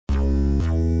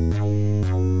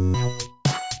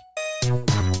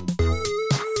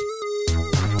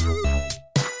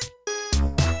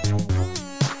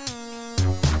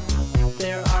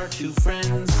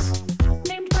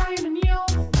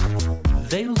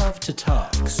love to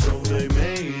talk. So they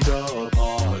made a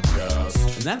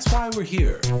podcast. And that's why we're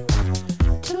here.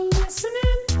 To listen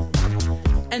in.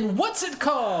 And what's it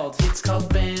called? It's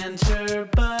called Banter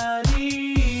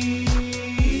Buddies.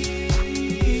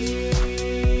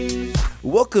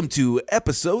 Welcome to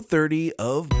episode 30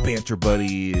 of Banter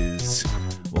Buddies.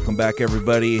 Welcome back,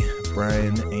 everybody.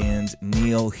 Brian and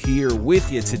Neil here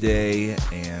with you today.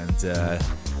 And,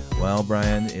 well,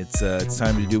 Brian, it's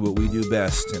time to do what we do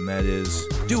best, and that is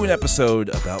do an episode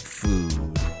about food.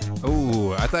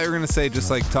 Oh, I thought you were going to say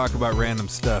just like talk about random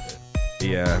stuff.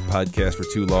 Yeah, podcast for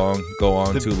too long, go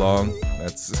on too long.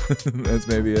 That's that's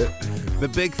maybe it. The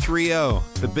big 3-0.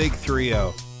 The big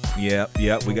 3-0.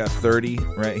 Yep, we got 30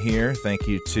 right here. Thank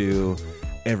you to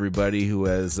everybody who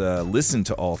has listened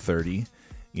to all 30.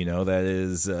 You know, that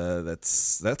is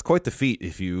that's quite the feat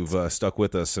if you've stuck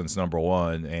with us since number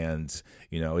one, and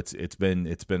you know it's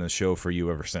been a show for you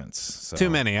ever since. So. Too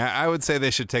many. I would say they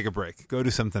should take a break. Go do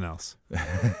something else.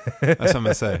 That's what I'm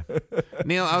gonna say.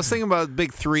 Neil, I was thinking about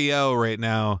big 3-0 right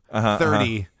now.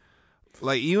 30.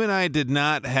 Like you and I did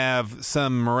not have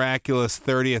some miraculous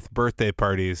 30th birthday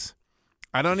parties.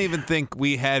 I don't even think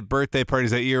we had birthday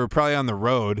parties that year. We're probably on the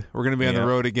road. We're gonna be on the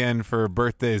road again for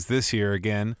birthdays this year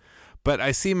again. But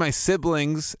I see my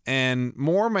siblings and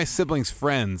more my siblings'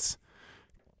 friends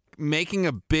making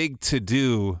a big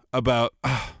to-do about,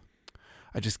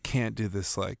 I just can't do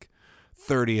this, like,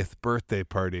 30th birthday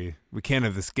party. We can't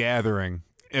have this gathering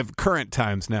of current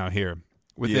times now here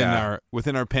within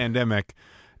our pandemic.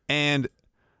 And,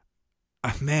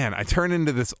 man, I turn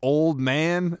into this old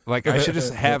man. Like, I should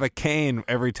just have a cane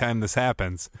every time this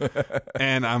happens.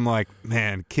 And I'm like,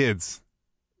 man, kids,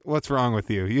 what's wrong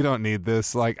with you? You don't need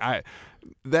this. Like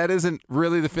that isn't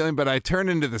really the feeling, but I turn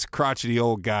into this crotchety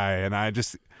old guy and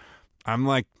I'm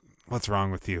like, what's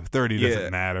wrong with you? 30 doesn't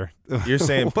matter. You're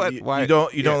saying what?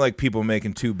 You don't like people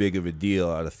making too big of a deal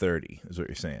out of 30 is what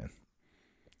you're saying.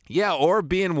 Yeah. Or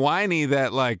being whiny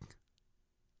that like,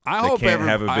 I hope can't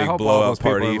have a big blow up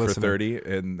party for listening. 30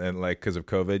 and like, cause of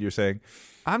COVID, you're saying?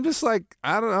 I'm just like,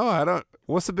 I don't know.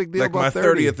 What's the big deal like about my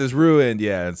 30? 30th is ruined.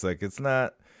 Yeah. It's like, it's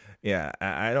not. Yeah,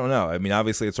 I don't know. I mean,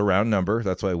 obviously, it's a round number.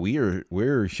 That's why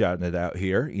we're shouting it out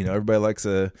here. You know, everybody likes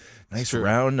a nice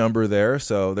round number there.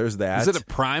 So there's that. Is it a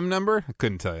prime number? I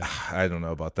couldn't tell you. I don't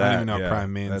know about that. I don't even know what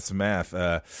prime means. That's math.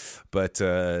 But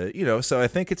you know, so I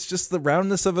think it's just the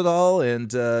roundness of it all.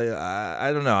 And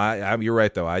I don't know. You're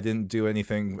right, though. I didn't do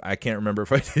anything. I can't remember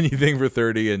if I did anything for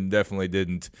 30, and definitely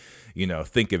didn't, you know,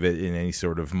 think of it in any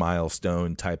sort of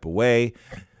milestone type of way.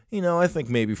 You know, I think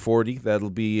maybe 40. That'll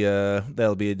be a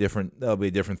different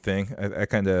thing. I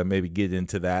kind of maybe get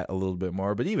into that a little bit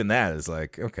more. But even that is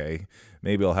like, okay,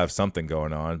 maybe I'll have something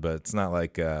going on, but it's not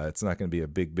like it's not going to be a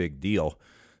big deal.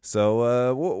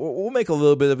 So we'll make a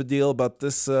little bit of a deal about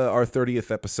this our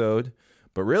 30th episode.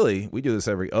 But really, we do this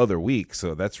every other week,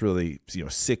 so that's really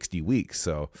 60 weeks.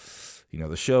 So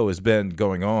the show has been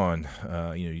going on.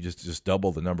 You just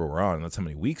double the number we're on. And that's how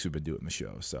many weeks we've been doing the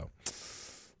show. So.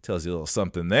 Tells you a little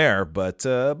something there, but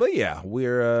yeah,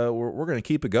 we're going to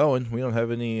keep it going. We don't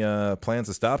have any plans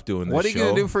to stop doing this. What are you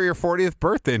going to do for your 40th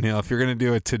birthday, Neil? If you're going to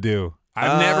do a to-do,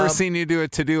 I've never seen you do a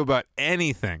to-do about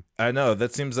anything. I know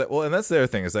that seems like and that's the other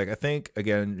thing is like I think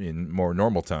again in more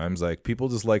normal times like people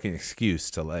just like an excuse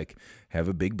to like have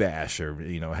a big bash or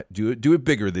do it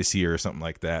bigger this year or something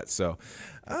like that. So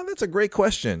that's a great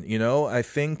question. I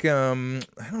think I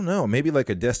don't know, maybe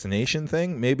like a destination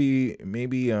thing, maybe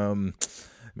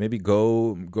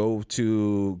go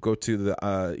to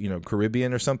the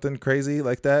Caribbean or something crazy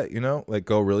like that, like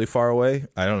go really far away.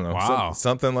 I don't know. Wow.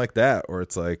 Something like that, or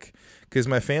it's like because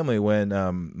my family, when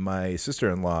my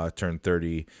sister-in-law turned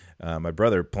 30, my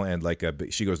brother planned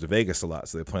she goes to Vegas a lot,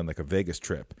 so they planned like a Vegas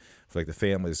trip for like the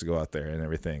families to go out there and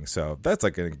everything. So that's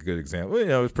like a good example. It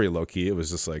was pretty low key. It was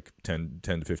just like 10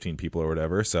 to 15 people or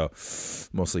whatever. So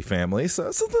mostly family.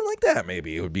 So something like that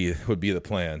maybe would be the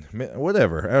plan.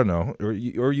 Whatever. I don't know.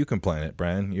 Or you can plan it,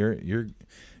 Brian. You're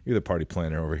the party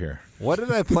planner over here. What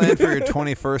did I plan for your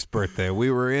 21st birthday?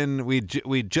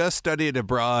 We just studied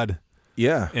abroad.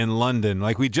 Yeah. In London.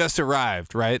 Like we just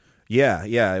arrived, right?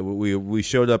 Yeah. We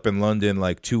showed up in London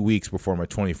like 2 weeks before my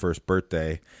 21st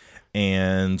birthday.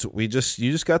 And we just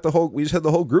had the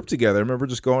whole group together. I remember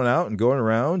just going out and going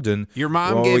around, and your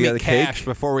mom gave me cash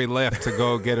before we left to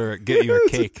go get you a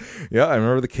cake. Yeah, I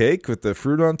remember the cake with the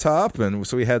fruit on top, and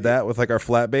so we had that with like our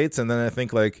flatmates, and then I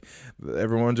think like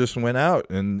everyone just went out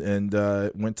and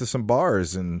went to some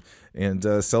bars and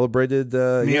celebrated.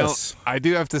 Neil, yes, I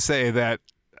do have to say that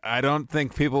I don't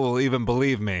think people will even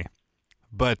believe me,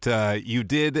 but you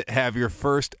did have your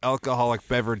first alcoholic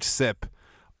beverage sip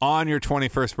on your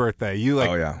 21st birthday. You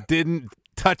didn't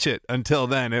touch it until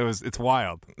then. It's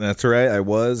wild. That's right. I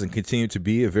was and continue to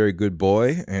be a very good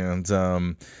boy, and Truth.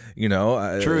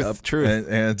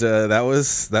 and that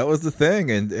was the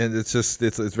thing, and it's just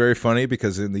it's very funny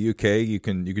because in the UK you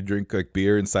can drink like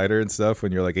beer and cider and stuff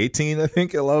when you're like 18, I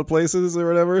think, a lot of places or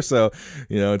whatever. So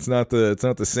it's not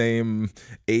the same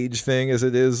age thing as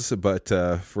it is, but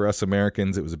for us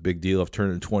Americans, it was a big deal of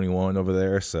turning 21 over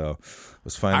there. So it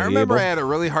was finally. I remember able. I had a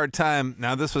really hard time.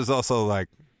 Now this was also like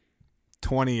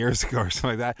 20 years ago or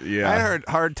something like that. Yeah. I had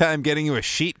a hard time getting you a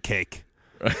sheet cake.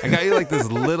 I got you like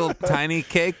this little tiny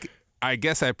cake. I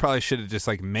guess I probably should have just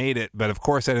like made it, but of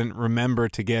course I didn't remember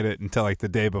to get it until like the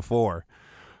day before.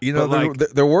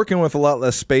 They're working with a lot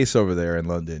less space over there in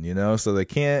London, so they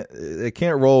can't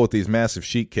roll with these massive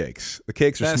sheet cakes. The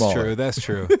cakes are smaller. That's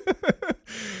true.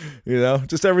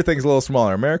 Just everything's a little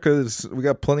smaller. We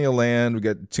got plenty of land. We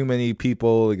got too many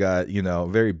people. We got,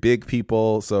 very big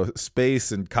people. So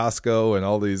space and Costco and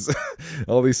all these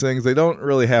all these things, they don't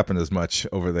really happen as much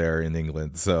over there in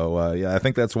England. So, I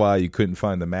think that's why you couldn't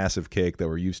find the massive cake that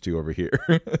we're used to over here.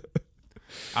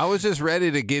 I was just ready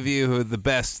to give you the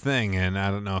best thing, and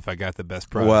I don't know if I got the best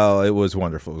product. Well, it was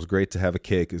wonderful. It was great to have a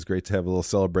cake. It was great to have a little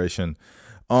celebration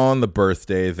on the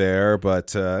birthday there.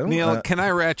 But Neil, can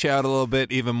I rat you out a little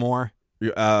bit even more?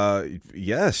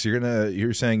 Yes,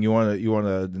 you're saying you want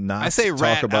to not. I say talk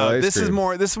rat about out. ice This cream.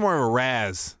 is more of a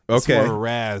razz. Okay, it's more of a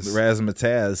razz.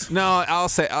 Razzmatazz. No, I'll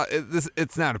say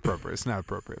it's not appropriate. It's not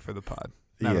appropriate for the pod.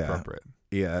 Not appropriate.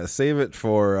 Yeah, save it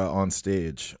for on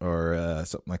stage or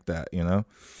something like that.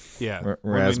 Yeah, when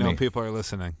razz we know me. people are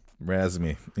listening. Razz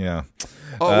me. Yeah.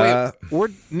 Oh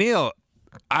wait, Neil.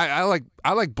 I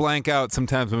like blank out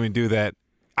sometimes when we do that.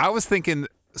 I was thinking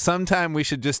sometime we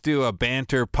should just do a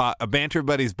banter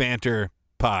buddies banter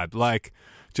pod. Like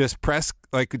just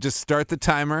start the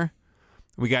timer.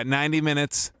 We got 90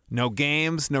 minutes. No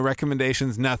games, no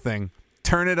recommendations, nothing.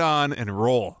 Turn it on and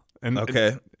roll. And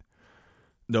Okay.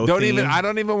 No don't theme? even. I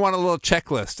don't even want a little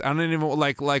checklist. I don't even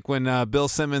like when Bill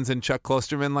Simmons and Chuck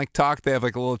Klosterman talk. They have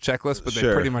like a little checklist, but they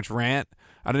Sure. pretty much rant.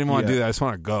 I don't even want to do that. I just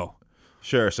want to go.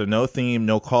 Sure. So no theme,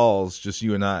 no calls, just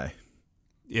you and I.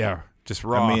 Yeah, just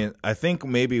raw. I mean, I think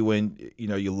maybe when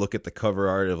you look at the cover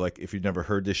art of like if you've never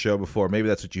heard this show before, maybe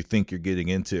that's what you think you're getting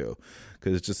into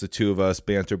because it's just the two of us,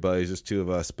 banter buddies, just two of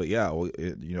us. But yeah,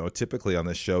 typically on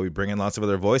this show we bring in lots of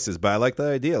other voices. But I like the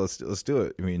idea. Let's do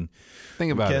it. I mean,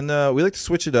 think about it. We like to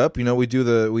switch it up. We do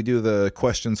the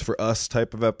questions for us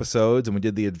type of episodes, and we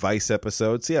did the advice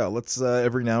episodes. So yeah, let's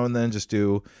every now and then just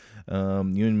do. You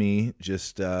and me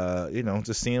just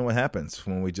seeing what happens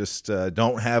when we just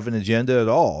don't have an agenda at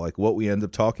all, like what we end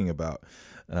up talking about.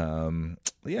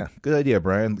 Yeah, good idea,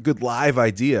 Brian. Good live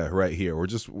idea right here. We're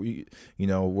just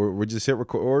we're just hit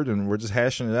record and we're just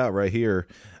hashing it out right here.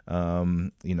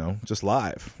 Just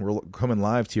live. We're coming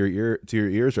live to your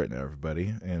ears right now,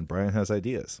 everybody. And Brian has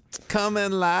ideas.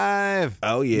 Coming live.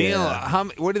 Oh yeah,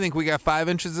 Neil. What do you think? We got 5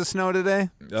 inches of snow today.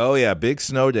 Oh yeah, big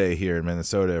snow day here in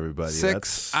Minnesota, everybody.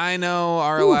 6. I know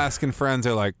our Alaskan friends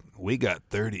are like, we got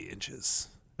 30 inches,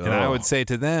 and I would say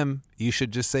to them, you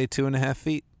should just say 2.5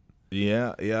 feet.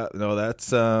 Yeah. No,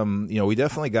 that's we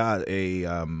definitely got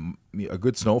a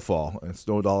good snowfall. It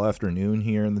snowed all afternoon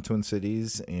here in the Twin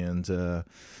Cities, and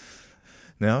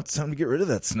now it's time to get rid of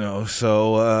that snow.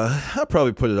 So I'll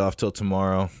probably put it off till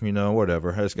tomorrow.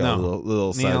 Whatever. I just got a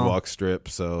little sidewalk strip,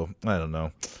 so I don't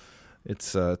know.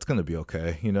 It's gonna be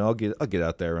okay. I'll get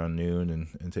out there around noon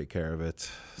and take care of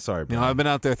it. Sorry, Brian. I've been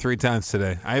out there 3 times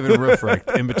today. I even roof raked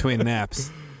in between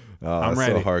naps. Oh, I'm that's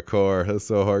ready. so hardcore. That's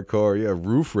so hardcore. Yeah,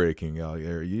 roof raking out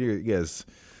here. You guys.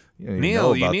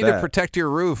 Neil, you need to protect your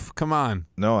roof. Come on.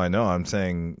 No, I know. I'm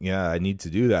saying, yeah, I need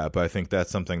to do that. But I think that's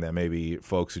something that maybe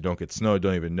folks who don't get snow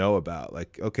don't even know about.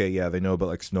 Like, okay, yeah, they know about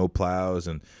like snow plows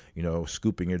and,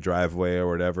 scooping your driveway or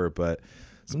whatever. But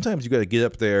sometimes you got to get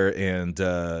up there and,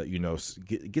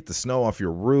 get the snow off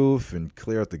your roof and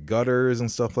clear out the gutters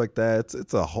and stuff like that.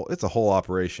 It's a whole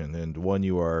operation and one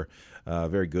you are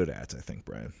very good at, I think,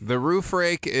 Brian. The roof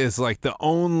rake is like the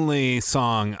only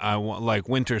song I want, like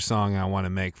winter song I want to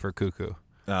make for Cuckoo.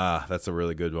 That's a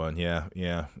really good one. Yeah.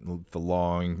 The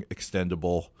long,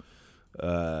 extendable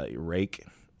rake.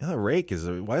 Yeah, the rake is.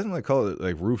 Why doesn't they call it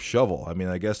like roof shovel? I mean,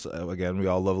 I guess again we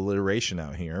all love alliteration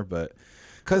out here, but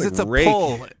because like it's a rake.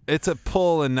 pull. It's a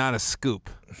pull and not a scoop.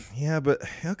 Yeah, but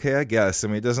okay, I guess. I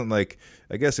mean, it doesn't like.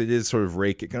 I guess it is sort of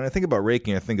rake. When I think about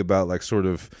raking, I think about like sort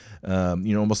of,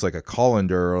 almost like a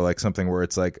colander or like something where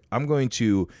it's like I'm going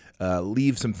to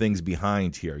leave some things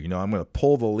behind here. I'm going to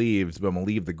pull the leaves, but I'm going to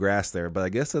leave the grass there. But I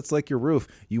guess that's like your roof.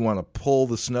 You want to pull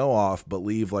the snow off, but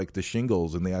leave like the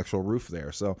shingles and the actual roof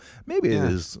there. So maybe it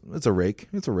is. It's a rake.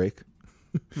 It's a rake.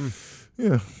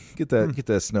 Yeah, get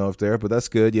that snow up there, but that's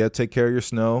good. Yeah, take care of your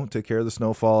snow. Take care of the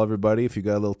snowfall, everybody. If you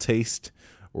got a little taste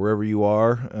wherever you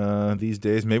are these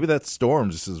days, maybe that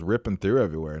storm just is ripping through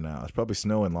everywhere now. It's probably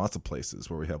snowing lots of places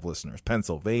where we have listeners.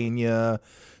 Pennsylvania,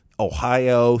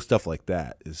 Ohio, stuff like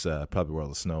that is probably where all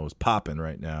the snow is popping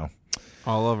right now.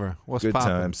 All over. What's good poppin'?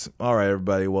 Times. All right,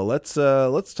 everybody. Well, let's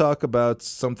talk about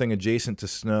something adjacent to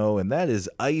snow, and that is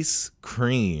ice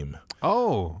cream.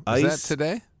 Oh, is that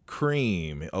today?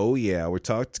 Cream. Oh yeah, we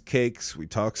talked cakes, we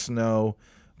talked snow,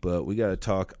 but we got to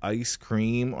talk ice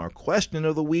cream. Our question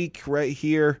of the week right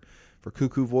here for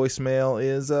Cuckoo Voicemail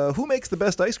is who makes the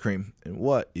best ice cream and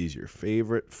what is your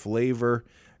favorite flavor?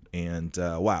 And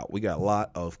wow, we got a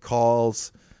lot of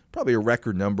calls, probably a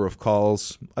record number of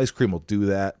calls. Ice cream will do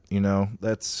that,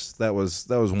 that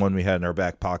was one we had in our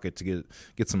back pocket to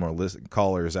get some more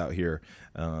callers out here.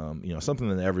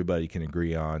 Something that everybody can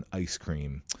agree on, ice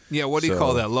cream. Yeah, what do you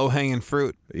call that? Low-hanging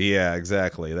fruit? Yeah,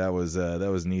 exactly. That was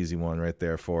an easy one right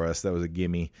there for us. That was a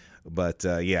gimme. But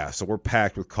so we're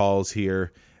packed with calls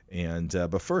here. And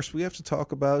but first we have to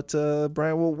talk about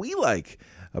Brian, what we like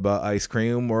about ice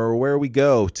cream, or where we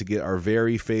go to get our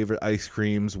very favorite ice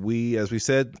creams. We, as we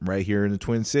said, right here in the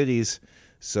Twin Cities.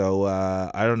 So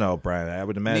I don't know, Brian. I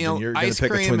would imagine Neil, you're going to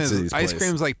pick a Twin Cities place. Ice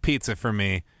cream's like pizza for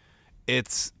me.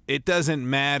 It doesn't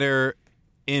matter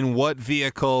in what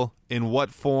vehicle, in what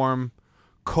form,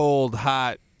 cold,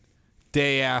 hot,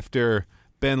 day after,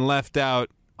 been left out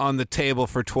on the table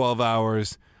for 12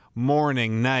 hours,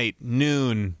 morning, night,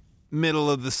 noon, middle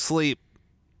of the sleep,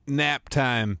 nap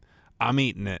time, I'm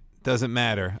eating it. Doesn't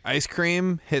matter. Ice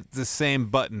cream hits the same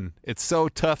button. It's so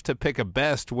tough to pick a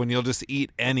best when you'll just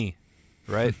eat any.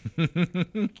 Right?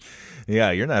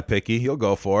 Yeah, you're not picky. You'll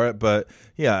go for it. But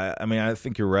yeah, I mean, I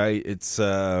think you're right. It's,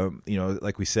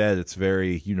 like we said, it's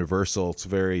very universal. It's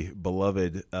very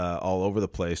beloved all over the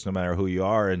place, no matter who you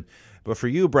are. But for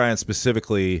you, Brian,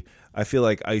 specifically, I feel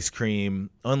like ice cream,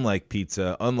 unlike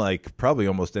pizza, unlike probably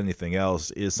almost anything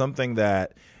else, is something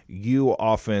that you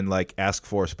often like ask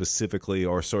for specifically,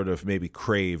 or sort of maybe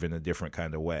crave in a different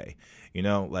kind of way.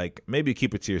 Like maybe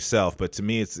keep it to yourself, but to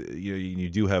me, it's you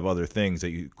do have other things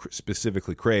that you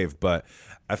specifically crave. But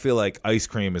I feel like ice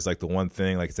cream is like the one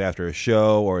thing, like it's after a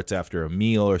show or it's after a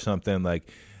meal or something, like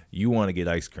you want to get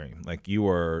ice cream. Like you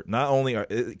are not only,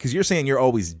 because you're saying you're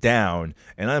always down,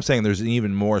 and I'm saying there's an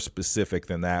even more specific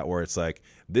than that, where it's like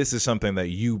this is something that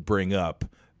you bring up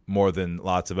more than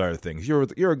lots of other things. You're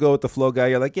a go with the flow guy.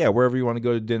 You're like, yeah, wherever you want to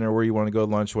go to dinner, where you want to go to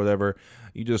lunch, whatever,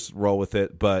 you just roll with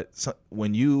it. But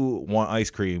when you want ice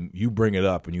cream, you bring it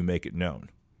up and you make it known.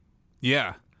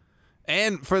 Yeah.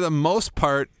 And for the most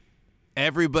part,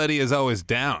 everybody is always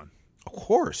down. Of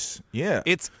course. Yeah.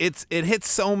 It hits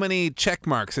so many check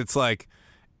marks. It's like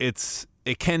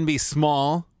it can be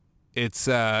small. It's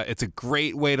a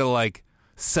great way to like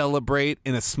celebrate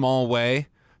in a small way,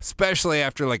 especially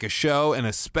after like a show, and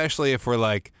especially if we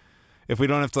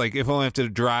don't have to if we only have to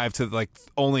drive to like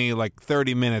only like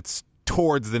 30 minutes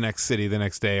towards the next city the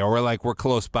next day, or we're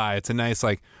close by. It's a nice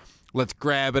let's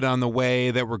grab it on the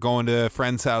way that we're going to a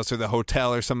friend's house or the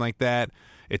hotel or something like that.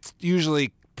 It's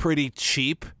usually pretty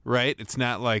cheap, right? It's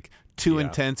not like too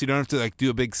intense. You don't have to like do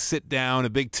a big sit down, a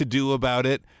big to do about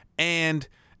it. And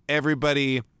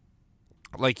everybody,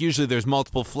 usually there's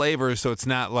multiple flavors, so it's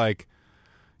not like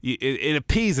it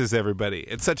appeases everybody.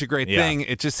 It's such a great thing.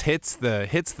 It just hits the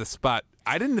spot.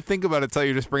 I didn't think about it until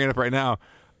you're just bringing it up right now.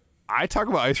 I talk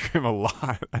about ice cream a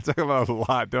lot. I talk about it a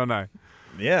lot, don't I?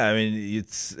 Yeah, I mean,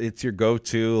 it's your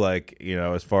go-to,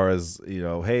 as far as,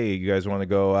 hey, you guys want to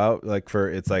go out?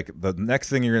 It's like the next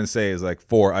thing you're going to say is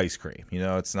for ice cream.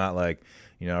 It's not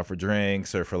for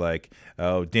drinks or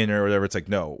for dinner or whatever. It's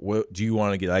no, do you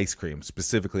want to get ice cream?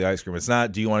 Specifically ice cream. It's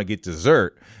not, do you want to get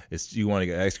dessert? It's, do you want to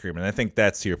get ice cream? And I think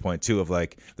that's to your point too of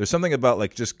there's something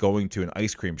about just going to an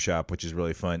ice cream shop, which is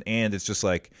really fun. And it's just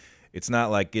it's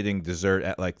not like getting dessert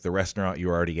at the restaurant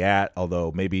you're already at, although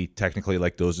maybe technically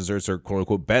those desserts are quote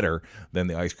unquote better than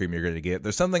the ice cream you're going to get.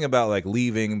 There's something about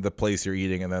leaving the place you're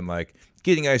eating and then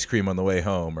getting ice cream on the way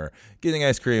home, or getting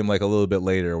ice cream a little bit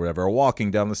later or whatever, or walking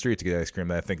down the street to get ice cream,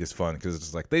 that I think is fun, because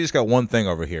it's they just got one thing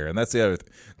over here. And that's the other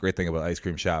great thing about ice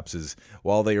cream shops is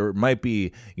while there might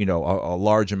be a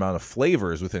large amount of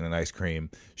flavors within an ice cream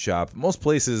shop, most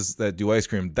places that do ice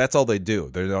cream, that's all they do.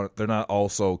 They're not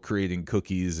also creating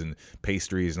cookies and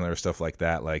pastries and other stuff like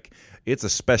that. It's a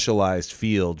specialized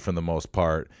field for the most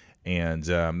part. And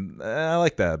I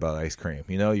like that about ice cream.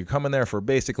 You're coming there for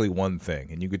basically one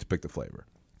thing, and you get to pick the flavor.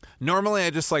 Normally, I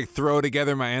just throw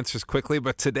together my answers quickly,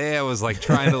 but today I was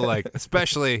trying to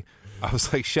especially I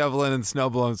was shoveling and snow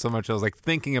blowing so much. I was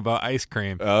thinking about ice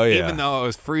cream. Oh yeah. Even though I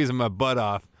was freezing my butt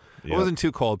off. It wasn't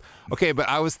too cold. Okay, but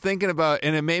I was thinking about,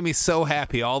 and it made me so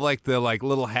happy. All like the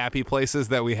little happy places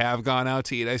that we have gone out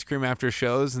to eat ice cream after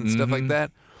shows and stuff like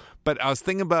that. But I was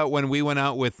thinking about when we went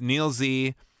out with Neil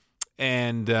Z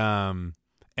and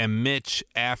Mitch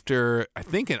after, I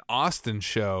think, an Austin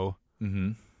show.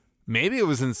 Mm-hmm. Maybe it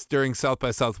was during South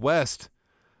by Southwest.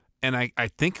 And I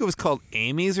think it was called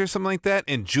Amy's or something like that.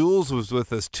 And Jules was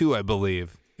with us too, I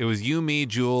believe. It was you, me,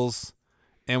 Jules.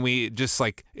 And we just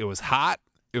it was hot.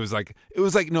 It was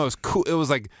cool. It was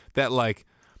like that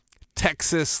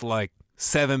Texas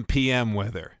 7 p.m.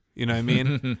 weather. You know what I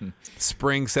mean?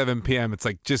 Spring 7 p.m. It's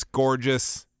just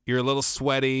gorgeous. You're a little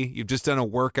sweaty. You've just done a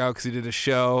workout because you did a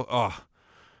show. Oh,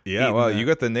 yeah. Well, you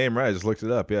got the name right. I just looked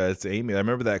it up. Yeah, it's Amy. I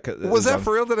remember that. Was that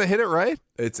for real? Did I hit it right?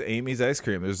 It's Amy's Ice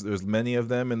Cream. There's many of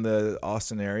them in the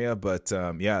Austin area, but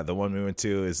the one we went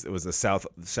to was the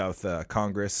South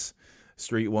Congress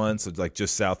Street one, so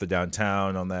just south of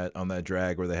downtown on that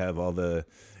drag where they have all the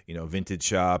vintage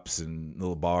shops and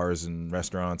little bars and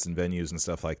restaurants and venues and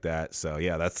stuff like that. So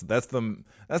yeah, that's the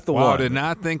one. I did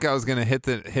not think I was gonna hit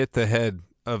the head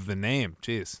of the name.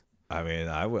 Jeez. I mean,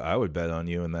 I would bet on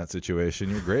you in that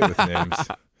situation. You're great with names.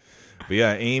 But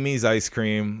yeah, Amy's Ice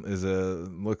Cream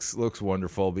looks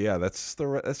wonderful. But yeah, that's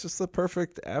just the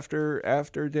perfect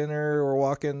after dinner or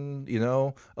walking.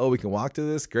 We can walk to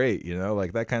this. Great,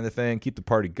 that kind of thing. Keep the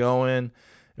party going.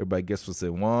 Everybody gets what they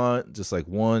want. Just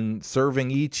one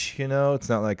serving each. It's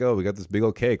not we got this big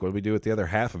old cake. What do we do with the other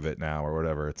half of it now or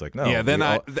whatever? It's no. Yeah. Then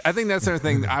I think that's the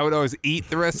thing. I would always eat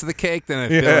the rest of the cake. Then I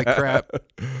feel like crap.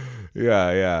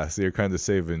 Yeah. So you're kind of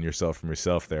saving yourself from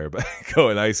yourself there, but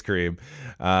going ice cream.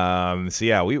 So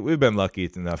yeah, we've been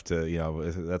lucky enough to,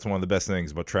 that's one of the best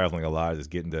things about traveling a lot is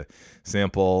getting to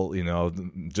sample,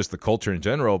 just the culture in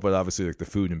general, but obviously the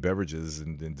food and beverages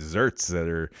and desserts that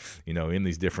are, in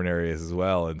these different areas as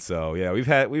well. And so yeah, we've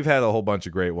had a whole bunch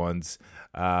of great ones.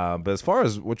 But as far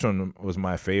as which one was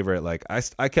my favorite,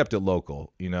 I kept it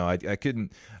local. I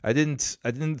didn't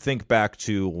think back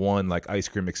to one ice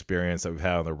cream experience that we've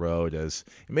had on the road. As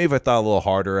maybe if I thought a little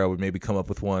harder, I would maybe come up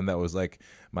with one that was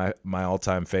my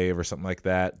all-time fave or something like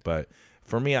that. But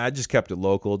for me, I just kept it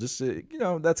local. Just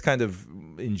that's kind of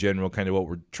in general kind of what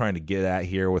we're trying to get at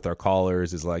here with our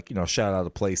callers is shout out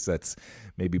a place that's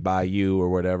maybe by you or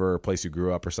whatever, a place you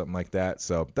grew up or something like that.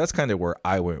 So that's kind of where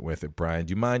I went with it. Brian,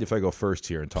 do you mind if I go first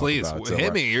here and talk about it? Please,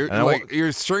 hit me.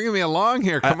 You're stringing me along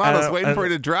here. Come on, I was waiting for you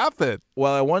to drop it.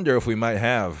 Well, I wonder if we might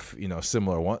have,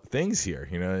 similar things here.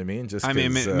 You know what I mean?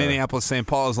 Minneapolis, St.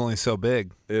 Paul is only so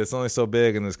big. It's only so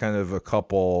big, and there's kind of a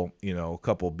couple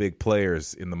big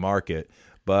players in the market.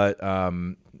 But,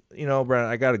 Brian,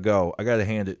 I got to go. I got to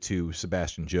hand it to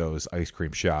Sebastian Joe's Ice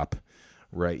Cream Shop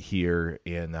right here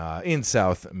in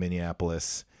South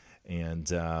Minneapolis, and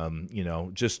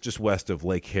just west of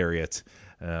Lake Harriet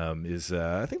is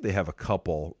I think they have a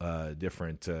couple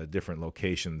different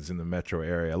locations in the metro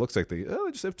area. It looks like they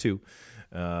just have two.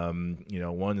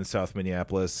 One in South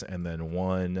Minneapolis, and then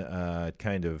one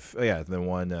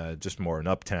just more in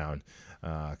Uptown.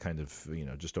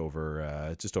 Just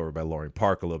over by Loring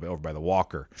Park a little bit, over by the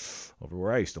Walker, over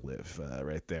where I used to live,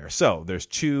 right there. So there's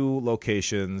two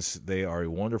locations. They are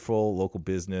a wonderful local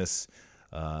business,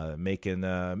 making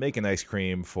ice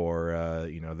cream for,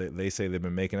 they say they've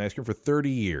been making ice cream for 30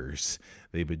 years.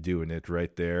 They've been doing it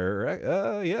right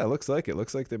there. It looks like it.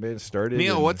 Looks like they made it started.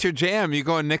 Neil, what's your jam? You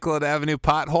going Nicollet Avenue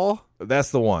Pothole? That's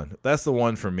the one. That's the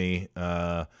one for me.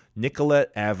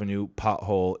 Nicollet Avenue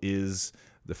Pothole is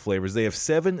the flavors. They have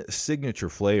 7 signature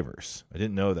flavors. I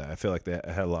didn't know that. I feel like they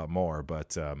had a lot more,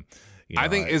 but I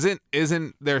think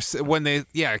isn't there when they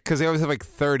because they always have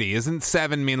 30. Isn't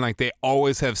 7 mean they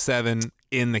always have 7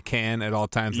 in the can at all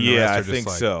times? And the rest are think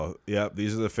so. Yep,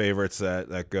 these are the favorites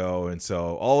that go, and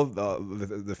so all of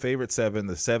the favorite 7,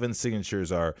 the 7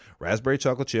 signatures are raspberry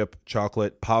chocolate chip,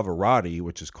 chocolate Pavarotti,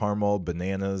 which is caramel,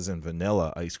 bananas, and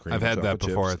vanilla ice cream. I've had that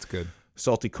before. Chips. It's good.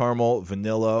 Salty caramel,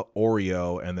 vanilla,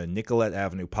 Oreo, and then Nicollet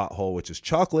Avenue Pothole, which is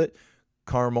chocolate,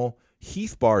 caramel,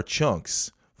 Heath Bar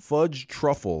chunks, fudge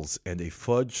truffles, and a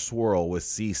fudge swirl with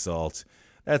sea salt.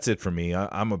 That's it for me.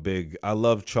 I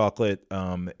love chocolate,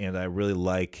 and I really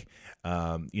like,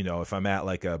 if I'm at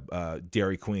a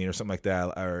Dairy Queen or something like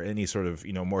that, or any sort of,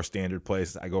 more standard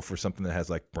place, I go for something that has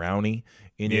brownie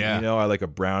in it. I like a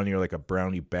brownie or a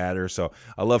brownie batter. So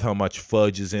I love how much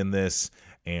fudge is in this.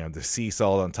 And the sea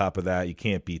salt on top of that, you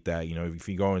can't beat that. If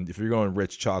you're going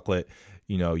rich chocolate,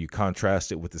 you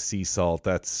contrast it with the sea salt.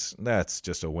 That's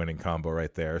just a winning combo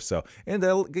right there. So, and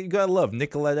you gotta love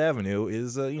Nicollet Avenue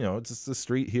is it's just a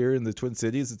street here in the Twin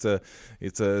Cities.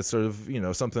 It's a sort of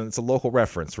something. It's a local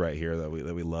reference right here that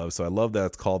we love. So I love that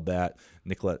it's called that,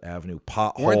 Nicollet Avenue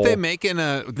Pothole. Weren't they making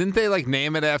didn't they like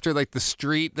name it after like the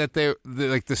street that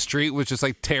the street was just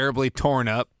like terribly torn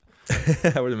up?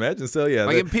 I would imagine so, yeah.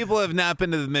 Like, if people have not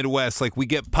been to the Midwest, like, we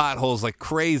get potholes like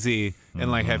crazy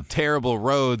and like have terrible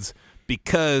roads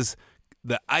because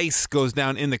the ice goes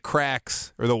down in the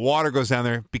cracks, or the water goes down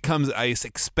there, becomes ice,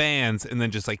 expands, and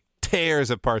then just like tears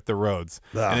apart the roads.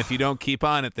 Ugh. And if you don't keep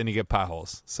on it, then you get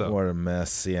potholes. So what a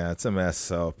mess. Yeah, it's a mess.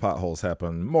 So potholes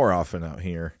happen more often out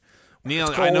here.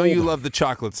 Neil, I know you love the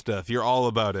chocolate stuff. You're all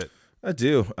about it. I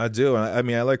do. I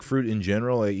mean, I like fruit in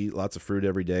general. I eat lots of fruit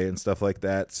every day and stuff like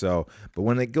that. So, but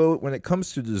when it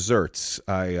comes to desserts,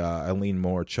 I lean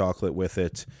more chocolate with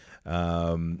it.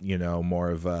 More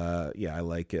of I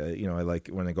like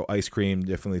when I go ice cream,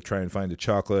 definitely try and find a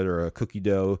chocolate or a cookie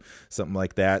dough, something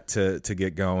like that to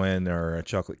get going, or a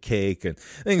chocolate cake and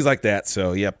things like that.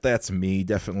 So, yep, that's me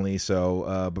definitely.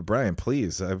 So, but Brian,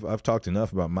 please, I've talked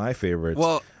enough about my favorites.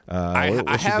 Well,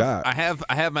 what you got? I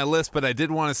have my list, but I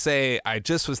did want to say I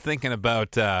just was thinking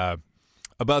about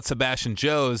Sebastian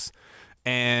Joe's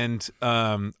and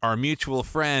our mutual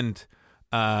friend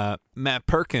Matt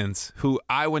Perkins, who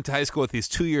I went to high school with. He's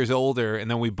 2 years older, and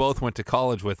then we both went to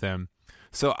college with him.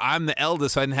 So I'm the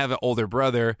eldest, so I didn't have an older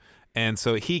brother, and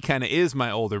so he kind of is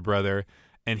my older brother.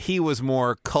 And he was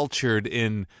more cultured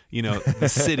in, the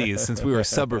cities since we were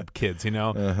suburb kids,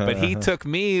 But he took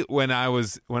me when I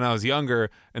was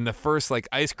younger, and the first like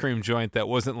ice cream joint that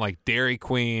wasn't like Dairy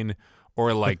Queen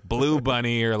or like Blue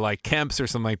Bunny or like Kemp's or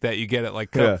something like that you get at like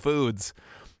Coke Foods.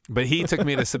 But he took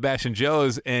me to Sebastian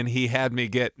Joe's, and he had me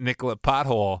get Nicollet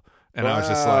Pothole. And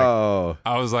wow.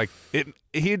 I was like,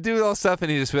 he'd do all stuff, and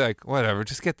he'd just be like, whatever,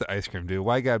 just get the ice cream, dude.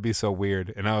 Why you gotta be so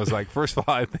weird? And I was like, first of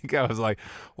all, I think I was like,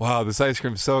 wow, this ice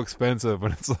cream's so expensive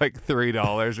when it's like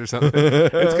 $3 or something.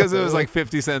 It's because it was like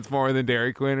 50 cents more than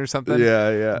Dairy Queen or something.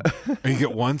 Yeah. You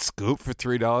get one scoop for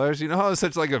 $3. You know how I was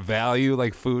such like a value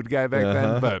like food guy back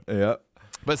then? But yeah.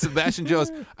 But Sebastian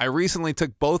Joe's, I recently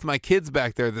took both my kids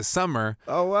back there this summer.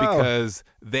 Oh, wow. Because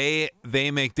they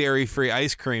make dairy-free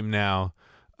ice cream now.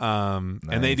 Nice.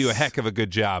 And they do a heck of a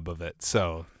good job of it.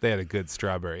 So they had a good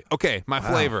strawberry. Okay, my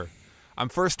flavor. I'm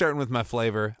first starting with my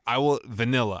flavor.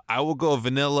 Vanilla. I will go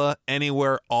vanilla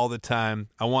anywhere all the time.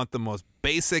 I want the most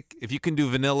basic. If you can do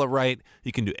vanilla right,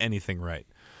 you can do anything right.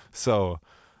 So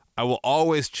I will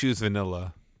always choose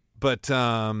vanilla. But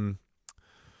I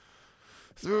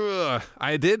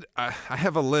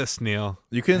have a list, Neil.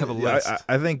 You can have a list.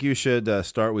 I think you should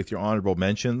start with your honorable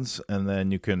mentions, and then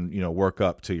you can work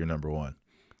up to your number one.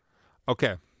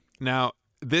 Okay. Now,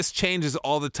 this changes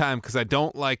all the time because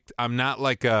I'm not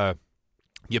like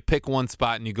you pick one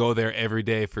spot and you go there every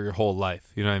day for your whole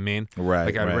life. You know what I mean? Right.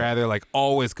 Like, I'd rather like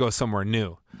always go somewhere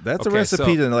new. That's a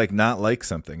recipe to like not like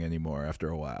something anymore after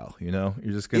a while. You're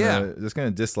just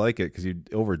gonna dislike it because you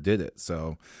overdid it.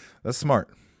 So that's smart.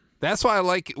 That's why I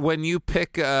like when you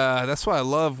pick. That's why I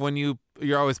love when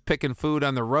you're always picking food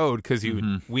on the road because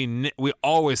we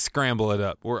always scramble it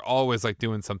up. We're always like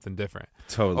doing something different.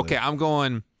 Totally. Okay, I'm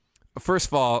going. First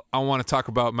of all, I want to talk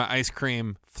about my ice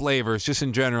cream flavors just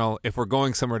in general. If we're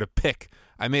going somewhere to pick,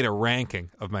 I made a ranking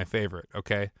of my favorite.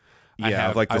 Okay. Yeah,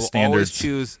 I will standards. Always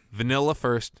choose vanilla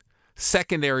first,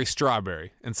 secondary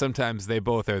strawberry, and sometimes they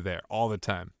both are there all the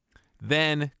time.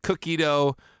 Then cookie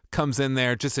dough comes in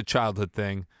there, just a childhood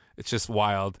thing. It's just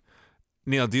wild.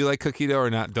 Neil, do you like cookie dough or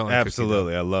not? Don't like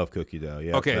Absolutely. Cookie dough? I love cookie dough.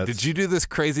 Yeah. Okay, did you do this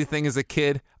crazy thing as a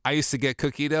kid? I used to get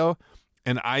cookie dough,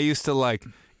 and I used to like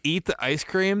eat the ice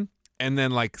cream and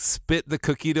then like spit the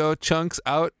cookie dough chunks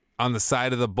out on the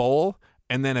side of the bowl,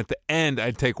 and then at the end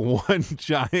I'd take one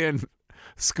giant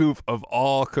scoop of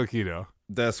all cookie dough.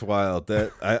 That's wild.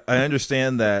 That I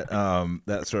understand that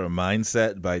that sort of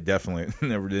mindset, but I definitely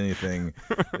never did anything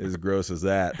as gross as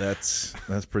that. That's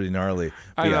pretty gnarly.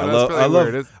 But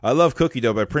I love cookie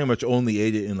dough, but I pretty much only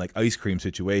ate it in like ice cream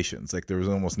situations. Like there was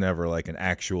almost never like an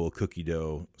actual cookie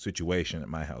dough situation at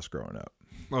my house growing up.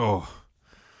 Oh.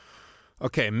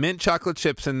 Okay, mint chocolate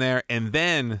chips in there, and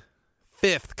then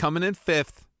coming in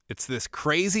fifth, it's this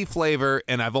crazy flavor,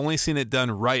 and I've only seen it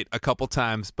done right a couple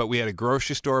times, but we had a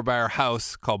grocery store by our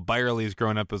house called Byerly's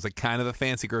growing up. It was like kind of a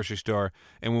fancy grocery store,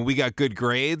 and when we got good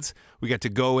grades, we got to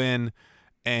go in,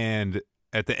 and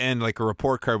at the end, like a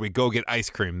report card, we go get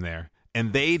ice cream there.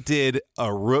 And they did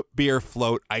a root beer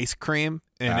float ice cream,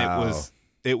 and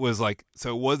it was like,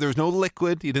 so there was no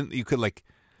liquid. You could like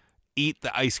eat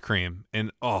the ice cream,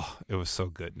 and it was so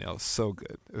good, Neil. So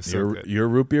good. It was so good. You're a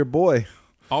root beer boy.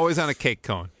 Always on a cake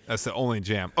cone. That's the only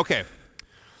jam. Okay.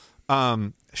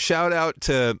 Shout out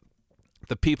to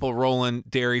the people rolling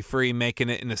dairy-free, making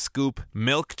it in a scoop.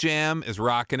 Milk Jam is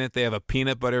rocking it. They have a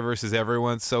peanut butter versus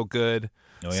everyone. So good.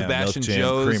 Oh, yeah, Sebastian Milk Jam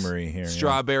Joe's Creamery here.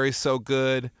 strawberry, so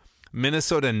good.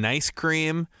 Minnesota Nice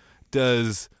Cream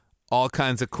does all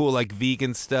kinds of cool like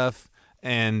vegan stuff.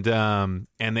 And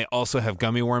they also have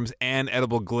gummy worms and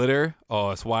edible glitter.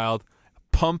 Oh, it's wild.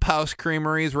 Pump House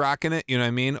Creamery is rocking it. You know what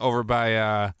I mean? Over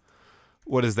by,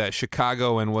 what is that?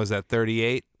 Chicago and was that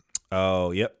 38?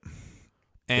 Oh, yep.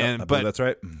 And yep, I believe that's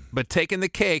right. But taking the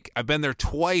cake, I've been there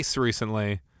twice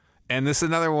recently. And this is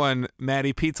another one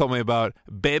Maddie P told me about.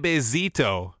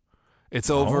 Bebezito. It's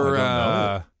over, I don't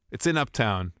know. it's in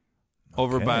Uptown.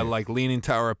 Over Okay. by like Leaning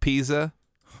Tower of Pisa.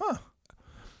 Huh.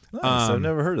 Nice. I've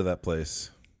never heard of that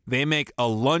place. They make a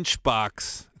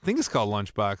lunchbox. I think it's called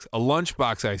Lunchbox. A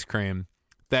lunchbox ice cream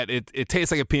that it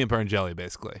tastes like a peanut butter and jelly,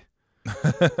 basically.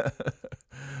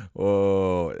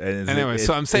 Whoa. And Anyway,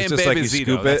 so I'm saying just like you Bebezito.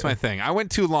 scoop That's it? my thing. I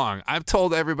went too long. I've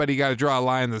told everybody you got to draw a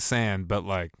line in the sand, but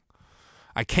like,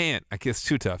 I can't. It's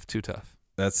too tough. Too tough.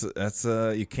 That's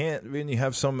you can't when you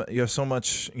have so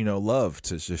much love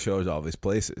to show to all these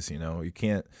places. You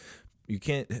can't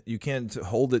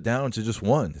hold it down to just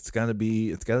one. It's got to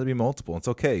be multiple. It's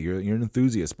okay. You're an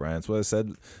enthusiast, Brian. That's what I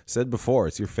said before.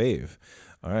 It's your fave.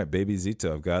 All right,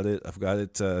 Bebezito. I've got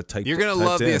it typed. You're gonna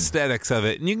love in. the aesthetics of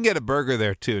it, and you can get a burger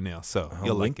there too, Neil. So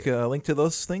you'll link like it. to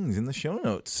those things in the show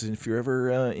notes. If you're ever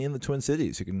in the Twin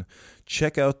Cities, you can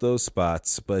check out those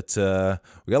spots. But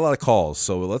we got a lot of calls,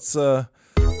 so let's.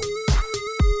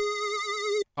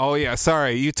 Oh yeah,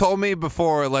 sorry. You told me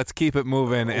before. Let's keep it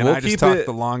moving, and We'll I just keep talked it-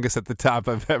 the longest at the top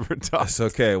I've ever talked. It's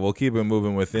okay. We'll keep it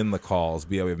moving within the calls.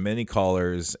 But yeah, we have many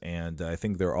callers, and I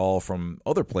think they're all from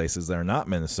other places that are not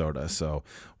Minnesota. So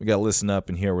we got to listen up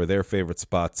and hear where their favorite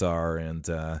spots are, and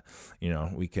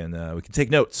we can take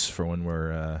notes for when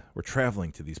we're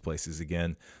traveling to these places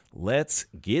again. Let's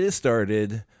get it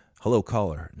started. Hello,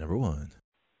 caller number one.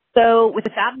 So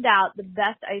without doubt, the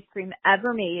best ice cream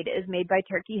ever made is made by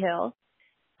Turkey Hill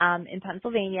in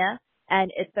Pennsylvania,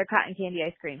 and it's their cotton candy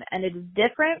ice cream. And it is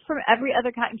different from every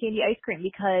other cotton candy ice cream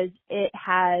because it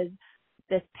has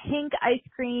this pink ice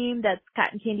cream that's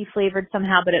cotton candy flavored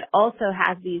somehow, but it also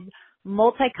has these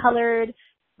multicolored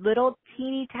little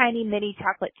teeny tiny mini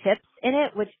chocolate chips in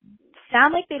it, which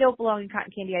sound like they don't belong in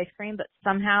cotton candy ice cream, but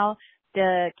somehow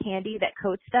the candy that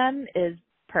coats them is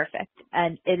perfect,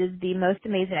 and it is the most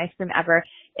amazing ice cream ever.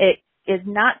 It is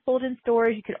not sold in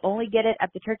stores. You can only get it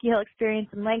at the Turkey Hill Experience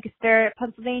in Lancaster,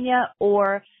 Pennsylvania,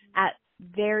 or at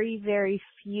very, very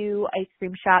few ice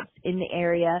cream shops in the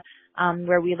area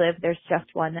where we live. There's just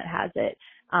one that has it,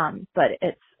 but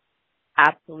it's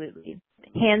absolutely,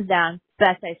 hands down,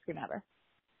 best ice cream ever.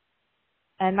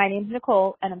 And my name's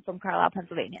Nicole, and I'm from Carlisle,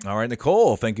 Pennsylvania. All right,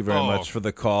 Nicole, thank you very much for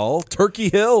the call. Turkey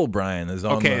Hill, Brian, is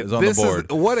on the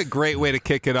board. What a great way to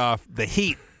kick it off. The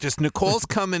heat. Just Nicole's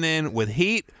coming in with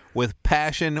heat, with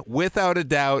passion, without a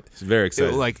doubt. She's very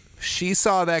excited. Like, she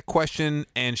saw that question,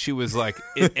 and she was like,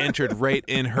 it entered right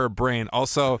in her brain.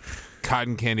 Also,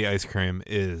 cotton candy ice cream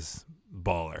is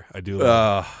baller. I do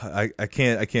love it. I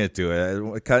can't do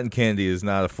it. Cotton candy is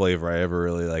not a flavor I ever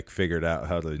really figured out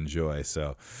how to enjoy,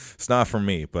 so it's not for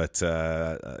me. But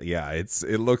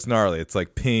it looks gnarly. It's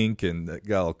like pink and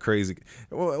got all crazy.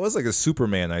 Well, it was like a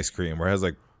Superman ice cream where it has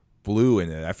like blue in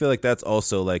it. I feel like that's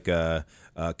also like a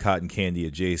cotton candy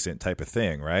adjacent type of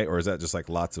thing, right? Or is that just like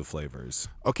lots of flavors?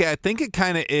 Okay, I think it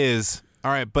kind of is. All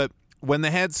right, but when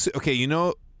they had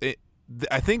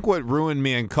I think what ruined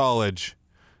me in college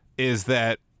is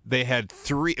that they had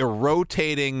three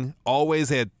giant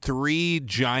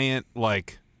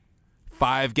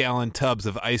 5-gallon tubs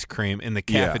of ice cream in the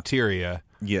cafeteria.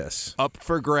 Yes. Up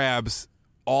for grabs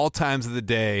all times of the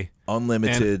day.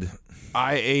 Unlimited. And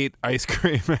I ate ice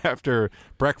cream after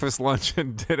breakfast, lunch,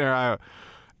 and dinner.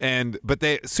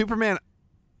 Superman,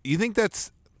 you think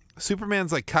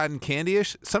Superman's like cotton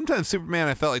candy-ish? Sometimes Superman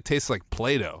I felt like tastes like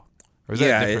Play-Doh. Or is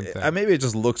that a different thing? Maybe it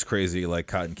just looks crazy like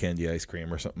cotton candy ice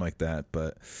cream or something like that.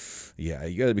 But yeah,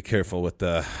 you got to be careful with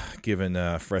giving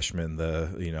freshmen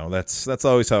that's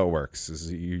always how it works. Is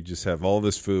you just have all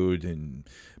this food and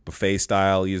buffet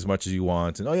style, eat as much as you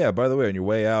want. And oh yeah, by the way, on your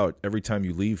way out, every time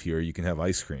you leave here, you can have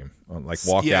ice cream. Walk out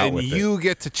with it. Yeah, and you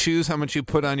get to choose how much you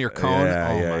put on your cone.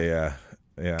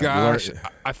 Yeah. Gosh,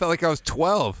 I felt like I was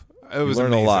 12. It was learn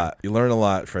amazing. a lot. You learn a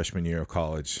lot freshman year of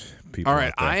college. People All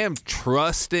right, out there. I am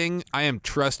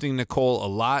trusting Nicole a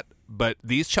lot, but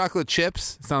these chocolate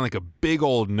chips sound like a big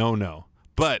old no-no.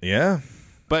 But yeah,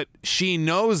 but she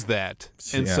knows that,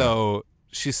 and so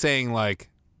she's saying like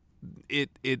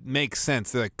it makes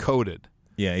sense. They're coated.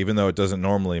 Yeah, even though it doesn't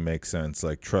normally make sense,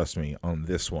 like trust me, on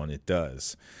this one it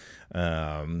does.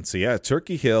 So yeah,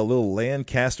 Turkey Hill, little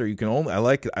Lancaster. You can only I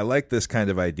like this kind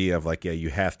of idea of like, yeah,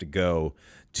 you have to go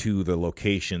to the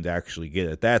location to actually get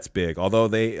it. That's big. Although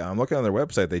I'm looking on their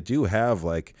website, they do have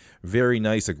like very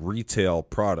nice like retail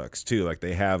products too. Like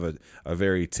they have a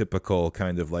very typical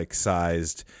kind of like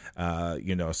sized,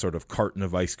 sort of carton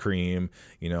of ice cream,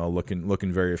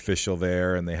 looking very official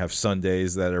there. And they have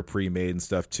sundaes that are pre-made and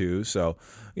stuff too. So,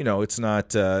 it's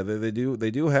not, they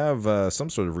do have some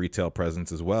sort of retail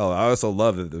presence as well. I also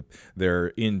love that their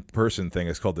in-person thing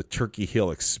is called the Turkey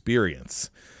Hill Experience.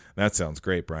 That sounds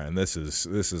great, Brian. This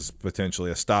is potentially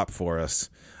a stop for us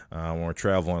when we're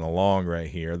traveling along right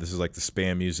here. This is like the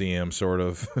Spam Museum, sort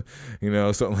of,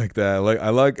 something like that.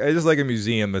 I just like a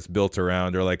museum that's built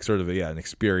around, or like sort of an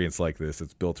experience like this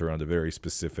that's built around a very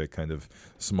specific kind of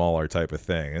smaller type of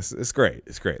thing. It's great.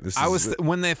 It's great.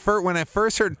 When I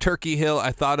first heard Turkey Hill,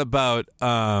 I thought about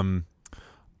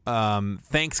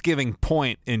Thanksgiving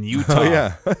Point in Utah. Oh,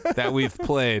 yeah. that we've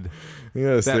played.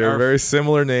 Yes, they're very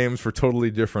similar names for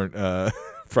totally different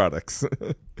products.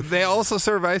 They also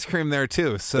serve ice cream there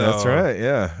too. So that's right.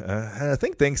 Yeah, I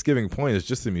think Thanksgiving Point is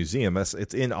just a museum.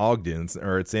 It's in Ogden,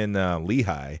 or it's in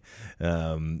Lehigh.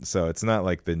 So it's not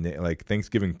like like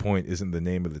Thanksgiving Point isn't the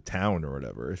name of the town or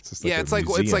whatever. It's just it's like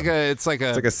a science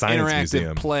interactive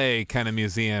museum. Play kind of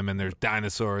museum, and there's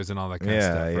dinosaurs and all that kind of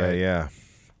stuff. Right? Yeah.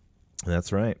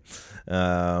 That's right.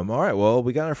 All right. Well,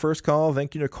 we got our first call.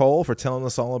 Thank you, Nicole, for telling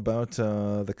us all about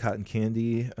the cotton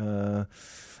candy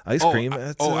ice cream.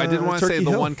 I did want to say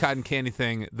Hill. the one cotton candy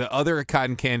thing. The other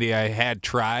cotton candy I had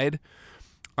tried.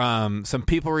 Some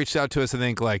people reached out to us. I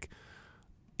think like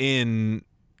in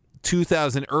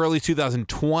early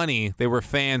 2020, they were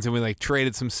fans, and we like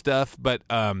traded some stuff. But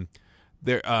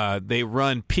they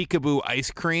run Peekaboo ice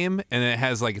cream, and it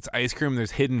has like it's ice cream.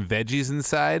 There's hidden veggies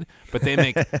inside, but they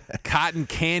make cotton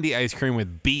candy ice cream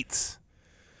with beets.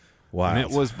 Wow, and it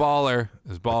was baller. It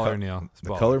was baller, Neil.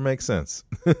 The color makes sense.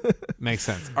 Makes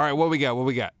sense. All right, what we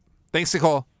got? Thanks,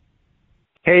 Nicole.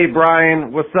 Hey,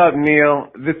 Brian. What's up,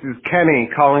 Neil? This is Kenny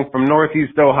calling from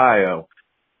Northeast Ohio.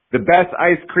 The best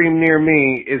ice cream near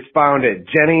me is found at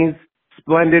Jenny's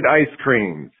Splendid Ice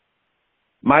Creams.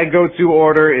 My go-to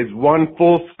order is one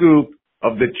full scoop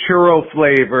of the churro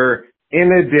flavor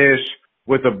in a dish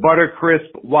with a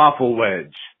Buttercrisp waffle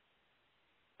wedge.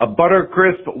 A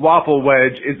Buttercrisp waffle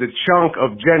wedge is a chunk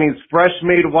of Jenny's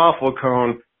fresh-made waffle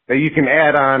cone that you can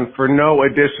add on for no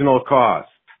additional cost.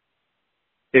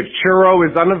 If churro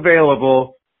is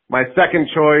unavailable, my second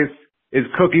choice is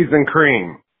cookies and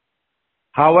cream.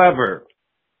 However,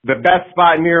 the best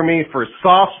spot near me for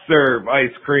soft serve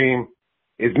ice cream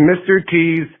is Mr.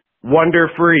 T's Wonder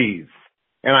Freeze,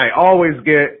 and I always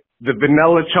get the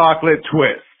vanilla chocolate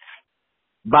twist.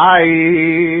 Bye.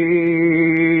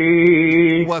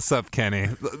 What's up, Kenny?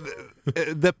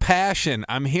 The passion.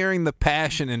 I'm hearing the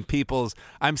passion in people's.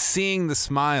 I'm seeing the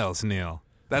smiles, Neil.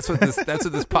 That's what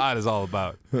this pod is all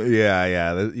about.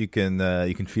 Yeah. You can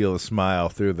feel the smile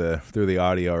through the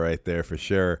audio right there for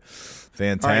sure.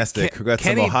 Fantastic. Right,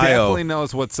 Kenny Ohio. Definitely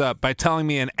knows what's up by telling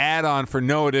me an add-on for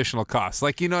no additional cost.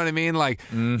 Like, you know what I mean? Like,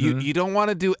 you don't want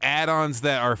to do add-ons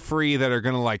that are free that are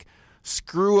going to, like,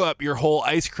 screw up your whole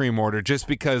ice cream order just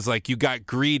because, like, you got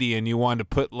greedy and you wanted to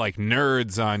put, like,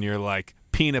 nerds on your, like,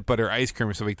 peanut butter ice cream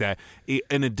or something like that.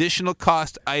 An additional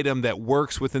cost item that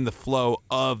works within the flow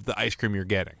of the ice cream you're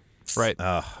getting. Right.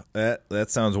 That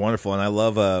sounds wonderful, and I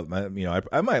love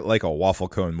I might like a waffle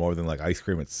cone more than like ice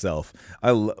cream itself.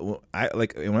 I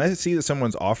like when I see that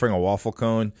someone's offering a waffle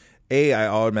cone. A, I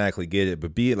automatically get it,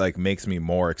 but B, it like makes me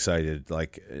more excited,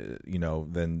 like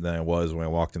than I was when I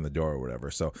walked in the door or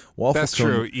whatever. So that's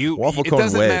true. It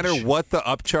doesn't matter what the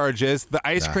upcharge is. The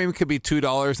ice cream could be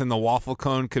 $2, and the waffle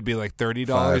cone could be like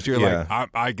 $30. You're like,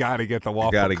 I gotta get the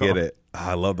waffle. Gotta get it.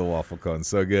 I love the waffle cone.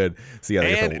 So good. So yeah,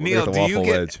 and Neil,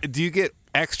 do you get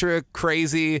extra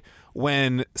crazy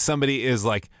when somebody is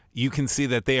like, you can see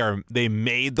that they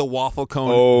made the waffle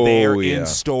cone in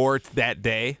store that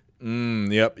day?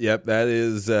 Yep.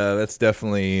 That's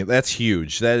definitely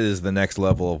huge. That is the next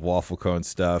level of waffle cone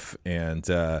stuff. And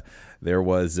there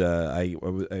was I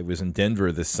was in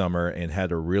Denver this summer and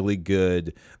had a really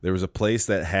good. There was a place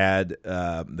that had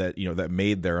that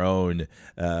made their own.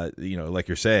 Like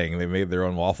you're saying, they made their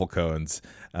own waffle cones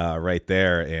right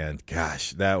there. And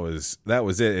gosh, that was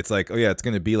it. It's like, oh yeah, it's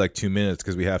going to be like 2 minutes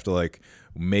because we have to like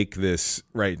make this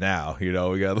right now. We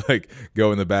got to like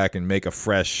go in the back and make a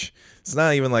fresh. It's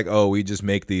not even like, oh, we just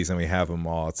make these and we have them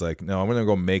all. It's like, no, I'm going to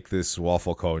go make this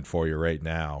waffle cone for you right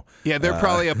now. Yeah, they're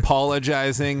probably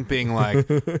apologizing, being like,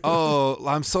 oh,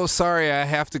 I'm so sorry. I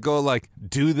have to go like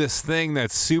do this thing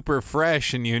that's super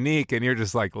fresh and unique. And you're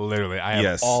just like, literally, I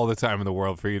have all the time in the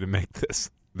world for you to make this.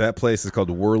 That place is called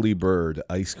Whirly Bird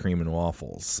Ice Cream and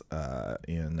Waffles.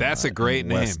 That's a great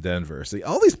name. West Denver. See,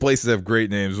 all these places have great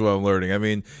names. What I'm learning. I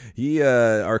mean,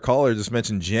 our caller just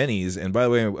mentioned Jenny's, and by the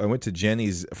way, I went to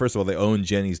Jenny's. First of all, they own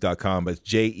Jennys.com, but it's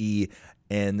Jenis.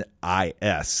 And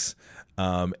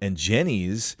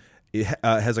Jenny's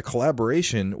has a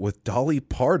collaboration with Dolly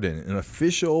Parton, an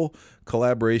official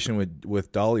collaboration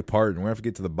with Dolly Parton. We're gonna have to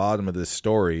get to the bottom of this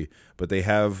story, but they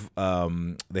have a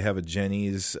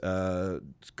Jenny's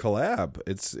collab.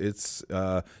 It's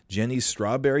Jenny's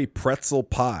strawberry pretzel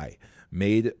pie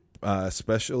made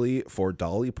especially for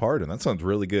Dolly Parton. That sounds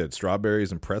really good.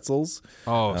 Strawberries and pretzels.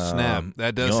 Oh snap!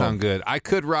 That does sound good. I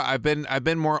could. I've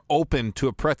been more open to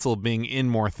a pretzel being in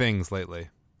more things lately.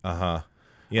 Yeah,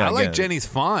 I like Jenny's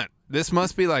font. This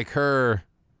must be like her.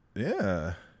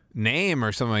 Yeah. Name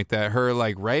or something like that, her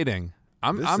like writing.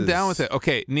 I'm down with it.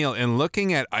 Okay, Neil, in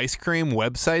looking at ice cream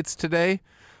websites today,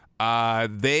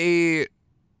 they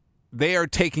are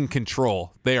taking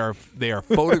control. They are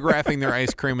photographing their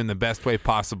ice cream in the best way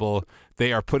possible.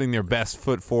 They are putting their best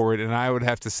foot forward, and I would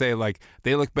have to say like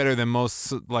they look better than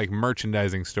most like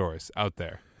merchandising stores out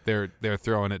there. They're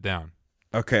throwing it down.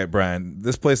 Okay, Brian,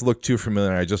 this place looked too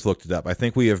familiar. I just looked it up. I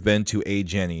think we have been to a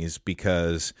Jenny's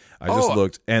because I just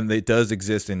looked, and it does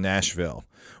exist in Nashville.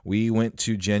 We went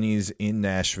to Jenny's in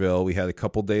Nashville. We had a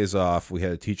couple days off. We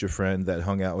had a teacher friend that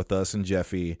hung out with us and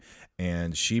Jeffy,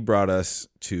 and she brought us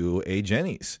to a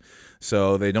Jenny's.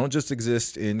 So they don't just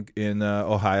exist in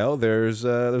Ohio. There's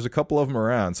a couple of them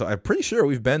around. So I'm pretty sure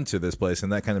we've been to this place,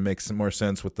 and that kind of makes some more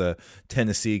sense with the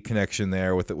Tennessee connection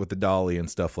there with the Dolly and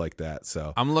stuff like that.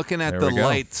 So I'm looking at the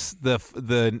lights.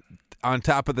 The on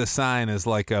top of the sign is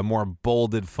like a more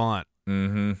bolded font.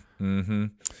 I'm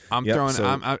throwing.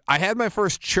 So, I had my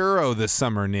first churro this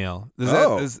summer, Neil.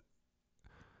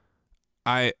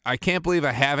 I can't believe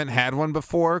I haven't had one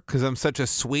before because I'm such a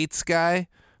sweets guy.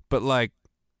 But like,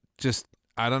 just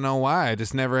I don't know why. I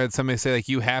just never had somebody say like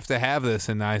you have to have this,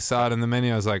 and I saw it in the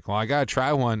menu. I was like, well, I gotta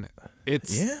try one.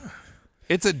 It's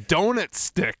a donut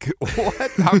stick.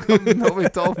 What? How come nobody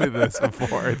told me this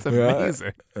before? It's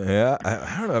amazing. Yeah,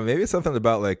 I don't know. Maybe it's something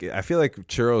about like I feel like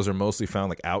churros are mostly found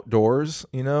like outdoors.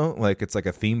 Like it's like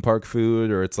a theme park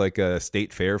food or it's like a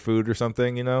state fair food or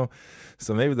something.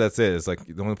 So maybe that's it. It's like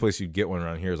the only place you'd get one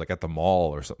around here is like at the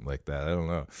mall or something like that. I don't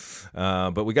know.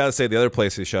 But we got to say the other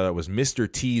place they shout out was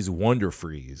Mr. T's Wonder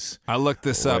Freeze. I looked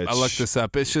this up.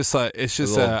 It's just a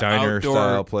little diner outdoor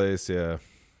style place. Yeah.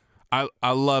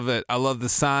 I love it. I love the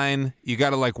sign. You got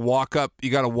to like walk up.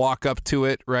 You got to walk up to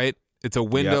it, right? It's a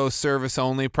window service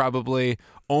only, probably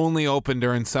only open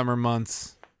during summer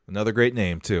months. Another great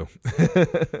name too.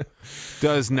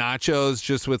 Does nachos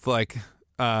just with like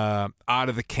out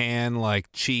of the can,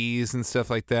 like cheese and stuff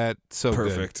like that. So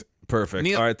perfect. Perfect.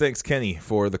 Neil, all right, thanks, Kenny,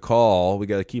 for the call. We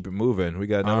got to keep it moving. We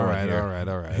got another one here.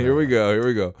 All right. Here we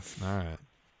go. All right.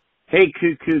 Hey,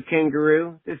 Cuckoo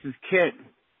Kangaroo. This is Kit.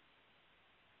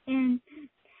 And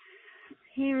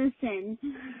Harrison.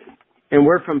 And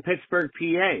we're from Pittsburgh,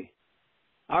 PA.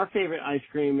 Our favorite ice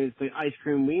cream is the ice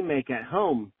cream we make at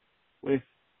home with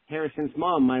Harrison's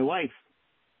mom, my wife.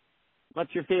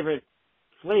 What's your favorite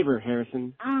flavor,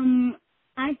 Harrison?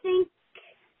 I think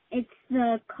it's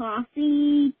the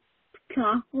coffee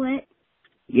chocolate.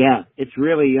 Yeah, it's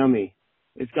really yummy.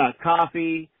 It's got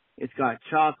coffee, it's got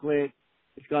chocolate,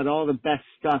 it's got all the best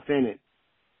stuff in it.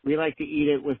 We like to eat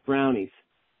it with brownies.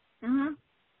 Uh-huh.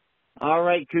 All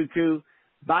right, Cuckoo.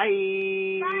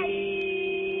 Bye.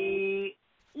 Bye.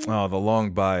 Oh, the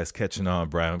long bye is catching on,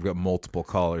 Brian. We've got multiple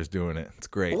callers doing it. It's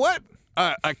great. What?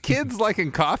 A kid's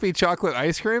liking coffee chocolate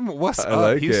ice cream? What's up?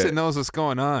 Like Houston knows what's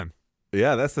going on.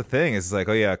 Yeah, that's the thing. It's like,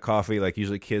 oh yeah, coffee. Like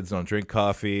usually kids don't drink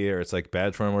coffee, or it's like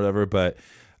bad for them, or whatever. But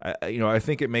I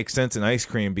think it makes sense in ice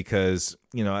cream because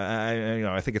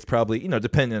I think it's probably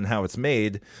depending on how it's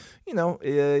made.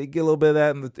 You get a little bit of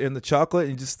that in the chocolate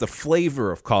and just the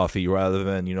flavor of coffee rather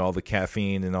than all the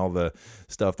caffeine and all the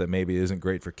stuff that maybe isn't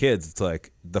great for kids. It's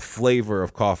like the flavor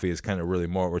of coffee is kind of really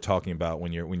more what we're talking about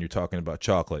when you're talking about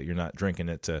chocolate. You're not drinking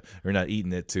it or not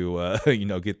eating it to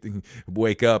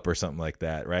wake up or something like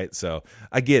that, right? So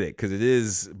I get it because it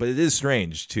is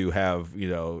strange to have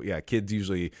kids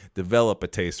usually develop a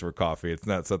taste for coffee. It's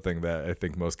not something that I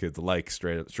think most kids like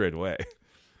straight away.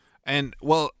 And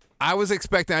well, I was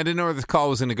expecting, I didn't know where this call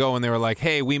was going to go, and they were like,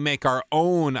 hey, we make our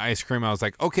own ice cream. I was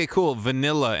like, okay, cool,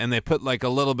 vanilla, and they put like a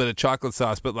little bit of chocolate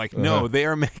sauce, but like, no, they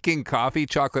are making coffee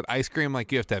chocolate ice cream.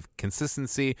 Like, you have to have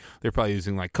consistency. They're probably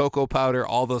using like cocoa powder,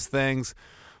 all those things.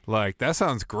 Like, that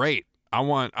sounds great. I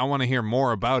want to hear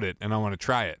more about it, and I want to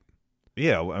try it.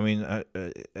 Yeah, I mean, I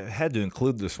had to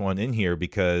include this one in here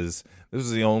because this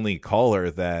was the only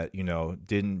caller that,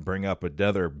 didn't bring up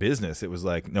another business. It was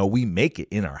like, no, we make it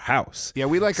in our house. Yeah,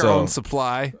 we like our own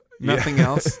supply, nothing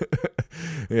else.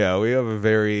 Yeah, we have a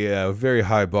very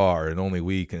high bar, and only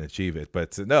we can achieve it.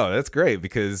 But no, that's great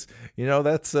because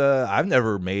that's I've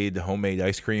never made homemade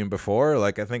ice cream before.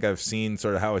 Like, I think I've seen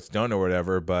sort of how it's done or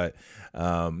whatever, but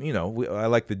I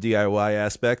like the DIY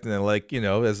aspect, and I like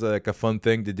as like a fun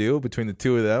thing to do between the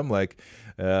two of them. Like,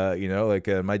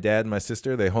 my dad and my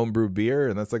sister, they homebrew beer,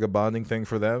 and that's like a bonding thing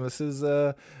for them. This is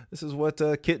what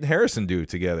Kit and Harrison do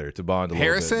together to bond a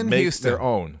Harrison, little bit. Make Houston. their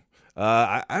own.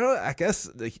 I don't. I guess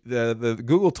the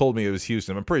Google told me it was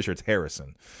Houston. I'm pretty sure it's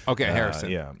Harrison. Okay, Harrison.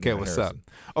 Yeah. Okay, what's up?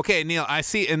 Okay, Neil, I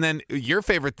see. And then your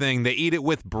favorite thing, they eat it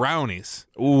with brownies.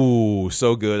 Ooh,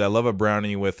 so good. I love a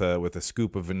brownie with a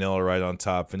scoop of vanilla right on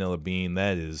top, vanilla bean.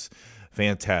 That is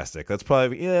fantastic. That's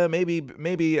probably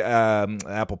maybe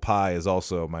apple pie is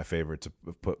also my favorite to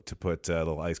put a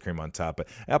little ice cream on top. But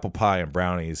apple pie and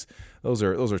brownies, those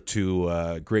are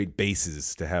two great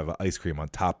bases to have ice cream on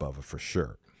top of for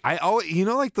sure. I always,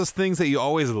 like those things that you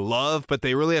always love, but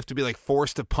they really have to be like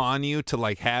forced upon you to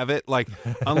like have it. Like,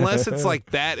 unless it's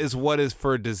like that is what is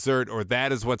for dessert, or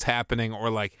that is what's happening, or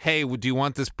like, hey, do you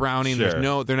want this brownie? Sure.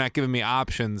 And they're not giving me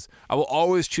options. I will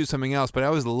always choose something else, but I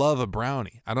always love a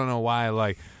brownie. I don't know why.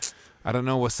 Like, I don't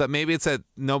know what's up. Maybe it's that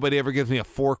nobody ever gives me a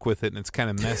fork with it, and it's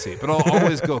kind of messy. But I'll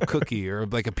always go cookie or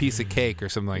like a piece of cake or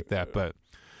something like that. But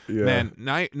man,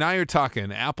 now you're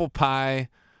talking apple pie.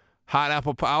 Hot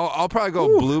apple pie. I'll probably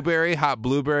go hot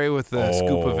blueberry with a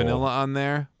scoop of vanilla on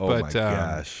there. Oh, but my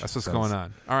gosh. that's what's going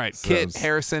on. All right, Kit,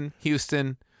 Harrison,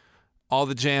 Houston, all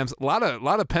the jams. A lot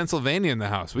of Pennsylvania in the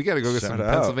house. We got to go get some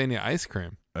Pennsylvania ice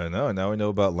cream. I know. Now we know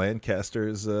about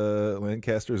Lancaster's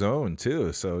own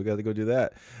too. So we got to go do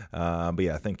that. But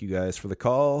yeah, thank you guys for the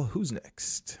call. Who's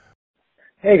next?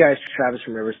 Hey guys, Travis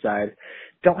from Riverside.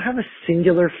 Don't have a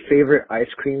singular favorite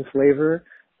ice cream flavor.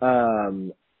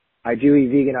 I do eat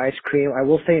vegan ice cream. I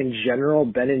will say in general,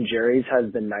 Ben & Jerry's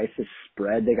has the nicest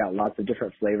spread. They got lots of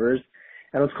different flavors.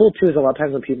 And what's cool too is a lot of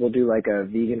times when people do like a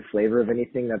vegan flavor of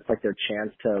anything, that's like their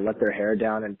chance to let their hair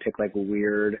down and pick like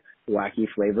weird, wacky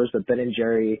flavors. But Ben &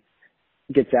 Jerry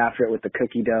gets after it with the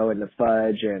cookie dough and the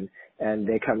fudge, and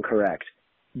they come correct.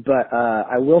 But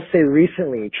I will say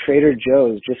recently, Trader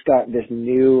Joe's just got this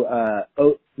new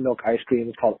oat milk ice cream.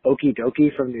 It's called Okie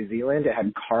Dokie from New Zealand. It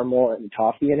had caramel and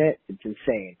toffee in it. It's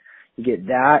insane. You get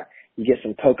that, you get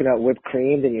some coconut whipped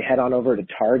cream, then you head on over to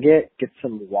Target, get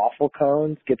some waffle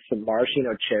cones, get some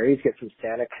maraschino cherries, get some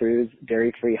Santa Cruz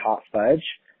dairy-free hot fudge,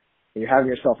 and you're having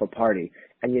yourself a party.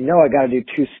 And I got to do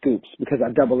 2 scoops because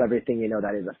I double everything.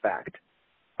 That is a fact.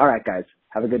 All right, guys,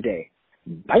 have a good day.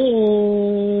 Bye.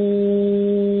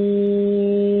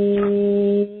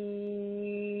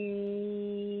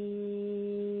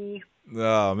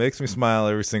 Oh, makes me smile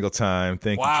every single time.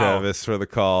 Thank you, Travis, for the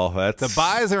call. The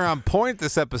buys are on point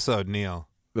this episode, Neil.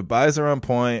 The buys are on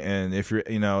point, and if you're,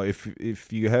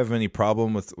 if you have any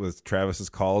problem with Travis's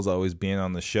calls always being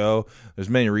on the show, there's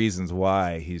many reasons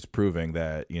why he's proving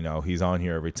that he's on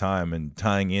here every time, and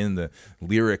tying in the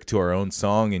lyric to our own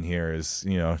song in here is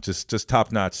just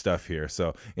top notch stuff here.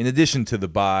 So in addition to the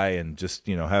buy and just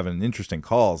having interesting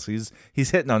calls, he's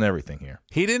hitting on everything here.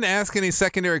 He didn't ask any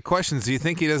secondary questions. Do you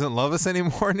think he doesn't love us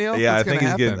anymore, Neil? Yeah, What's I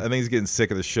think he's getting sick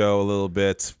of the show a little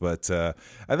bit, but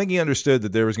I think he understood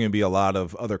that there was going to be a lot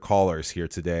of other callers here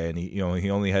today, and he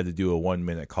only had to do a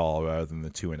 1-minute call rather than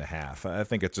the 2.5. I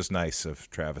think it's just nice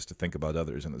of Travis to think about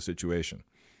others in the situation.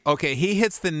 Okay, he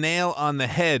hits the nail on the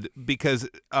head because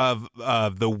of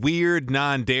the weird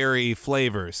non-dairy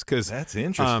flavors. Because that's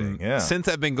interesting. Yeah, since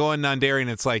I've been going non-dairy, and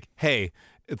it's like, hey,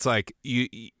 it's like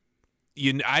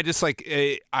I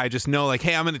just know like,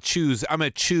 hey, I'm gonna choose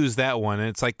that one, and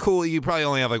it's like, cool. You probably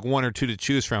only have like 1 or 2 to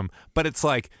choose from, but it's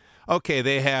like, okay,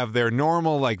 they have their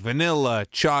normal like vanilla,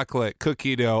 chocolate,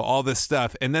 cookie dough, all this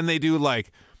stuff, and then they do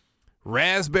like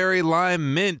raspberry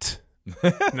lime mint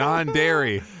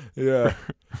non-dairy. Yeah.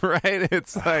 Right?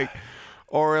 It's like,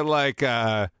 or like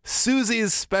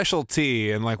Susie's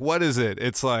specialty, and like, what is it?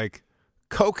 It's like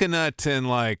coconut and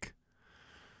like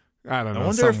I don't know. I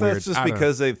wonder some if that's weird- just I don't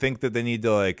because they think that they need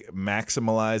to like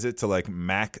maximize it to like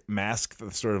mask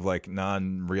the sort of like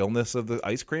non-realness of the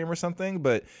ice cream or something.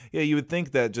 But yeah, you would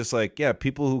think that just like, yeah,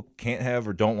 people who can't have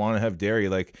or don't want to have dairy,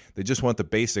 like they just want the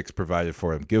basics provided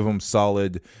for them. Give them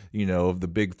solid, of the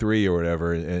big three or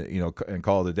whatever, and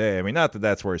call it a day. I mean, not that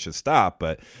that's where it should stop,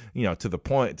 but to the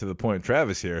point of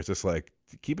Travis here, it's just like,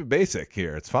 keep it basic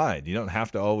here. It's fine. You don't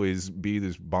have to always be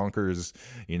this bonkers,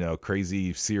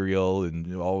 crazy cereal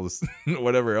and all this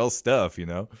whatever else stuff,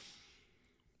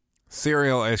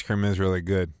 Cereal ice cream is really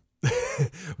good.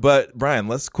 But Brian,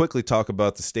 let's quickly talk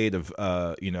about the state of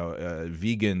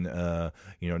vegan,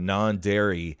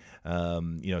 non-dairy,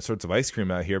 sorts of ice cream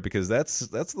out here, because that's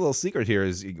the little secret here.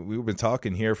 Is we've been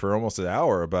talking here for almost an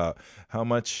hour about how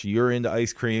much you're into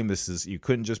ice cream. You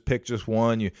couldn't just pick just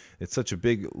one. It's such a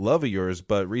big love of yours.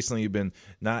 But recently you've been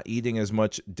not eating as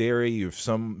much dairy. You've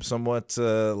somewhat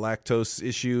lactose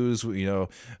issues.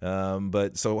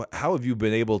 But so how have you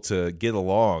been able to get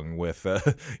along with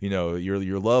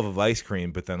your love of ice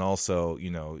cream, but then also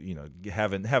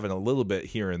having a little bit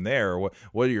here and there? What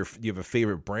are do you have a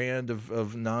favorite brand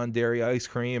of non-dairy ice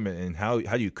cream, and how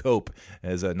do you cope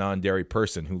as a non-dairy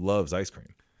person who loves ice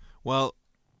cream? Well,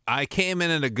 I came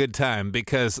in at a good time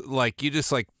because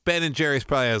Ben and Jerry's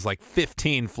probably has like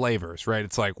 15 flavors, right?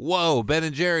 It's like, whoa, Ben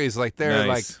and Jerry's, like they're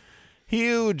like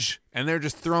huge, and they're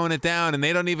just throwing it down, and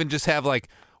they don't even just have like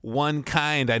one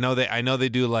kind. I know they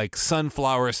do like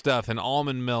sunflower stuff and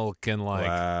almond milk and like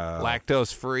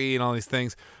lactose free and all these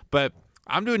things. But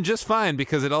I'm doing just fine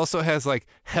because it also has like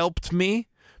helped me,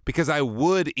 because I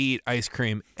would eat ice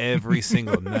cream every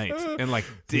single night and like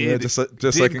just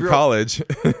like in college.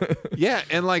 Yeah,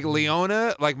 and like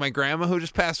Leona, like my grandma who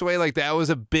just passed away, like that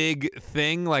was a big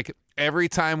thing. Like every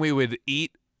time we would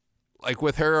eat like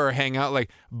with her or hang out, like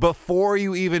before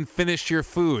you even finished your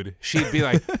food, she'd be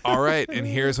like, all right, and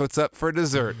here's what's up for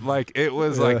dessert. Like it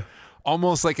was like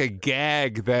almost like a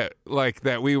gag that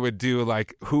we would do.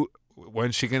 Like,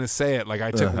 when's she going to say it? Like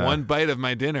I took one bite of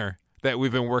my dinner that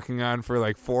we've been working on for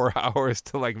like 4 hours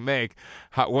to like make.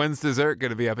 When's dessert going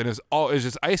to be up? And it was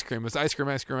just ice cream. It's ice cream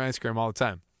all the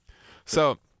time.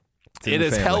 So it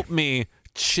has helped me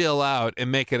chill out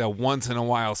and make it a once in a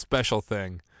while special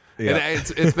thing. Yeah.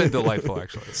 It's been delightful,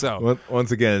 actually. So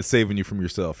once again, it's saving you from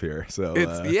yourself here. So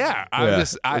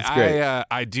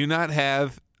I do not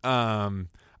have.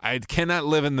 I cannot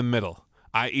live in the middle.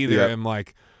 I either am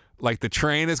like the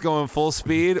train is going full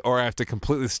speed, or I have to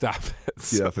completely stop it.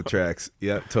 Get off the tracks.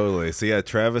 Yeah, totally. So yeah,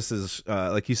 Travis is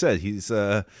like you said, he's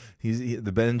the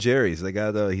Ben and Jerry's. They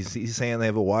got he's saying they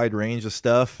have a wide range of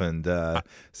stuff, and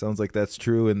sounds like that's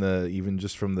true in the even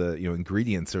just from the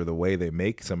ingredients or the way they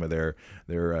make some of their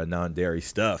non-dairy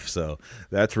stuff. So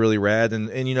that's really rad, and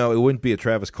it wouldn't be a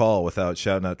Travis call without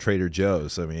shouting out Trader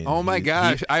Joe's. I mean, oh my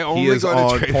gosh, I only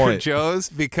go to Trader Joe's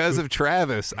because of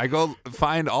Travis. I go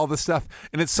find all the stuff,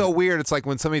 and it's so weird. It's like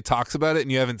when somebody talks about it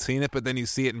and you haven't seen it, but then you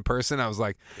see it in person. I was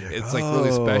like, it's like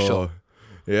really special.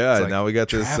 Yeah, like, now we got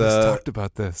Travis this. Talked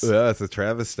about this. Yeah, it's the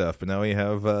Travis stuff, but now we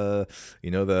have the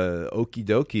Okie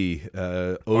Dokie.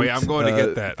 I'm going to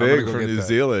get that thing from New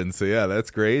Zealand. So yeah,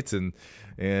 that's great and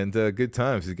good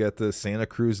times. He's got the Santa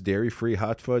Cruz dairy-free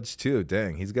hot fudge too.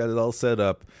 Dang, he's got it all set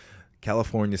up,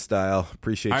 California style.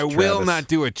 Appreciate you, I Travis. will not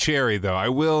do a cherry though. I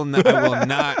will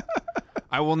not.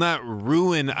 I will not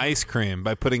ruin ice cream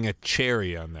by putting a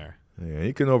cherry on there. Yeah,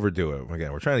 you can overdo it.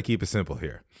 Again, we're trying to keep it simple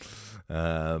here.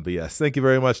 But yes, thank you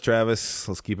very much, Travis.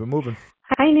 Let's keep it moving.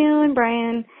 Hi, Neil and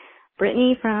Brian.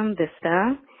 Brittany from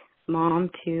Vista, mom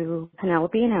to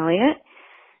Penelope and Elliot.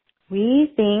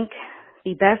 We think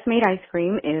the best made ice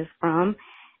cream is from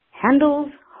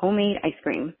Handel's Homemade Ice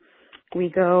Cream. We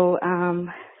go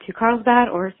to Carlsbad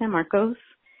or San Marcos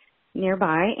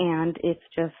nearby, and it's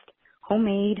just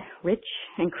homemade, rich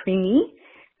and creamy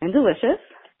and delicious.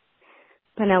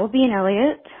 Penelope and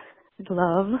Elliot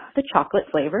love the chocolate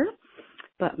flavor,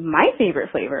 but my favorite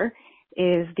flavor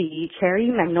is the cherry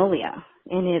magnolia,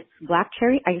 and it's black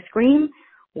cherry ice cream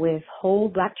with whole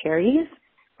black cherries,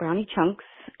 brownie chunks,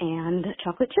 and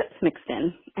chocolate chips mixed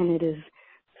in, and it is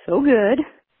so good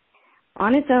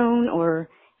on its own or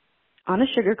on a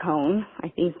sugar cone. I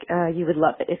think you would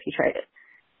love it if you tried it.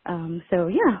 So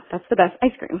yeah, that's the best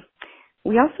ice cream.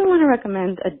 We also want to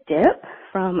recommend a dip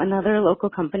from another local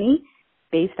company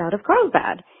based out of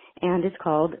Carlsbad, and it's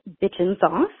called Bitchin'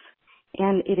 Sauce,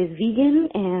 and it is vegan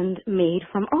and made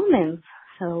from almonds.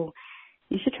 So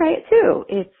you should try it too.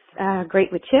 It's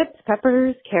great with chips,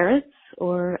 peppers, carrots,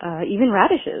 or even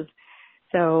radishes.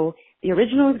 So the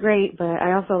original is great, but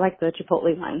I also like the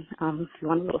chipotle one if you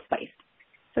want a little spice.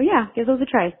 So yeah, give those a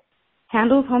try.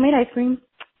 Handel's Homemade Ice Cream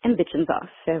and Bitchin' Sauce.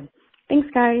 So Thanks,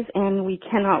 guys, and we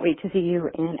cannot wait to see you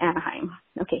in Anaheim.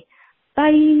 Okay,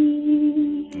 bye.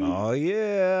 Oh,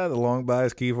 yeah. The long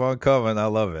buys keep on coming. I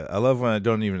love it. I love when I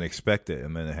don't even expect it,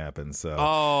 and then it happens. So,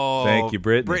 thank you,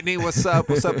 Brittany. Brittany, what's up?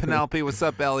 What's up, Penelope? What's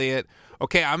up, Elliot?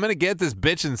 Okay, I'm going to get this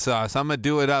bitchin' sauce. I'm going to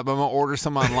do it up. I'm going to order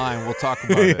some online. We'll talk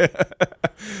about it.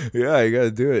 Yeah, you got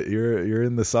to do it. You're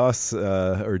in the sauce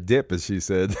or dip, as she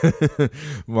said,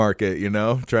 market,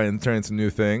 trying some new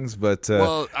things. But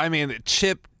well, I mean,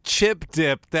 chip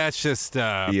dip, that's just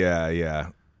yeah.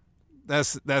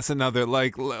 That's another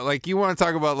like you want to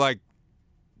talk about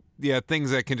things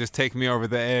that can just take me over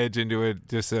the edge into it.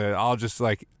 Just I'll just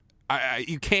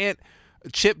you can't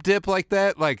chip dip like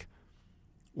that. Like,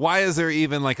 why is there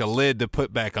even a lid to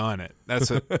put back on it?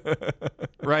 That's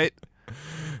right.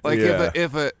 Like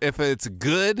if it's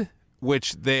good,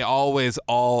 which they always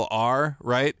all are,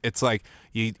 right? It's like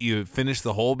you finish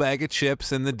the whole bag of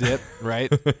chips in the dip, right?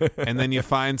 And then you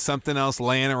find something else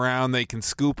laying around that you can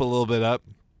scoop a little bit up.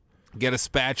 Get a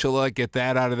spatula, get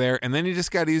that out of there, and then you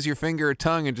just got to use your finger or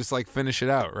tongue and just finish it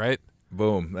out, right?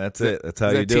 Boom. That's it. That's how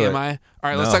you do TMI? it. All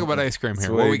right, let's talk about ice cream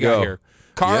here. What we got here?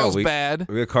 Carlsbad.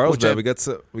 We got Carlsbad.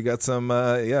 We got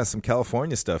some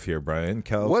California stuff here, Brian.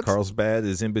 Carlsbad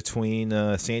is in between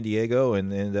San Diego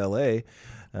and L.A.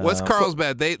 What's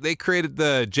Carlsbad? They created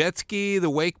the jet ski, the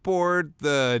wakeboard,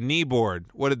 the knee board.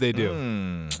 What did they do?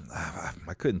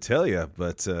 I couldn't tell you,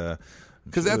 but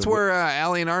because that's where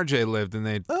Allie and RJ lived, and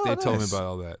they told me about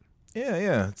all that.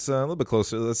 Yeah, it's a little bit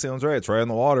closer. That sounds right. It's right on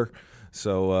the water.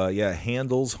 So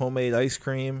Handel's homemade ice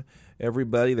cream.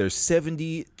 Everybody, there's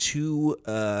 72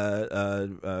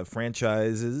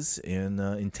 franchises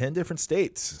in 10 different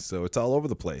states, so it's all over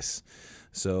the place.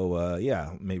 So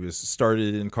maybe it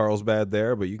started in Carlsbad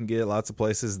there, but you can get lots of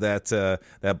places. That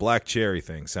black cherry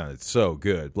thing sounded so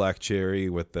good. Black cherry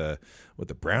with the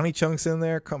brownie chunks in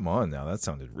there. Come on now, that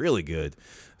sounded really good.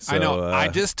 So, I know. I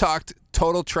just talked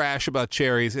total trash about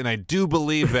cherries, and I do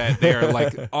believe that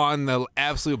they're on the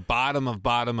absolute bottom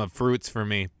of fruits for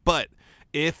me. But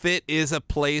if it is a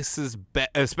place's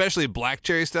especially black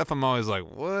cherry stuff, I'm always like,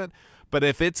 what? But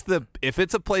if it's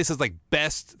a place's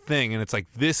best thing, and it's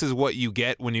this is what you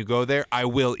get when you go there, I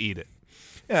will eat it.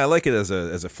 Yeah, I like it as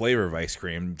a flavor of ice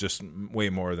cream, just way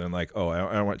more than I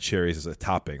don't want cherries as a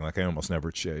topping. I almost never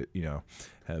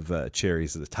have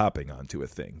cherries as a topping onto a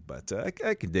thing, but I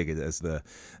can dig it as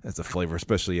a flavor,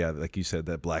 especially like you said,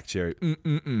 that black cherry.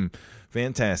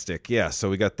 Fantastic. Yeah, so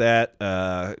we got that.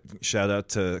 Shout out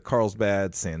to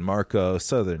Carlsbad, San Marcos,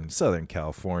 Southern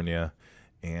California.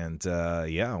 And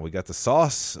we got the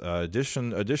sauce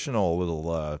additional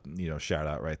little shout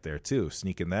out right there too,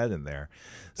 sneaking that in there.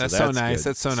 That's so nice. Good.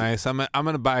 That's so nice. I'm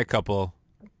gonna buy a couple.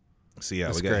 So we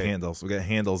got Handles. We got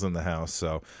Handles in the house.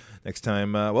 So next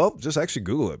time, just actually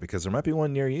Google it because there might be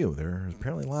one near you. There are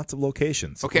apparently lots of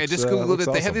locations. Okay, I just Googled it.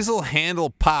 They awesome. Have these little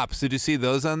handle pops. Did you see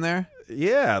those on there?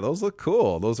 Yeah, those look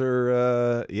cool. Those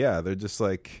are they're just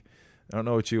I don't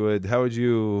know what you would. How would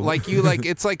you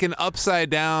it's like an upside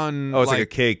down. Oh, it's like a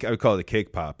cake. I would call it a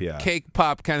cake pop. Yeah, cake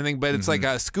pop kind of thing. But it's like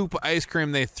a scoop of ice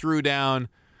cream they threw down,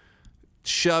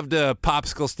 shoved a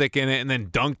popsicle stick in it, and then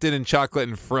dunked it in chocolate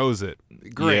and froze it.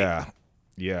 Great.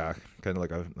 Yeah, kind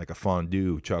of like a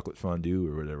fondue, chocolate fondue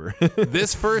or whatever.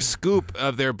 This first scoop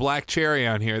of their black cherry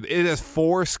on here, it has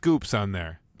 4 scoops on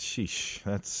there. Sheesh,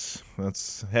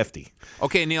 that's hefty.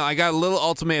 Okay, Neil, I got a little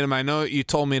ultimatum. I know you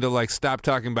told me to stop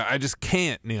talking about. I just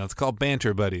can't, Neil. It's called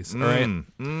Banter Buddies. All right.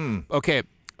 Okay.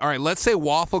 All right. Let's say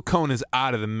waffle cone is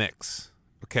out of the mix.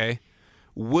 Okay.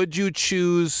 Would you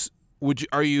choose?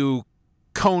 Are you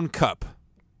cone cup?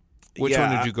 Which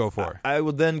one would you go for? I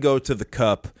would then go to the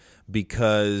cup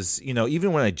because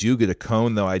even when I do get a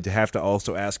cone, though, I'd have to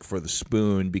also ask for the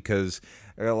spoon because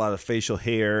I got a lot of facial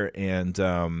hair, and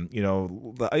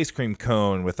the ice cream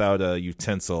cone without a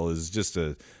utensil is just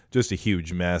a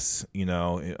huge mess,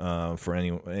 for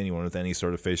anyone with any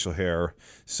sort of facial hair.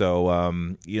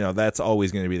 So that's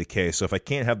always going to be the case. So if I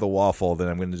can't have the waffle, then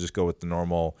I'm going to just go with the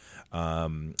normal,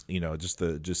 just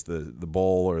the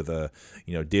bowl or the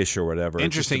dish or whatever.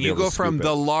 Interesting. You go from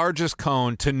the largest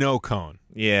cone to no cone.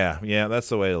 Yeah, that's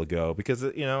the way it'll go because I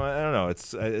don't know.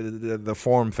 It's the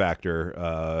form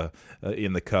factor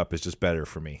in the cup is just better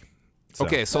for me.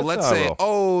 So let's say,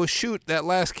 oh shoot, that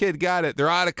last kid got it. They're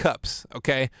out of cups.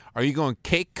 Okay, are you going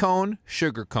cake cone,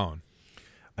 sugar cone?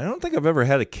 I don't think I've ever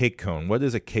had a cake cone. What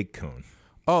is a cake cone?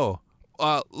 Oh,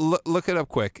 look it up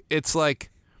quick. It's like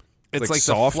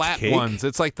the flat cake? ones.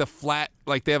 It's like the flat,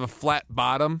 they have a flat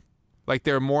bottom.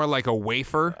 They're more like a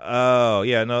wafer. Oh,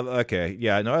 yeah, no, okay.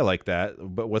 Yeah, no, I like that.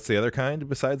 But what's the other kind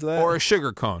besides that? Or a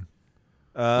sugar cone.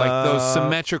 Like those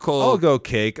symmetrical. I'll go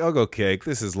cake.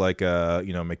 This is like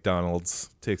McDonald's.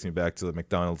 Takes me back to the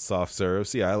McDonald's soft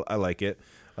serves. Yeah, I like it.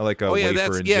 I like a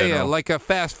wafer in general. Yeah, like a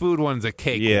fast food one's a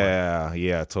cake.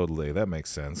 Yeah, totally. That makes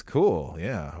sense. Cool.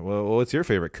 Yeah. Well, what's your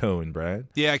favorite cone, Brad?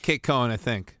 Yeah, cake cone, I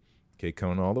think. Cake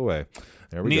cone all the way.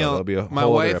 There we Neil, go. That'll be a my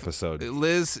whole wife, other episode.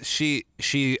 Liz,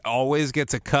 she always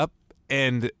gets a cup,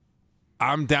 and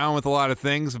I'm down with a lot of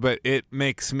things, but it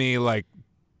makes me like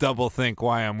double think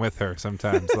why I'm with her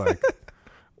sometimes. Like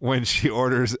when she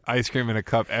orders ice cream in a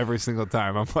cup every single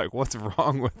time, I'm like, what's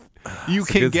wrong with you?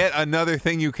 Can get another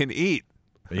thing you can eat.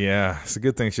 Yeah, it's a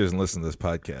good thing she doesn't listen to this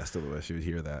podcast. Otherwise, she would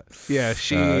hear that. Yeah,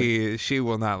 she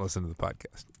will not listen to the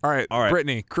podcast. All right.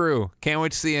 Brittany, crew, can't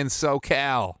wait to see you in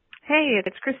SoCal. Hey,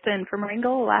 it's Kristen from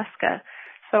Wrangell, Alaska.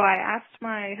 So I asked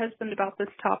my husband about this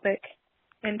topic,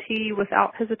 and he,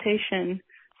 without hesitation,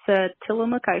 said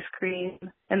Tillamook ice cream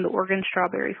and the Oregon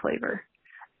strawberry flavor.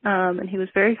 And he was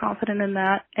very confident in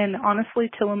that. And honestly,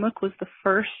 Tillamook was the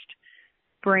first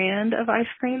brand of ice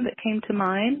cream that came to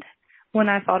mind when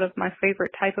I thought of my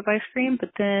favorite type of ice cream.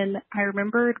 But then I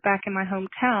remembered back in my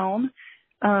hometown,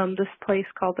 this place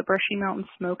called the Brushy Mountain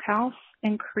Smokehouse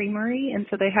and Creamery. And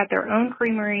so they had their own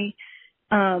creamery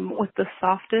with the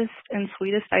softest and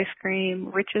sweetest ice cream,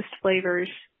 richest flavors.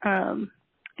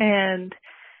 And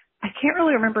I can't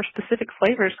really remember specific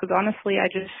flavors because honestly, I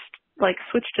just like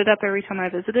switched it up every time I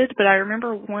visited. But I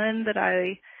remember one that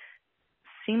I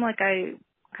seemed like I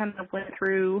kind of went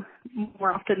through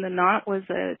more often than not was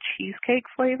a cheesecake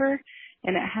flavor,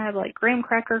 and it had like graham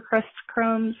cracker crust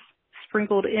crumbs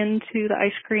sprinkled into the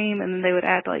ice cream, and then they would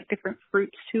add like different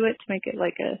fruits to it to make it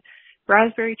like a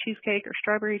raspberry cheesecake or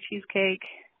strawberry cheesecake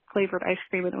flavored ice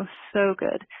cream, and it was so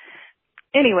good.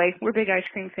 Anyway, we're big ice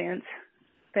cream fans.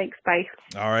 Thanks, bye.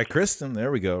 All right, Kristen, there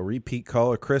we go. Repeat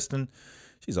caller Kristen.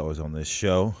 She's always on this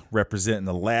show, representing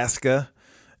Alaska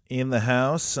in the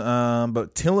house.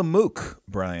 But Tillamook,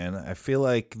 Brian, I feel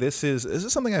like this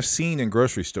is something I've seen in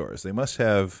grocery stores. They must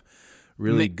have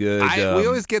really good. We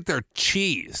always get their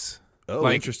cheese. Oh,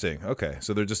 interesting. Okay,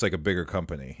 so they're just like a bigger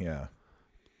company. Yeah.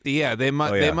 Yeah, they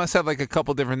must have like a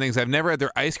couple different things. I've never had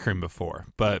their ice cream before,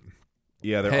 but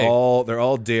yeah, they're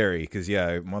all dairy because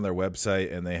I'm on their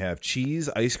website and they have cheese,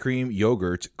 ice cream,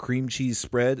 yogurt, cream cheese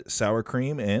spread, sour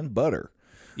cream, and butter.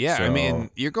 Yeah, so, I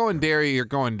mean, you're going dairy. You know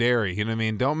what I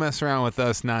mean? Don't mess around with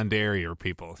us non-dairy or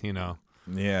people, you know.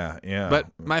 Yeah. But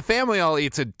my family all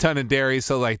eats a ton of dairy,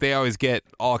 so like they always get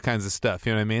all kinds of stuff,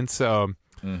 you know what I mean? So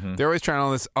they're always trying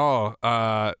all this.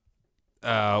 What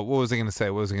was I going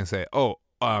to say?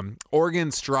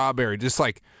 Oregon strawberry. Just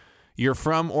like you're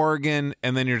from Oregon,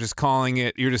 and then you're just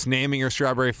you're just naming your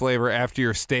strawberry flavor after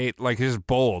your state. Like it's just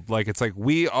bold. Like it's like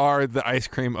we are the ice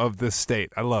cream of this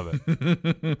state. I love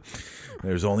it.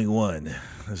 There's only one.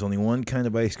 There's only one kind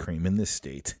of ice cream in this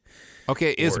state.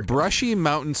 Okay, Oregon. Is Brushy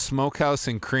Mountain Smokehouse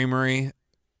and Creamery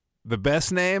the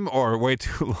best name or way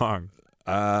too long?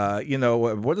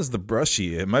 What is the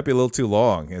Brushy? It might be a little too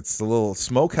long. It's a little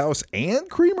Smokehouse and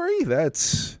Creamery.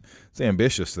 It's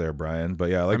ambitious there, Brian. But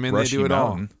yeah, I like Brushy they do it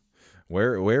Mountain. all.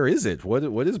 Where is it?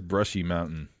 What is Brushy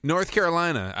Mountain? North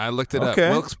Carolina. I looked it up.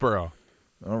 Wilkesboro.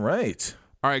 All right.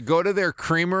 All right, go to their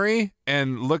creamery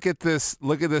and look at this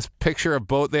picture of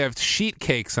both. They have sheet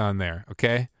cakes on there,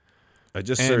 okay? I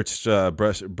just searched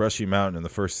Brushy Mountain, and the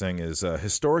first thing is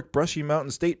historic Brushy Mountain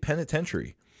State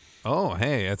Penitentiary. Oh,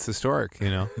 hey, that's historic,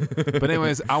 you know. But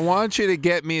anyways, I want you to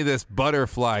get me this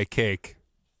butterfly cake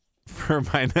for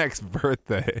my next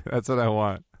birthday. That's what I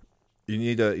want. You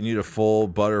need a full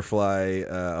butterfly.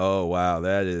 Oh wow,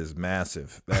 that is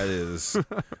massive. There's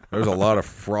a lot of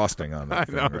frosting on that.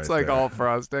 I know it's like all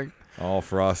frosting. All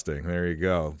frosting. There you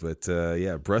go. But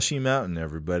Brushy Mountain,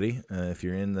 everybody. If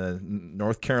you're in the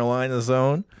North Carolina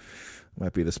zone,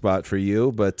 might be the spot for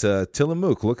you. But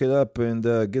Tillamook, look it up and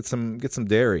get some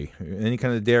dairy. Any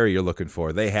kind of dairy you're looking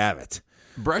for, they have it.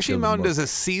 Brushy Mountain does a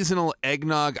seasonal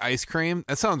eggnog ice cream.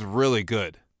 That sounds really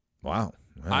good. Wow.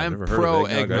 I'm pro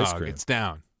eggnog. It's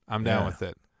down. I'm down with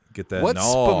it. Get that. What's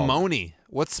spumoni?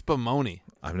 What's spumoni?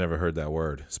 I've never heard that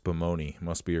word. Spumoni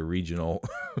must be a regional.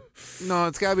 No,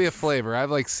 it's got to be a flavor.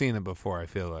 I've seen it before. I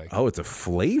feel like. Oh, it's a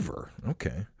flavor.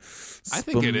 Okay. I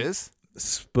think it is.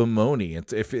 Spumoni.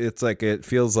 It's like it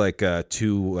feels like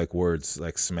two words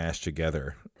smashed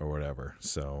together or whatever.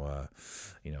 So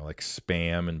like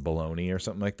spam and bologna or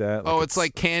something like that. It's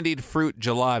like candied fruit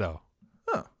gelato.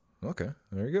 Okay,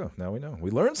 there you go. Now we know.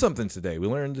 We learned something today. We're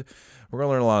going to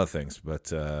learn a lot of things, but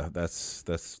that's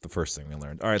the first thing we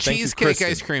learned. All right, cheesecake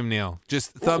ice cream, Neil. Just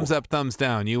thumbs up, thumbs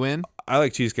down. You in? I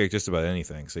like cheesecake just about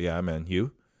anything. So yeah, I'm in. You?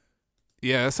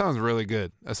 Yeah, that sounds really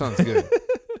good. That sounds good.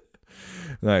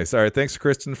 Nice. All right. Thanks,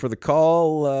 Kristen, for the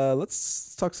call.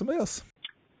 Let's talk to somebody else.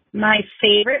 My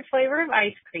favorite flavor of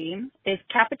ice cream is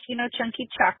cappuccino chunky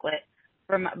chocolate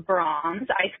from Brahms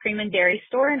Ice Cream and Dairy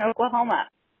Store in Oklahoma.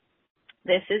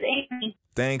 This is Amy.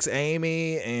 Thanks,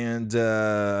 Amy. And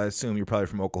I assume you're probably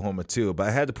from Oklahoma, too. But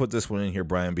I had to put this one in here,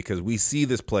 Brian, because we see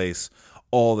this place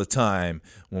all the time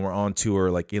when we're on tour,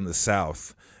 like in the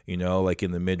South. You know, like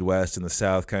in the Midwest and the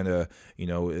South, kind of, you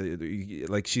know,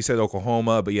 like she said,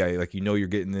 Oklahoma. But, yeah, like, you know, you're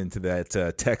getting into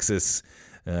that Texas,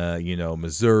 you know,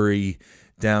 Missouri,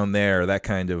 down there, that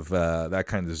kind of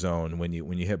zone when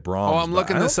you hit Brahms. Oh, I'm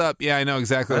looking this up. Yeah, I know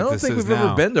exactly what this is now. I don't think we've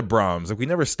ever been to Brahms. Like, we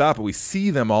never stop, but we see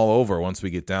them all over once we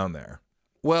get down there.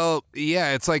 Well,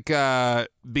 yeah, it's like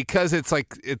because it's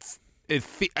like it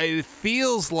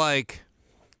feels like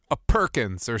a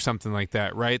Perkins or something like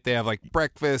that, right? They have like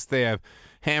breakfast, they have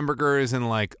hamburgers and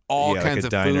like all kinds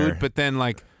of food, but then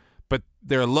but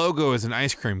their logo is an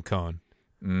ice cream cone.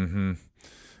 Mm-hmm.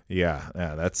 Yeah,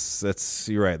 that's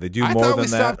you're right. They do I more thought than we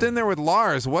that. stopped in there with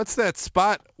Lars. What's that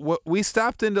spot? What we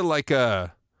stopped into like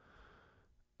a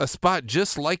spot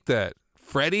just like that.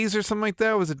 Freddy's or something like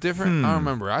that? Was it different? I don't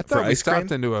remember. I thought we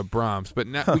stopped into a Brahms, but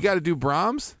now we got to do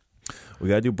Brahms? We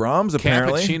got to do Brahms,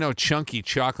 apparently. Cappuccino chunky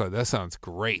chocolate. That sounds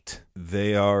great.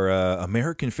 They are an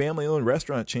American family-owned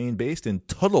restaurant chain based in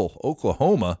Tuttle,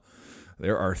 Oklahoma.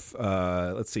 There are,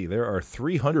 there are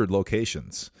 300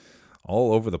 locations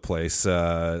all over the place.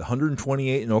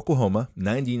 128 in Oklahoma,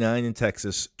 99 in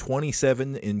Texas,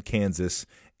 27 in Kansas,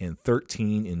 and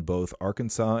 13 in both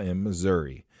Arkansas and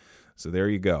Missouri. So there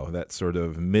you go. That sort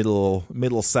of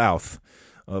middle south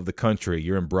of the country.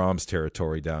 You're in Brahms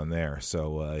territory down there.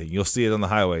 So you'll see it on the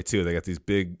highway, too. They got these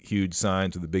big, huge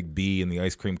signs with the big B and the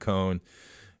ice cream cone.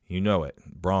 You know it.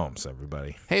 Brahms,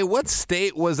 everybody. Hey, what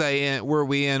state were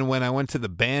we in when I went to the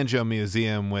Banjo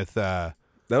Museum with... That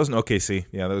was in OKC.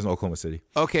 Yeah, that was in Oklahoma City.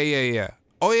 Okay, yeah.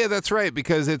 Oh, yeah, that's right,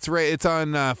 because it's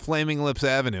on Flaming Lips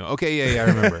Avenue. Okay, yeah, I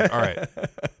remember it. All right.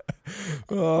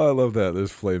 Oh, I love that.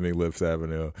 There's Flaming Lips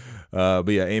Avenue. But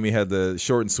yeah, Amy had the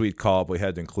short and sweet call, but we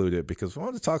had to include it because we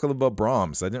wanted to talk a little about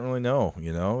Brahms. I didn't really know,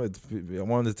 I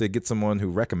wanted to get someone who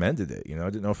recommended it, I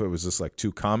didn't know if it was just like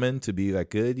too common to be that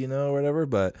good, or whatever,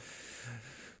 but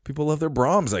people love their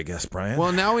Brahms, I guess, Brian.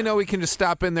 Well, now we know we can just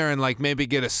stop in there and like maybe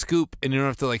get a scoop and you don't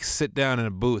have to like sit down in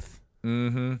a booth.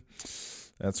 Mm-hmm.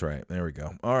 That's right. There we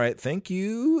go. All right. Thank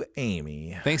you,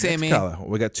 Amy. Thanks, Next Amy. caller.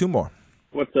 We got two more.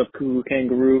 What's up, Cuckoo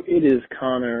Kangaroo? It is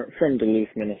Connor from Duluth,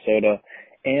 Minnesota,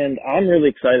 and I'm really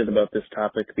excited about this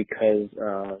topic because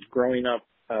growing up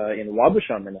in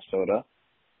Wabasha, Minnesota,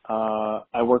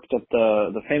 I worked at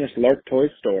the famous Lark Toy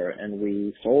Store, and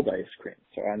we sold ice cream.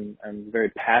 So I'm very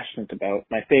passionate about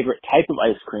my favorite type of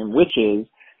ice cream, which is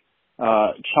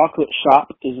Chocolate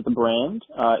Shop is the brand.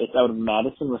 It's out of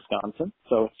Madison, Wisconsin,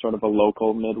 so it's sort of a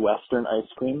local Midwestern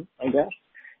ice cream, I guess.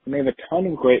 And they have a ton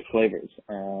of great flavors.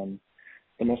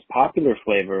 The most popular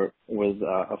flavor was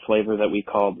a flavor that we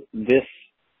called This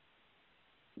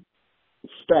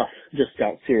Stuff Just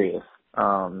Got Serious.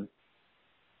 The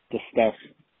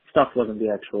stuff wasn't the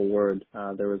actual word.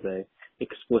 There was a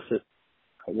explicit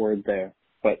word there.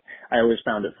 But I always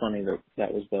found it funny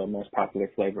that was the most popular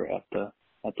flavor at the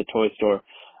toy store.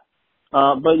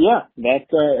 But yeah,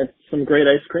 it's some great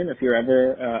ice cream. If you're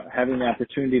ever having the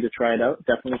opportunity to try it out,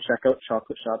 definitely check out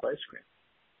Chocolate Shop Ice Cream.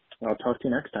 I'll talk to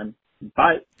you next time.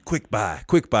 Bye. Quick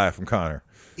buy from Connor.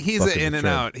 He's an in and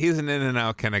out. He's an in and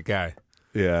out kind of guy.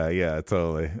 Yeah,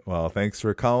 totally. Well, thanks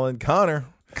for calling, Connor.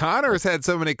 Connor's had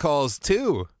so many calls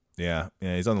too. Yeah,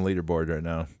 he's on the leaderboard right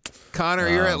now. Connor,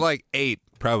 you're at like 8,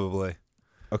 probably.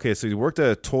 Okay, so he worked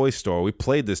at a toy store. We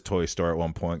played this toy store at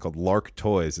one point called Lark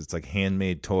Toys. It's like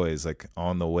handmade toys, like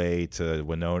on the way to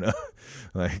Winona,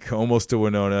 like almost to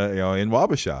Winona, in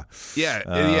Wabasha.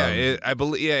 I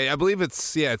believe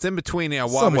it's in between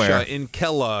Wabasha somewhere. in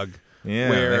Kellogg. Yeah,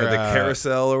 where, they had the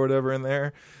carousel or whatever in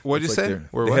there. What'd you say?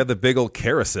 They had the big old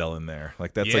carousel in there.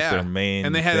 Like that's like their main.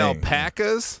 And they had thing.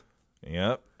 Alpacas.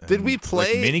 Yep. Did we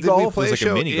play? Like mini golf? Did we play it was like a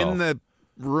show a mini golf in the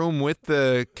room with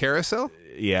the carousel?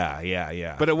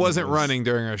 Yeah. But it wasn't running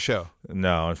during our show.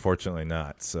 No, unfortunately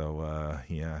not. So,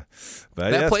 yeah.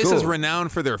 But that place is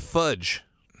renowned for their fudge.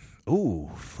 Ooh,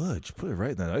 fudge. Put it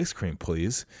right in that ice cream,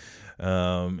 please.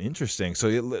 Interesting. So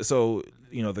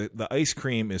the ice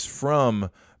cream is from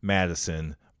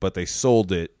Madison, but they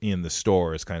sold it in the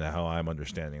store is kind of how I'm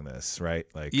understanding this, right?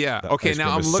 Like, okay,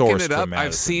 now I'm looking it up.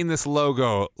 I've seen this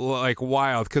logo like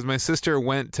wild because my sister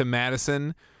went to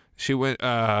Madison. She went,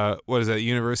 what is that,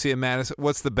 University of Madison?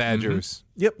 What's the Badgers?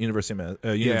 Mm-hmm. Yep, University of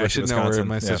Madison. I should know where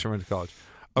my sister went to college.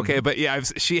 Okay, but yeah,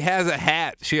 she has a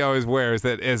hat she always wears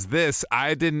that is this.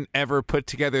 I didn't ever put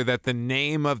together that the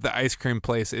name of the ice cream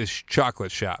place is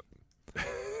Chocolate Shop. A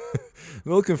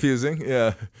little confusing,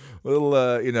 yeah. A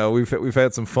little, we've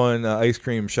had some fun ice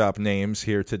cream shop names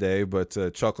here today, but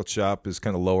Chocolate Shop is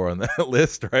kind of lower on that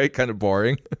list, right? Kind of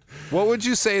boring. What would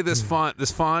you say this font?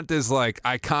 This font is like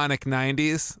iconic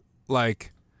 90s,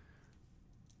 like.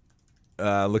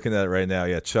 Looking at it right now,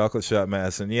 yeah, Chocolate Shop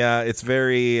Madison. Yeah, it's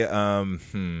very.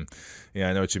 Yeah,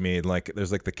 I know what you mean. Like,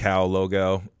 there's like the cow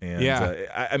logo, and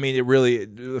I mean, it really.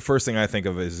 The first thing I think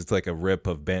of is it's like a rip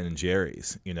of Ben and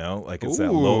Jerry's. You know, like it's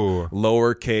that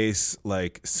lowercase,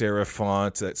 like serif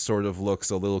font that sort of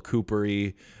looks a little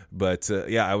Coopery. But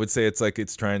yeah, I would say it's like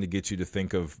it's trying to get you to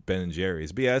think of Ben and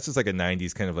Jerry's. But yeah, it's just like a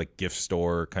 90s kind of like gift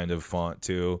store kind of font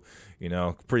too. You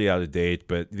know, pretty out of date.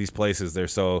 But these places, they're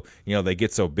so, they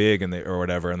get so big and or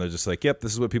whatever, and they're just like, yep,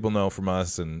 this is what people know from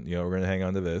us, and we're gonna hang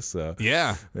on to this. So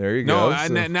yeah, there you go.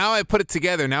 Now I put it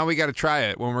together. Now we got to try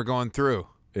it when we're going through.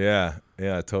 Yeah,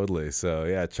 totally. So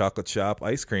yeah, Chocolate Shop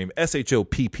ice cream,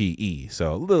 SHOPPE.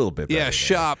 So a little bit better. Yeah,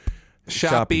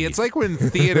 Shoppy. It's like when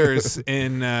theaters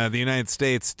in the United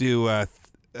States do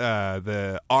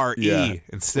the RE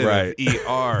instead of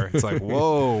ER. It's like,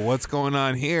 whoa, what's going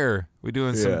on here? We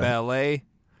doing some ballet?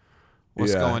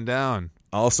 What's going down?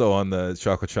 Also on the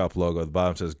Chocolate Shop logo at the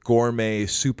bottom says Gourmet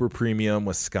Super Premium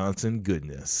Wisconsin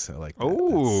Goodness. I like that.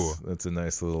 Oh, that's a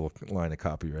nice little line of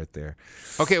copy right there.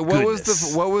 Okay, what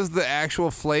was the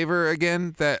actual flavor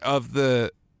again of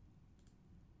the?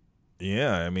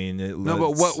 Yeah, I mean,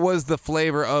 but what was the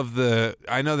flavor of the?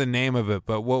 I know the name of it,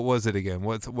 but what was it again?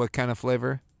 What kind of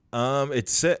flavor? It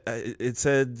said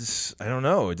I don't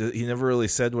know. He never really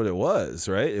said what it was.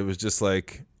 Right? It was just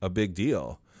like a big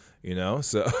deal,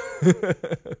 So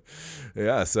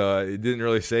yeah, so it didn't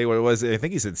really say what it was. I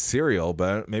think he said cereal,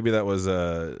 but maybe that was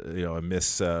a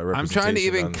misrepresentation. I'm trying to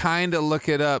even kind of look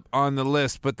it up on the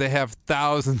list, but they have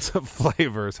thousands of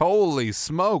flavors. Holy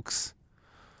smokes!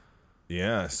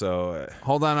 Yeah, so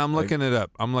hold on, I'm looking it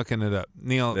up.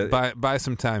 Neil, buy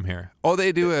some time here. Oh,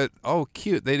 they do it. Oh,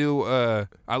 cute. They do.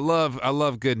 I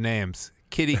love good names.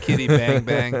 Kitty Bang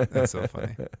Bang. That's so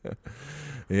funny.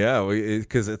 Yeah,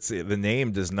 because the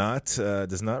name does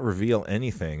not reveal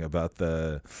anything about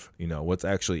the what's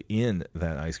actually in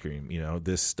that ice cream.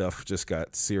 This stuff just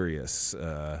got serious.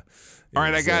 All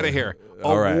right, I got it here.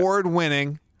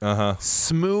 Award-winning.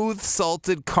 Smooth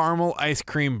salted caramel ice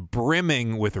cream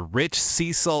brimming with rich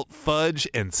sea salt fudge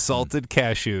and salted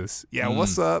cashews. Yeah,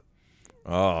 what's up?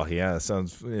 Oh, yeah, it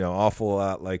sounds awful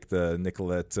lot like the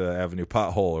Nicollet Avenue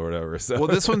pothole or whatever. So. Well,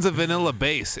 this one's a vanilla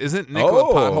base. Isn't Nicollet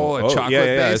pothole a chocolate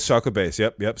base? Yeah, it's chocolate base.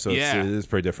 Yep. So it is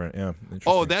pretty different. Yeah.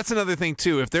 Oh, that's another thing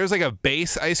too. If there's like a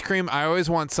base ice cream, I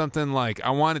always want something like I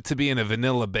want it to be in a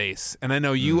vanilla base, and I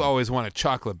know you always want a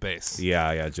chocolate base.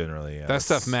 Yeah, generally. Yeah, that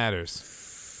stuff matters.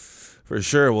 For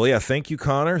sure. Well, yeah, thank you,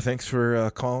 Connor. Thanks for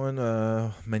calling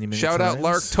many Shout times. out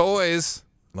Lark Toys.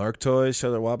 Lark Toys,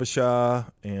 shout out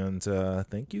Wabasha, and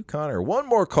thank you, Connor. One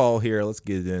more call here. Let's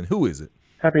get it in. Who is it?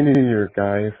 Happy New Year,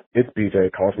 guys. It's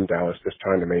BJ calling from Dallas, just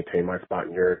trying to maintain my spot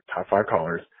in your top 5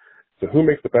 callers. So who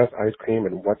makes the best ice cream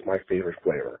and what's my favorite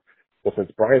flavor? Well,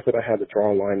 since Brian said I had to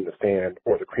draw a line in the sand,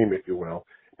 or the cream, if you will,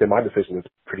 then my decision is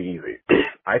pretty easy.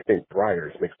 I think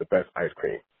Breyers makes the best ice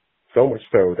cream. So much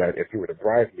so that if you were to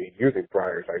bribe me using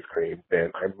Breyers ice cream, then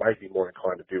I might be more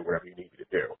inclined to do whatever you need me to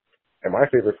do. And my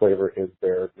favorite flavor is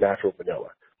their natural vanilla.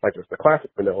 Like just the classic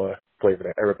vanilla flavor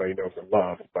that everybody knows and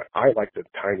loves, but I like the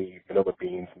tiny vanilla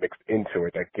beans mixed into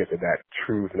it that gives it that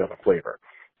true vanilla flavor.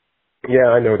 Yeah,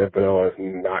 I know that vanilla is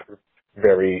not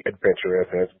very adventurous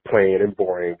and it's plain and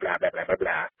boring, blah, blah, blah, blah,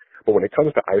 blah. But when it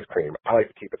comes to ice cream, I like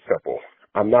to keep it simple.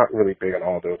 I'm not really big on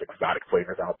all those exotic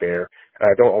flavors out there, and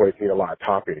I don't always need a lot of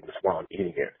toppings while I'm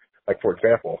eating it. Like, for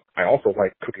example, I also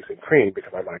like cookies and cream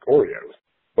because I like Oreos.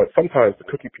 But sometimes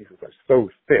the cookie pieces are so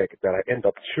thick that I end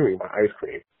up chewing my ice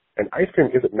cream. And ice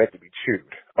cream isn't meant to be chewed.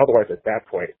 Otherwise, at that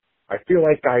point, I feel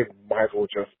like I might as well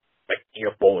just eat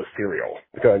a bowl of cereal.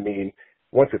 Because, I mean,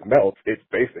 once it melts, it's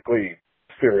basically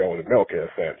cereal and milk in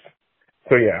a sense.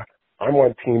 So, yeah, I'm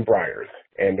on Team Breyers,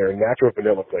 and their natural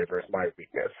vanilla flavor is my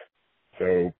weakness.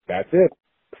 So that's it.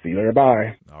 See you later.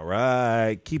 Bye. All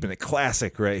right. Keeping it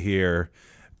classic right here.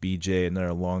 BJ,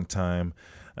 another long time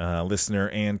listener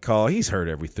and call. He's heard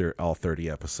all 30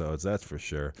 episodes, that's for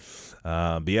sure.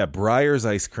 But yeah, Breyers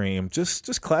ice cream,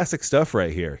 just classic stuff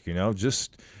right here.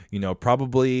 Just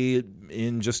probably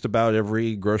in just about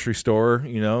every grocery store,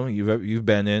 you've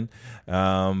been in.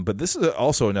 But this is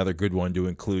also another good one to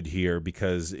include here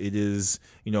because it is,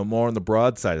 more on the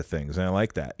broad side of things. And I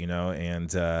like that,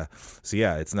 and so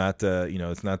yeah, it's not,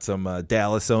 it's not some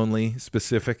Dallas only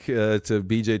specific to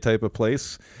BJ type of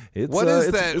place. It's, what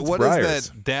is that? It's what Breyers.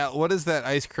 is that? What is that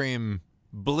ice cream?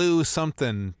 Blue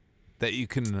something that you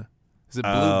can? Is it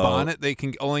Blue Bonnet? They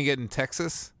can only get in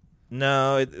Texas.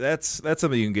 No, that's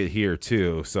something you can get here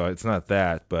too. So it's not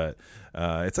that, but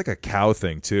it's like a cow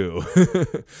thing too.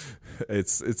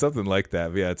 It's something like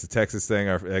that. But yeah, it's a Texas thing.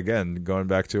 Again, going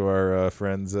back to our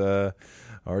friends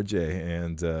RJ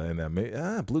and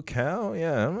that Blue Cow.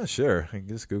 Yeah, I'm not sure. I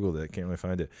just googled it. Can't really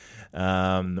find it.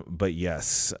 But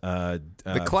yes,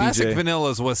 the classic BJ, vanilla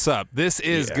is what's up. This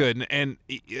is good, and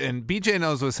BJ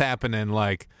knows what's happening.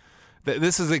 Like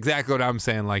this is exactly what I'm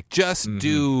saying. Like just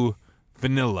do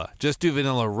vanilla. Just do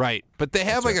vanilla right. But they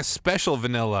have a special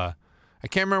vanilla. I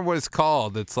can't remember what it's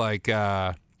called. It's like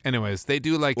anyways, they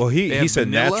do like he said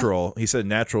vanilla? natural. He said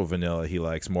natural vanilla he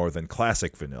likes more than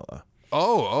classic vanilla.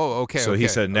 Okay. So he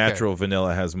said natural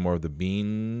vanilla has more of the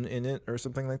bean in it or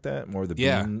something like that, more of the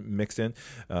bean mixed in,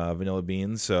 vanilla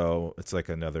beans. So it's like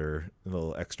another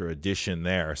little extra addition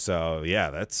there. So yeah,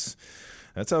 that's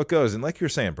how it goes. And like you're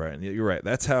saying, Brian, you're right.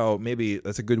 That's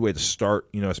a good way to start,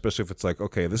 especially if it's like,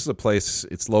 okay, this is a place,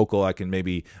 it's local. I'm going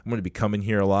to be coming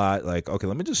here a lot. Like, okay,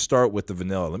 let me just start with the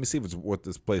vanilla. Let me see if it's what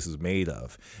this place is made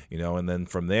of, and then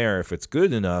from there, if it's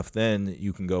good enough, then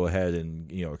you can go ahead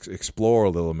and, explore a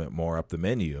little bit more up the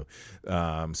menu.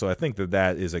 So I think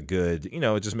that is a good,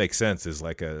 it just makes sense as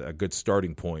like a good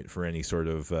starting point for any sort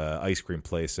of ice cream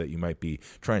place that you might be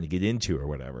trying to get into or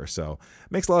whatever. So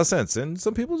it makes a lot of sense. And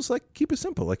some people just like keep it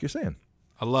simple, like you're saying.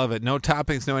 I love it. No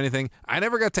toppings, no anything. I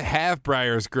never got to have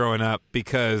Breyers growing up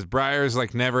because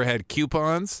Breyers never had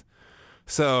coupons.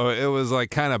 So it was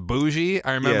kind of bougie.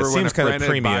 I remember when a friend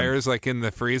had Breyers in the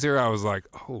freezer, I was like,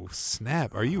 oh,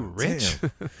 snap. Are you rich?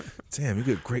 Damn, you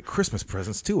get great Christmas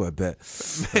presents too, I bet.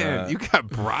 Man, you got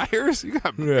Breyers?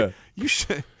 You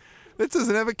should. This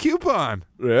doesn't have a coupon.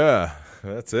 Yeah.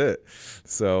 That's it.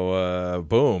 So,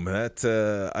 boom.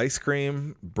 That ice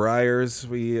cream, Breyers.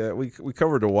 We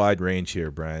covered a wide range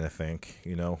here, Brian. I think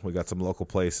we got some local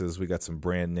places, we got some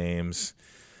brand names,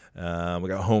 we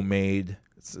got homemade.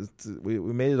 We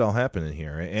made it all happen in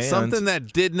here. And something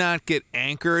that did not get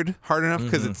anchored hard enough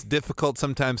because it's difficult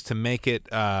sometimes to make it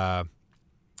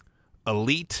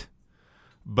elite.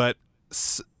 But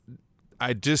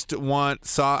I just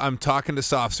I'm talking to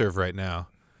Soft Serve right now.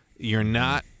 You're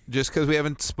not. Just because we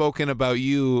haven't spoken about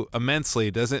you immensely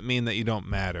doesn't mean that you don't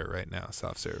matter right now,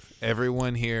 Soft Serve.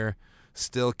 Everyone here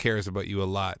still cares about you a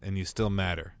lot, and you still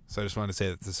matter. So I just want to say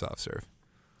that to Soft Serve.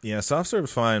 Yeah, Soft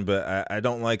Serve's fine, but I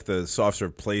don't like the Soft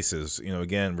Serve places.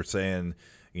 Again, we're saying,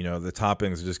 the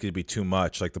toppings are just going to be too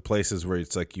much. Like the places where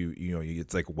it's like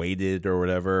it's like weighted or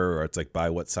whatever, or it's like buy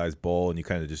what size bowl, and you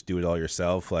kind of just do it all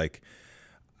yourself. Like,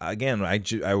 again,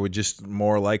 I would just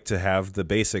more like to have the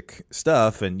basic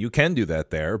stuff, and you can do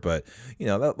that there. But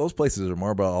those places are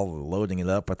more about all the loading it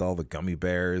up with all the gummy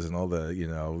bears and all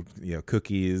the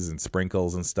cookies and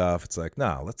sprinkles and stuff. It's like,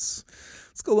 no, let's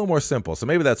go a little more simple. So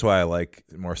maybe that's why I like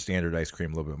more standard ice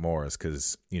cream a little bit more, is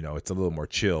because it's a little more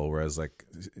chill. Whereas like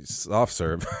Soft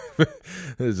Serve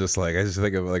is just I just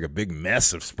think of like a big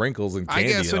mess of sprinkles and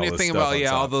candy. I guess when you think about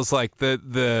all those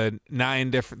the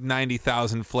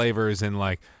 90,000 flavors and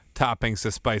toppings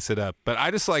to spice it up. But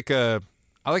I just I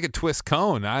like a twist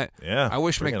cone. I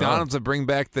wish McDonald's would bring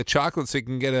back the chocolate so you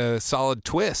can get a solid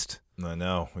twist. I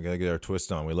know. We got to get our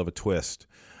twist on. We love a twist.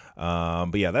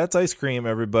 But yeah, that's ice cream,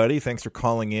 everybody. Thanks for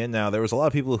calling in. Now, there was a lot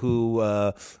of people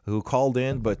who called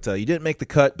in, but you didn't make the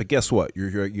cut. But guess what?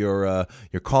 Your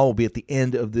call will be at the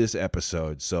end of this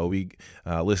episode, so we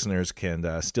listeners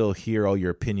can still hear all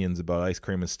your opinions about ice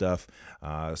cream and stuff.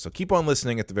 So keep on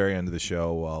listening at the very end of the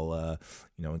show. I'll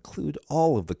include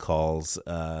all of the calls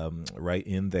right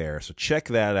in there. So check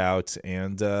that out.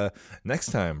 And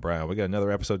next time, Brian, we got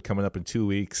another episode coming up in 2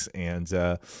 weeks. And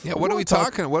what are we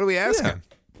talking? What are we asking? Yeah.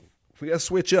 We got to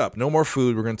switch up. No more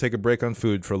food. We're going to take a break on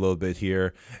food for a little bit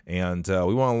here. And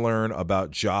we want to learn about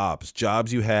jobs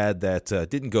you had that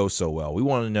didn't go so well. We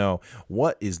want to know,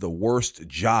 what is the worst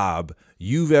job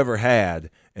you've ever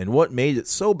had and what made it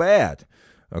so bad?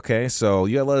 Okay, so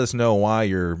you got to let us know why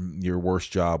your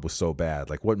worst job was so bad.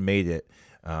 Like what made it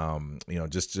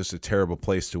just a terrible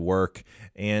place to work.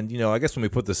 And, I guess when we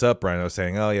put this up, Brian, I was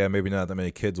saying, oh yeah, maybe not that many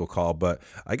kids will call, but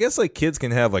I guess kids can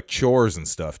have chores and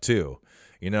stuff too.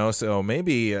 So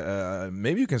maybe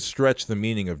you can stretch the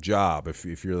meaning of job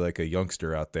if you're like a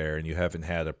youngster out there and you haven't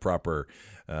had a proper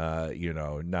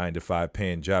 9 to 5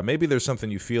 paying job. Maybe there's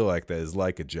something you feel like that is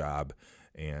like a job,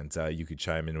 and you could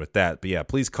chime in with that. But yeah,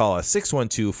 please call us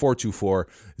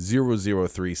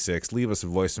 612-424-0036. Leave us a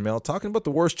voicemail talking about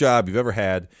the worst job you've ever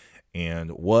had and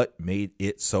what made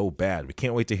it so bad. We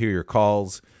can't wait to hear your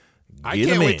calls. I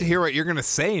can't wait to hear what you're going to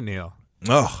say, Neil.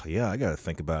 Oh, yeah, I got to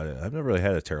think about it. I've never really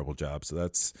had a terrible job, so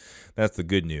that's the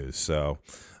good news. So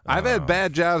I've had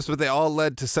bad jobs, but they all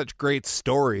led to such great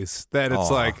stories that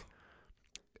it's like,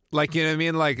 you know what I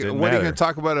mean? Like, Didn't what are you matter. going to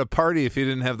talk about at a party if you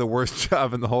didn't have the worst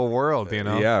job in the whole world, you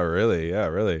know? Yeah, really.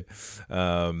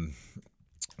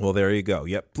 Well, there you go.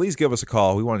 Yep, please give us a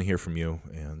call. We want to hear from you.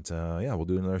 And, we'll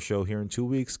do another show here in 2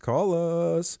 weeks.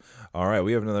 Call us. All right,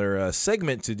 we have another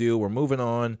segment to do. We're moving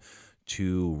on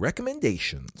to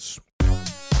recommendations.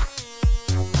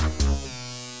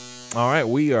 All right,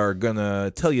 we are going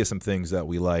to tell you some things that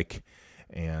we like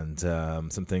and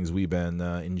some things we've been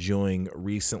enjoying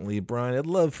recently. Brian, I'd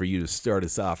love for you to start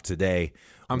us off today.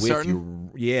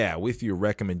 With your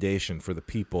recommendation for the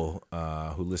people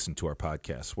who listen to our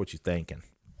podcast. What you thinking?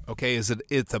 Okay,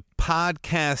 it's a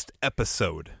podcast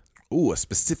episode. Ooh, a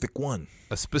specific one.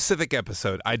 A specific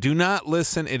episode. I do not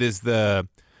listen. It is the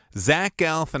Zach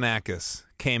Galifianakis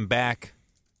came back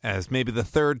as maybe the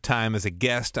third time as a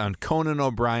guest on Conan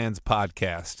O'Brien's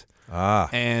podcast.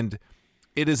 And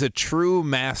it is a true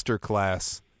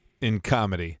masterclass in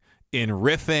comedy, in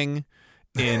riffing,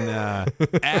 in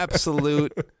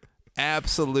absolute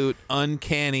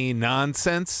uncanny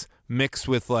nonsense mixed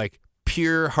with like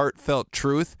pure heartfelt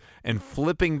truth and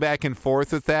flipping back and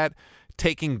forth with that,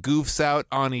 taking goofs out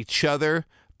on each other,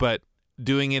 but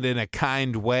doing it in a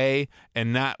kind way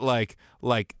and not like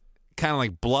kind of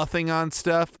like bluffing on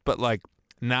stuff, but like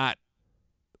not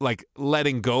like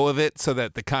letting go of it so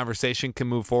that the conversation can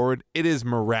move forward. It is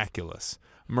miraculous.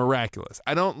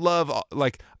 I don't love,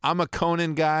 like, I'm a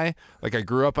Conan guy. Like, I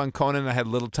grew up on Conan. I had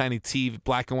little tiny TV,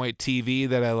 black and white TV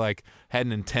that I like had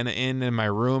an antenna in my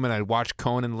room, and I'd watch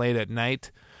Conan late at night.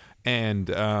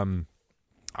 And I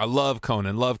love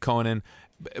Conan.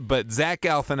 But Zach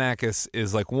Galifianakis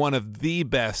is like one of the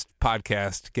best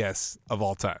podcast guests of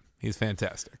all time. He's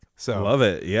fantastic. So love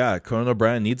it. Yeah, Conan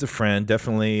O'Brien needs a friend.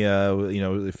 Definitely,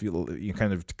 if you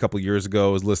kind of a couple years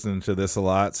ago was listening to this a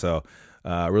lot, so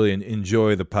really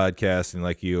enjoy the podcast, and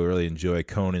like you, really enjoy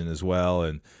Conan as well.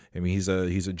 And I mean, he's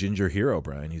a ginger hero,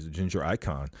 Brian. He's a ginger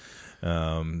icon.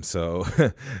 So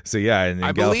yeah. And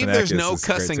I believe there's no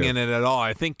cussing in it at all.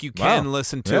 I think you can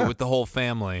listen to it with the whole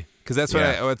family, because that's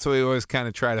what we always kind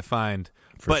of try to find.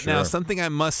 Now, something I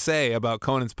must say about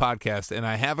Conan's podcast, and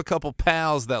I have a couple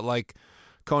pals that like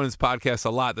Conan's podcast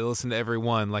a lot. They listen to every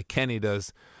one, like Kenny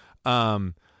does.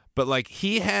 But like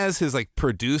he has his like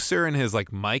producer and his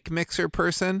like mic mixer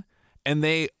person, and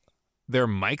their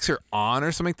mics are on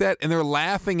or something like that, and they're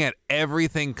laughing at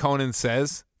everything Conan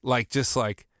says, like just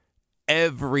like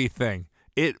everything.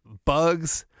 It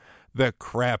bugs the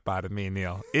crap out of me,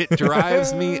 Neil. It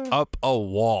drives me up a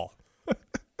wall.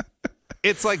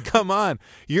 It's like, come on,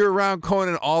 you're around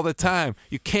Conan all the time.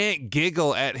 You can't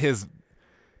giggle at his,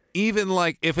 even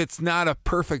like if it's not a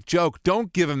perfect joke,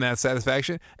 don't give him that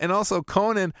satisfaction. And also,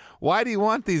 Conan, why do you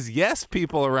want these yes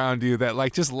people around you that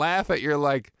like just laugh at your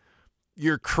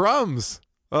crumbs?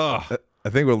 Ugh. I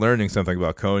think we're learning something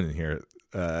about Conan here.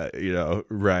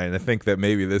 Ryan, I think that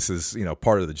maybe this is,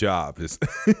 part of the job is,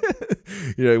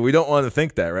 we don't want to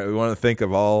think that, right? We want to think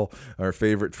of all our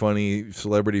favorite funny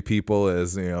celebrity people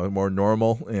as, more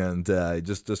normal and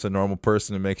just a normal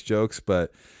person who makes jokes.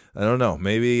 But I don't know,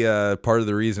 maybe part of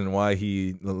the reason why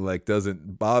he like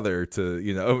doesn't bother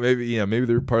to, maybe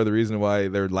they're part of the reason why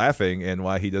they're laughing and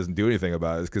why he doesn't do anything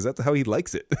about it is because that's how he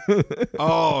likes it.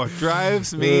 Oh,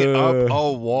 drives me up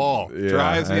a wall. Yeah,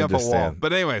 drives me I up a wall. understand.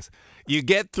 But anyways, you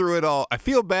get through it all. I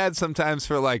feel bad sometimes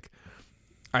for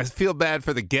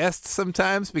the guests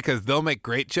sometimes because they'll make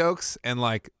great jokes and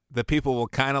like the people will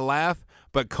kind of laugh,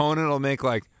 but Conan will make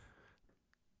like,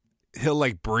 he'll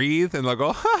like breathe and they'll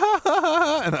go, ha, ha, ha,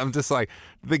 ha, and I'm just like,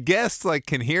 the guests like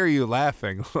can hear you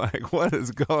laughing. Like, what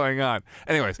is going on?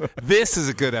 Anyways, this is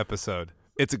a good episode.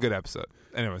 It's a good episode.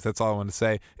 Anyways, that's all I want to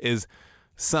say is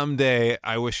someday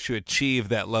I wish to achieve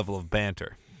that level of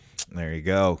banter. There you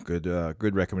go.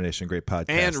 Good recommendation. Great podcast.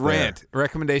 And rant.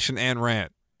 Recommendation and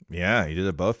rant. Yeah, he did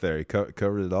it both there. He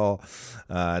covered it all.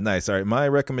 Nice. All right, my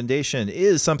recommendation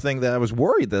is something that I was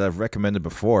worried that I've recommended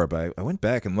before, but I went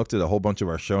back and looked at a whole bunch of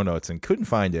our show notes and couldn't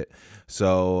find it.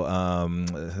 So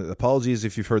apologies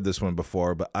if you've heard this one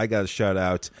before, but I got to shout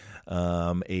out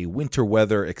a winter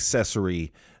weather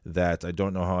accessory that I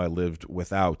don't know how I lived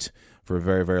without for a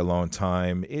very, very long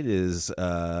time. It is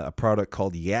a product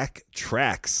called Yak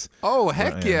Trax. Oh,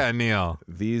 heck yeah, Neil.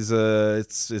 These,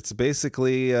 it's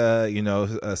basically,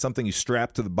 something you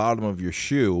strap to the bottom of your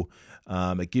shoe.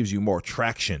 It gives you more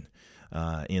traction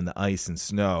in the ice and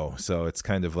snow. So it's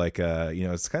kind of like,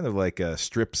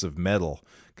 strips of metal,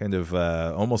 kind of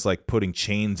almost like putting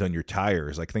chains on your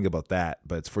tires. Like, think about that,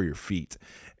 but it's for your feet.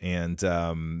 And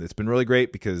it's been really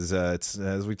great because it's,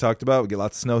 as we talked about, we get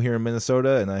lots of snow here in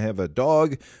Minnesota, and I have a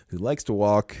dog who likes to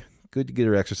walk. Good to get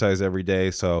her exercise every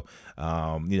day. So,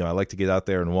 I like to get out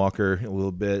there and walk her a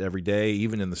little bit every day,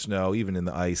 even in the snow, even in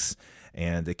the ice.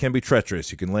 And it can be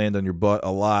treacherous. You can land on your butt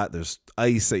a lot. There's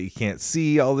ice that you can't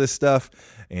see, all this stuff.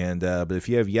 And but if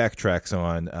you have Yak Trax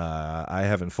on, I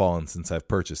haven't fallen since I've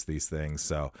purchased these things.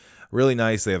 So really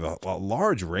nice. They have a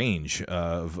large range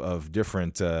of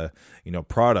different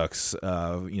products.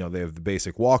 They have the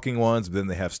basic walking ones, but then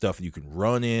they have stuff you can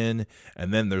run in,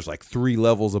 and then there's like 3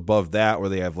 levels above that where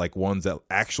they have like ones that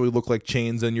actually look like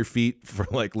chains on your feet for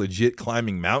like legit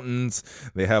climbing mountains.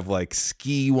 They have like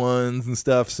ski ones and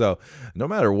stuff. So no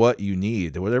matter what you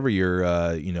need, whatever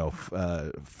your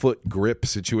foot grip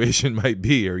situation might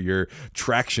be, or your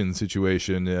traction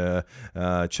situation,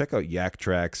 check out Yak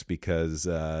Trax because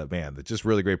man, they're just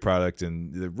really great product,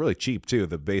 and they're really cheap too.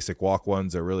 The basic walk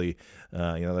ones are really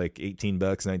like $18,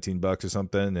 $19 or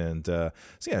something. And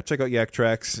check out Yak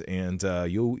Trax,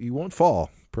 and you won't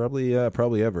fall probably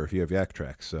ever if you have Yak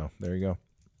Trax. So there you go.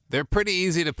 They're pretty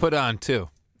easy to put on too.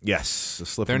 Yes,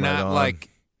 slip they're them right not on. like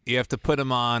you have to put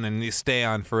them on and you stay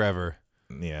on forever.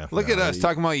 Yeah. Look at us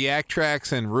talking about Yak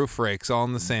Trax and roof rakes all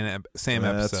in the same episode.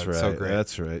 That's right. So great.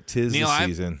 That's right. 'Tis Neil, the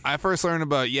season. I first learned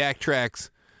about Yak Trax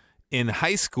in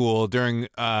high school during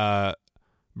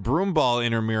broomball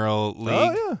intramural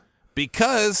league. Oh, yeah.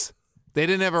 Because they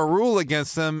didn't have a rule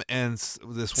against them, and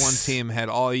this one team had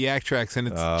all Yak Trax, and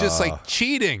it's just like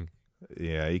cheating.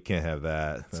 Yeah, you can't have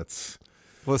that. That's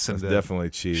definitely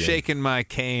cheating. Shaking my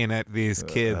cane at these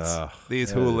kids,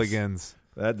 these hooligans.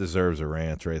 That deserves a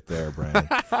rant right there, Brian.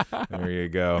 There you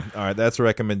go. All right, that's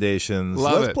recommendations.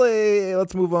 Love it.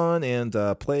 Let's move on and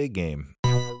play a game.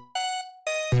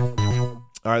 All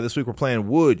right, this week we're playing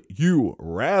Would You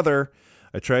Rather.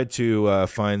 I tried to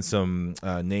find some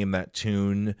Name That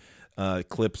Tune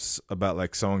clips about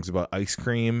like songs about ice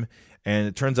cream, and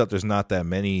it turns out there's not that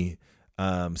many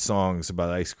songs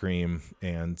about ice cream,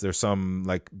 and there's some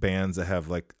like bands that have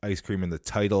like ice cream in the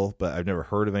title, but I've never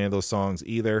heard of any of those songs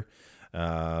either.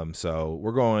 So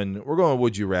we're going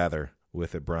Would You Rather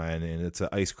with it, Brian, and it's an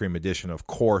ice cream edition, of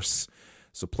course.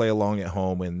 So play along at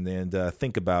home and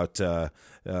think about these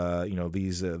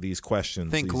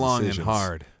questions. Think these long decisions. and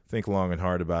hard. Think long and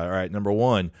hard about it. All right, number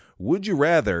 1: would you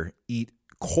rather eat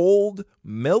cold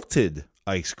melted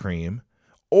ice cream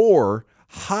or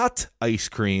hot ice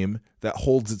cream that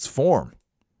holds its form?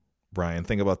 Brian,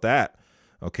 think about that.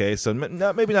 Okay, so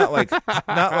maybe not like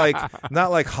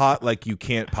not like hot, like you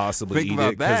can't possibly Think eat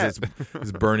about it because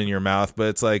it's burning your mouth, but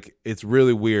it's like it's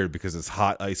really weird because it's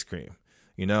hot ice cream.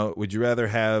 Would you rather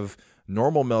have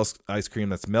normal ice cream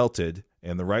that's melted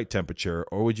and the right temperature,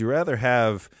 or would you rather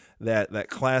have that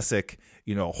classic,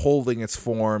 holding its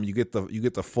form? You get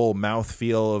the full mouth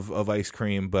feel of ice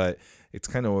cream, but it's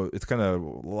kind of a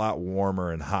lot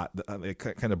warmer and hot,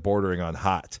 kind of bordering on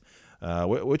hot.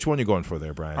 Which one are you going for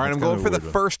there, Brian? All right, That's I'm kind going of for a the weird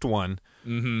one. first one.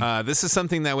 Mm-hmm. This is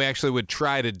something that we actually would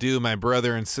try to do, my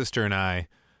brother and sister and I.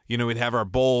 We'd have our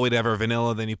bowl, we'd have our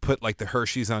vanilla, then you put like the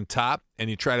Hershey's on top, and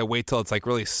you try to wait till it's like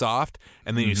really soft,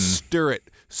 and then you stir it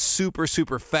super,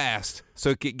 super fast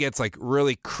so it gets like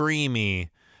really creamy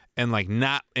and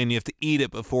and you have to eat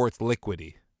it before it's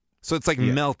liquidy. So it's like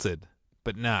melted,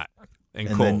 but not, and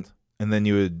cold. And then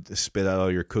you would spit out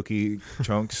all your cookie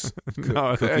chunks,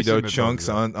 No, cookie dough chunks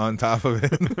on top of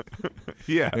it.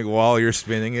 Yeah. Like while you're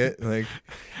spinning it. Like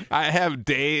I have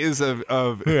days of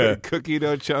cookie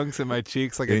dough chunks in my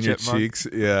cheeks like a in your chipmunk. cheeks.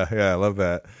 Yeah, I love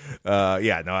that.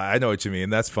 I know what you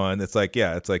mean. That's fun. It's like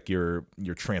you're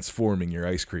transforming your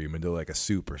ice cream into like a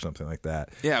soup or something like that.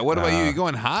 Yeah, what about you? You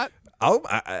going hot?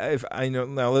 I know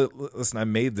now. Listen, I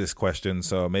made this question,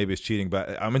 so maybe it's cheating,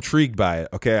 but I'm intrigued by it.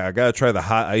 Okay, I gotta try the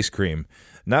hot ice cream,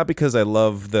 not because I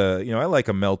love I like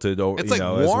a melted, It's like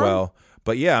as warm? well.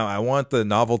 But yeah, I want the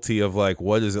novelty of like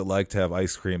what is it like to have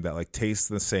ice cream that like tastes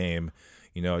the same.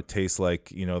 It tastes like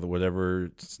the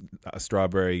whatever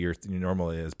strawberry your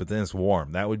normal is, but then it's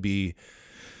warm. That would be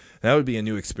a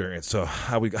new experience. So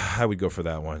I would go for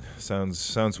that one.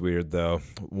 Sounds weird though.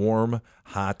 Warm,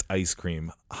 hot ice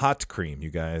cream. Hot cream,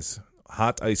 you guys.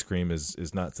 Hot ice cream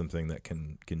is not something that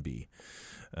can be.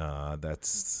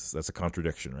 That's a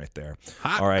contradiction right there.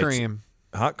 Hot All right. cream.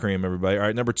 Hot cream, everybody. All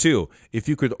right, number 2. If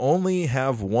you could only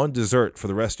have one dessert for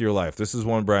the rest of your life, this is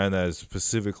one, Brian, that is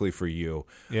specifically for you.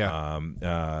 Yeah.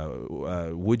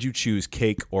 Would you choose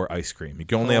cake or ice cream? You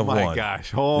can only have one. Oh, my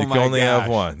gosh. You can only have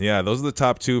one. Yeah, those are the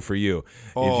top 2 for you.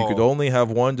 If you could only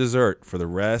have one dessert for the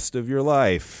rest of your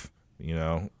life,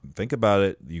 think about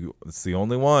it. It's the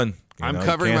only one. I'm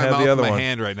covering my mouth with my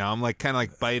hand right now. I'm kind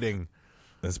of biting.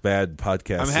 That's bad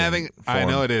podcasting. I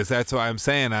know it is. That's why I'm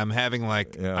saying I'm having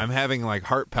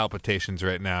heart palpitations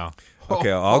right now. Okay,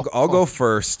 I'll go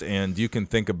first, and you can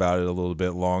think about it a little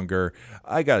bit longer.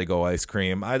 I got to go ice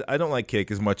cream. I don't like cake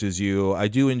as much as you. I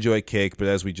do enjoy cake, but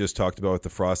as we just talked about with the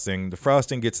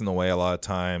frosting gets in the way a lot of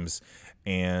times.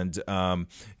 And, I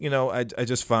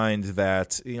just find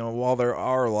that, while there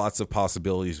are lots of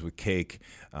possibilities with cake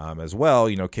as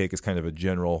well, cake is kind of a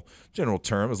general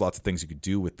term. There's lots of things you could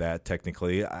do with that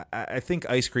technically. I think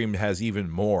ice cream has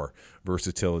even more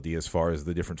versatility as far as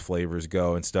the different flavors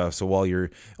go and stuff. So while you're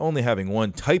only having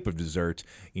one type of dessert,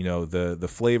 the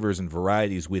flavors and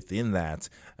varieties within that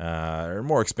are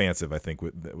more expansive, I think,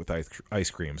 with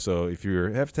ice cream. So if you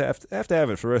have to have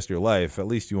it for the rest of your life, at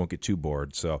least you won't get too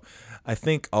bored. So I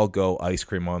think I'll go ice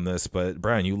cream on this. But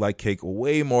Brian, you like cake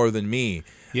way more than me.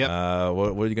 Yep.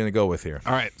 What are you going to go with here?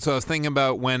 All right. So I was thinking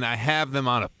about when I have them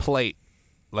on a plate,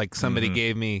 like somebody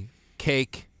gave me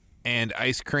cake and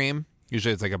ice cream.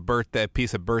 Usually it's like a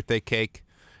piece of birthday cake,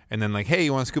 and then hey,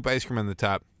 you want a scoop of ice cream on the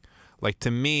top?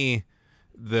 To me,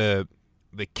 the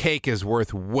cake is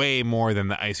worth way more than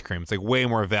the ice cream. It's way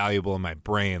more valuable in my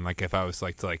brain. If I was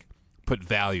to put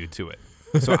value to it,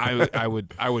 so I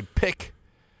would pick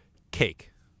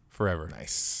cake forever.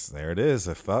 Nice. There it is.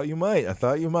 I thought you might.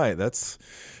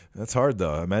 That's hard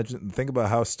though. Think about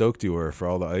how stoked you were for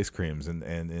all the ice creams,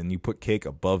 and you put cake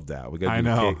above that. We got to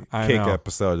do a cake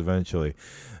episode eventually.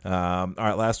 All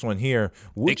right, last one here.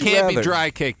 It can't be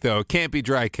dry cake though. It can't be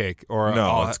dry cake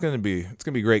it's gonna be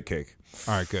great cake.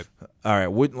 All right, good. All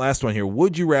right, last one here.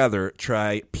 Would you rather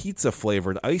try pizza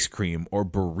flavored ice cream or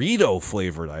burrito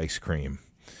flavored ice cream?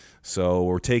 So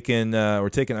we're taking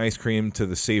ice cream to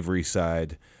the savory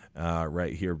side.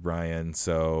 Right here, Brian.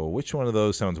 So which one of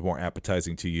those sounds more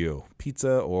appetizing to you?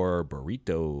 Pizza or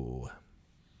burrito?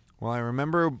 Well, I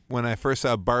remember when I first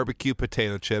saw barbecue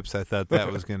potato chips, I thought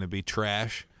that was going to be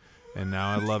trash, and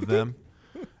now I love them.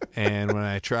 And when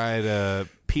I tried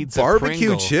pizza barbecue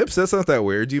Pringle, chips, that's not that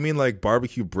weird. Do you mean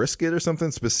barbecue brisket or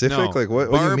something specific? No, what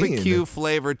do you mean? Barbecue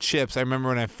flavored chips. I remember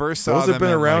when I first saw those them. Have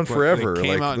been around forever. They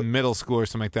came out in middle school or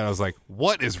something like that. I was like,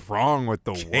 what is wrong with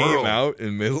the world? Came out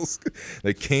in middle school?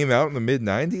 They came out in the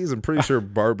mid-'90s? I'm pretty sure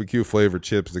barbecue flavored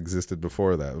chips existed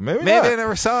before that. Maybe not. I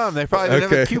never saw them. They probably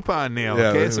didn't have a coupon, Neil.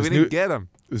 Yeah, so we didn't get them.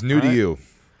 It was new to you.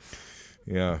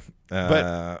 Yeah.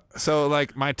 But so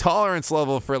my tolerance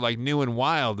level for new and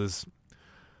wild is,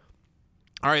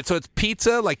 all right. So it's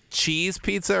pizza, cheese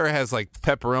pizza, or it has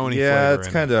pepperoni. Yeah,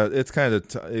 flavor it's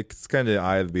kind of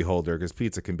eye of the beholder, because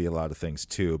pizza can be a lot of things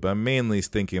too. But I'm mainly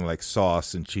thinking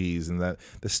sauce and cheese and that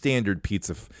the standard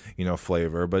pizza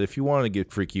flavor. But if you want to get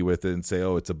freaky with it and say,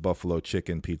 oh, it's a buffalo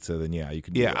chicken pizza, then yeah, you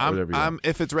can do whatever you want.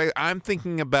 If it's regular, I'm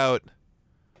thinking about.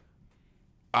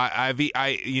 I'll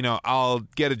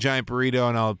get a giant burrito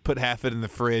and I'll put half it in the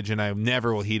fridge, and I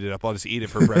never will heat it up. I'll just eat it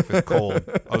for breakfast cold.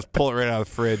 I'll just pull it right out of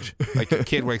the fridge. Your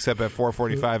kid wakes up at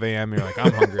 4:45 a.m. You're like,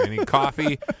 I'm hungry. I need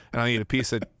coffee, and I'll eat a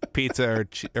piece of pizza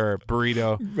or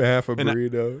burrito. Half a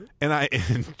burrito. And I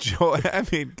enjoy.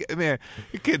 Man,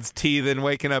 your kid's teething,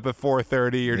 waking up at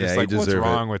 4:30. You're just what's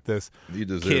wrong with this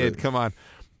kid? Come on.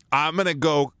 I'm gonna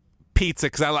go pizza,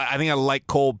 because I think I like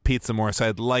cold pizza more, so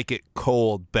I'd like it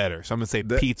cold better. So I'm going to say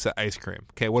pizza ice cream.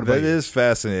 Okay, what about you? That is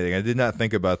fascinating. I did not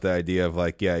think about the idea of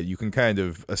you can kind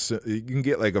of you can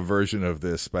get a version of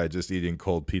this by just eating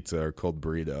cold pizza or cold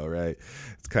burrito, right?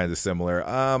 It's kind of similar.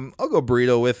 I'll go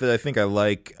burrito with it. I think I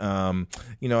like I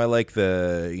like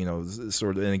the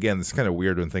sort of, and again, it's kind of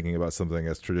weird when thinking about something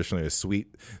that's traditionally a sweet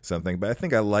something, but I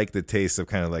think I like the taste of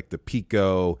kind of the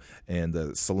pico and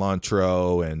the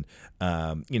cilantro, and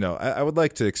I would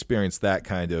like to experience that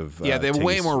kind of they're taste.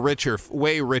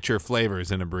 way richer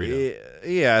flavors in a burrito.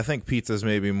 Yeah, I think pizza's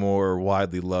maybe more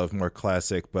widely loved, more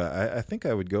classic, but I think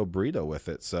I would go burrito with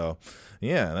it. So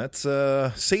yeah, that's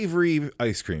savory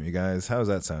ice cream, you guys. How does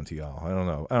that sound to y'all? I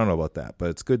don't know about that, but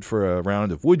it's good for a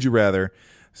round of Would You Rather.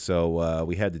 So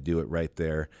we had to do it right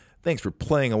there. Thanks for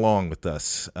playing along with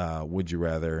us. Would you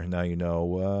rather? Now you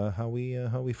know how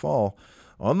we fall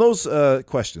on those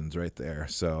questions right there.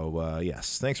 So,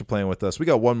 yes, thanks for playing with us. We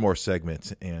got one more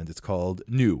segment, and it's called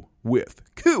New with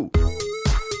Q.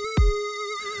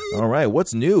 All right,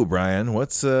 what's new, Brian?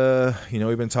 What's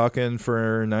we've been talking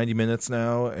for 90 minutes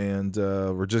now, and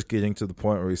we're just getting to the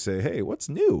point where we say, hey, what's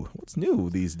new? What's new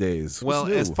these days? Well,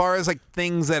 as far as like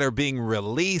things that are being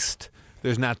released,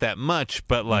 there's not that much,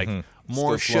 but like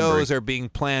more shows are being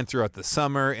planned throughout the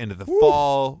summer, into the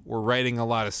fall. We're writing a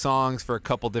lot of songs for a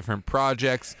couple different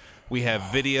projects. We have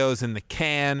videos in the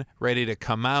can ready to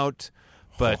come out,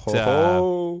 but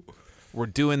we're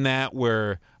doing that.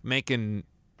 We're making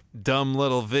dumb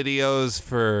little videos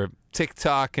for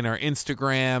TikTok and our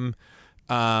Instagram,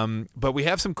 but we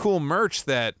have some cool merch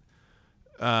that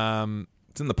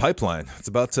it's in the pipeline. It's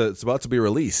about to be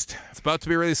released. It's about to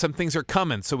be released. Some things are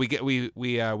coming. So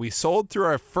we sold through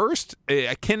our first.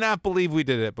 I cannot believe we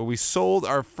did it, but we sold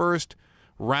our first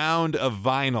round of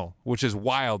vinyl, which is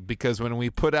wild because when we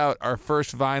put out our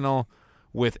first vinyl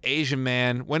with Asian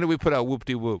Man, when did we put out Whoop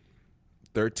De Whoop?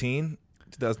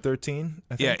 2013,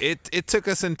 I think. Yeah, it took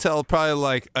us until probably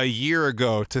like a year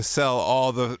ago to sell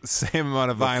all the same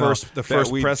amount of vinyl. The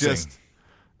first pressing.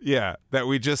 That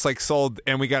we just like sold,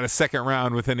 and we got a second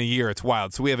round within a year. It's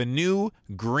wild. So we have a new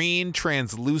green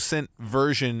translucent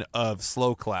version of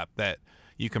Slow Clap that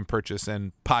you can purchase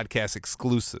and podcast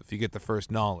exclusive. You get the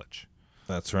first knowledge.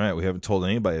 That's right. We haven't told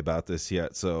anybody about this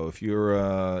yet. So if you're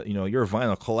you're a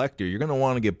vinyl collector, you're going to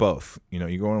want to get both. You're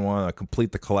going to want to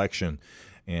complete the collection.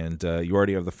 And you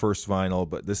already have the first vinyl,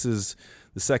 but this is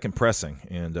the second pressing.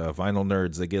 And vinyl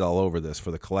nerds, they get all over this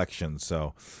for the collection.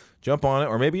 So jump on it.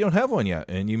 Or maybe you don't have one yet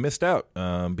and you missed out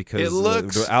because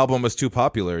the album was too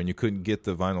popular and you couldn't get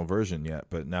the vinyl version yet.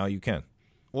 But now you can.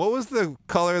 What was the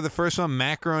color of the first one?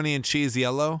 Macaroni and cheese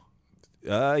yellow?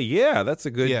 Yeah, that's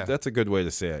a good way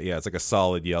to say it. Yeah, it's like a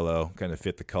solid yellow, kind of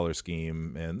fit the color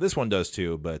scheme. And this one does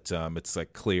too, but it's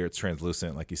like clear. It's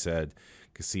translucent, like you said.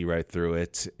 You can see right through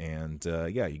it, and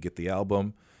you get the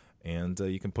album, and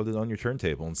you can put it on your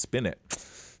turntable and spin it.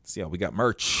 So yeah, we got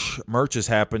merch. Merch is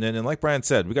happening, and like Brian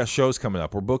said, we got shows coming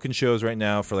up. We're booking shows right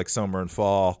now for like summer and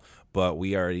fall, but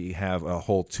we already have a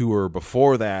whole tour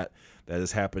before that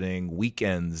is happening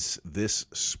weekends this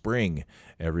spring,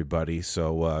 everybody.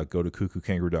 So go to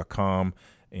cuckookangaroo.com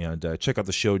and check out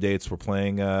the show dates. We're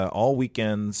playing all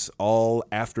weekends, all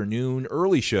afternoon,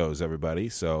 early shows, everybody.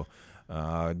 So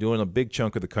doing a big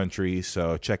chunk of the country,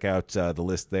 so check out the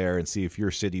list there and see if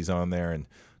your city's on there, and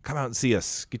come out and see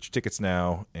us. Get your tickets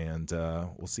now, and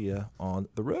we'll see you on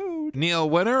the road. Neil,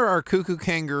 when are our Cuckoo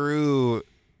Kangaroo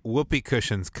whoopee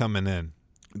cushions coming in?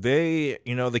 They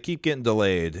keep getting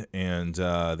delayed, and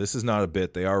this is not a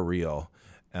bit. They are real,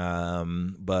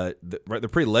 but they're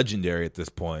pretty legendary at this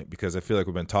point because I feel like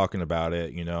we've been talking about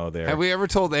it. Have we ever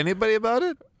told anybody about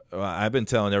it? I've been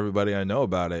telling everybody I know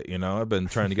about it. I've been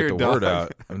trying to get the word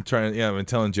out. I've been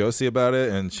telling Josie about it,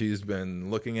 and she's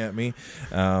been looking at me.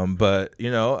 But I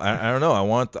don't know. I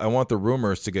want the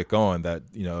rumors to get going that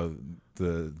the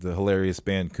hilarious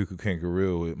band Cuckoo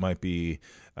Kangaroo, it might be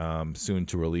soon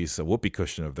to release a whoopee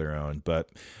cushion of their own, but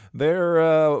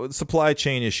they're supply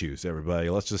chain issues, everybody.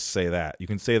 Let's just say that. You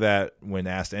can say that when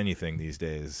asked anything these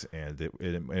days, and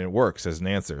it works as an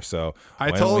answer. So I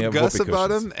told Gus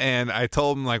about him, and I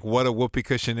told him like what a whoopee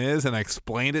cushion is, and I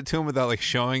explained it to him without like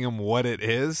showing him what it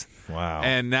is. Wow.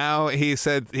 And now he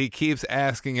said he keeps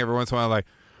asking every once in a while, like,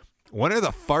 when are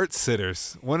the fart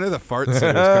sitters? When are the fart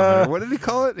sitters coming? What did he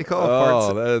call it? He called it fart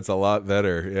sitters. That's a lot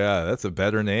better. Yeah, that's a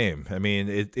better name. I mean,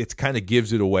 it kind of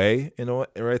gives it away,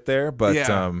 right there. But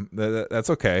that's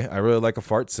okay. I really like a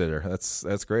fart sitter.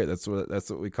 That's great. That's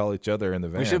what we call each other in the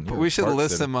van. We should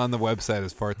list them on the website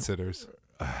as fart sitters.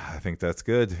 I think that's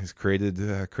good. It's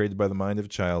created by the mind of a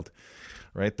child,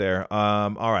 right there.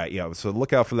 All right, yeah. So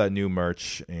look out for that new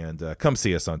merch, and come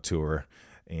see us on tour.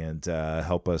 And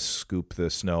help us scoop the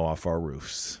snow off our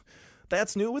roofs.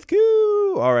 That's new with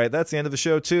Q. All right, that's the end of the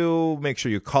show, too. Make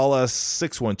sure you call us,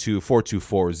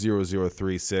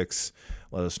 612-424-0036.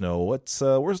 Let us know what's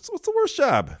the worst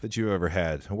job that you've ever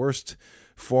had, worst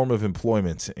form of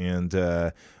employment,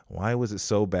 and why was it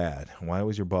so bad? Why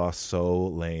was your boss so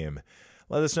lame?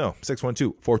 Let us know,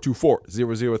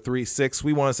 612-424-0036.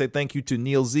 We want to say thank you to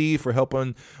Neil Z for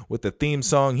helping with the theme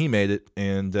song. He made it.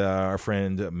 And our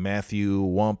friend Matthew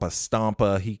Wampa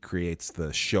Stampa, he creates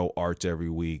the show art every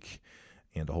week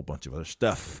and a whole bunch of other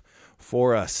stuff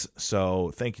for us.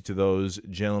 So thank you to those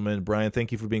gentlemen. Brian,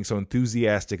 thank you for being so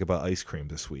enthusiastic about ice cream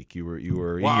this week. You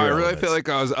were wow, I really feel like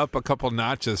I was up a couple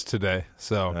notches today.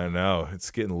 So I know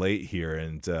it's getting late here,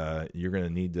 and you're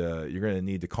gonna need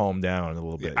to calm down a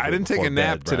little bit. I didn't take a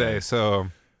nap today,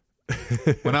 so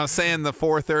when I was saying the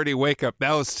 4:30 wake up,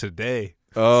 that was today.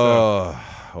 Oh,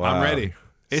 so wow. I'm ready.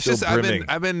 It's Still just brimming.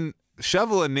 I've been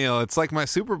shoveling, Neil. It's like my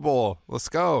Super Bowl. Let's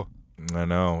go. I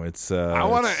know it's. I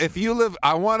want to.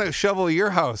 I want to shovel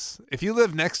your house. If you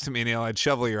live next to me, Neil, I'd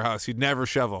shovel your house. You'd never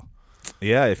shovel.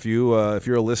 Yeah, if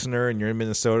you're a listener and you're in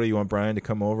Minnesota, you want Brian to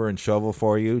come over and shovel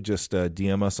for you, just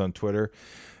DM us on Twitter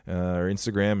or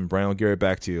Instagram, and Brian will get it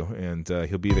back to you, and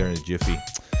he'll be there in a jiffy.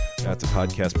 That's a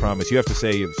podcast promise. You have to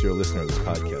say if you're a listener of this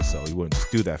podcast, so you wouldn't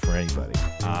just do that for anybody.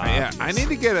 Yeah, I need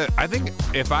to get I think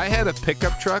if I had a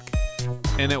pickup truck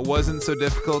and it wasn't so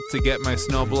difficult to get my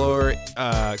snowblower,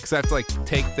 because I have to like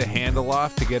take the handle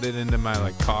off to get it into my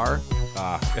like car.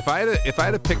 If I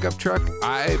had a pickup truck,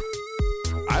 I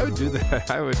would do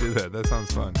that. I would do that. That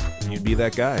sounds fun. You'd be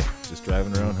that guy, just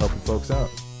driving around helping folks out.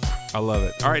 I love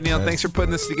it. All right, Neil, thanks for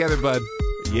putting this together, bud.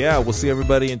 Yeah, we'll see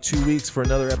everybody in 2 weeks for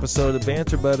another episode of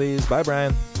Banter Buddies. Bye,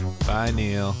 Brian. Bye,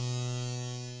 Neil.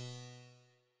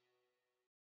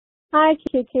 Hi,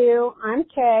 QQ. I'm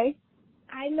Kay.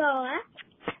 I'm Noah.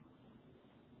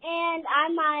 And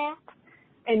I'm Maya.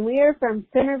 And we are from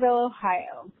Centerville,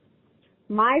 Ohio.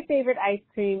 My favorite ice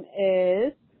cream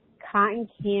is cotton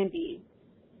candy,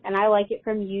 and I like it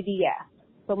from UDF.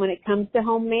 But when it comes to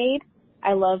homemade,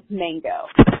 I love mango.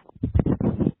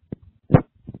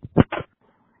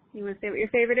 You want to say what your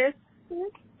favorite is? So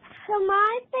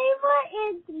my favorite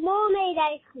is mermaid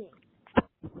ice cream.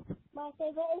 My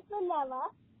favorite is vanilla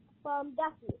from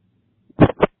Duffy.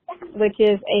 Which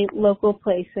is a local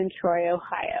place in Troy,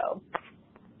 Ohio.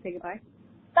 Say goodbye.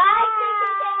 Bye.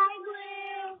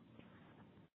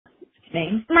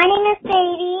 Name? My name is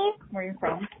Sadie. Where are you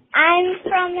from? I'm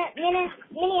from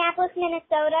Minneapolis,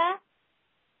 Minnesota.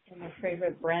 And your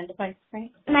favorite brand of ice cream?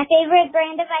 My favorite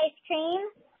brand of ice cream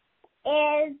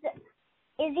is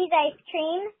Izzy's ice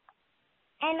cream,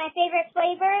 and my favorite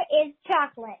flavor is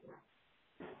chocolate.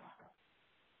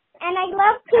 And I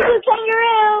love Cuckoo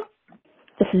Kangaroo.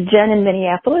 This is Jen in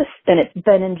Minneapolis, and it's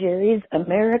Ben & Jerry's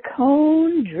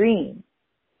Americone Dream.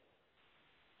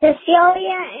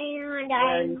 Cecilia, and Where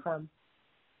are you from?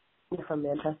 You're from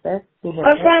Manchester, New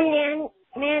Hampshire? We're from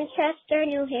Manchester,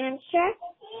 New Hampshire.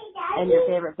 And your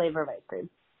favorite flavor of ice cream?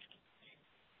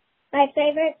 My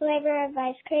favorite flavor of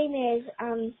ice cream is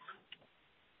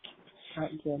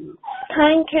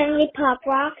cotton candy Pop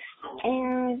Rocks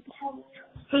and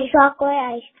chocolate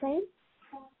ice cream.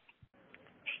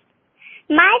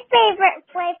 My favorite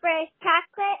flavor is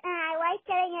chocolate, and I like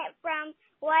getting it from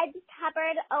Woods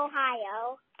Hubbard,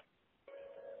 Ohio.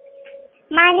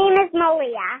 My name is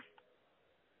Malia.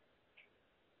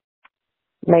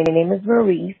 My name is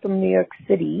Marie from New York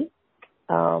City.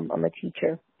 I'm a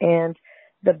teacher, and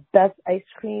the best ice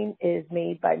cream is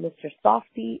made by Mr.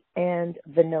 Softy, and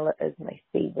vanilla is my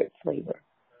favorite flavor.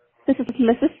 This is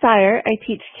Mrs. Steyer. I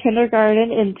teach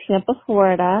kindergarten in Tampa,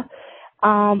 Florida.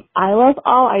 I love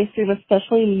all ice cream,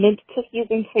 especially mint cookies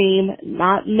and cream,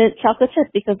 not mint chocolate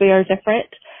chip because they are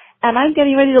different. And I'm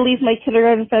getting ready to leave my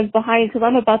kindergarten friends behind because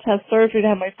I'm about to have surgery to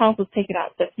have my tonsils taken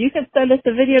out. So if you can send us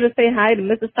a video to say hi to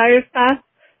Mrs. Steyer's class,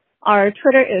 our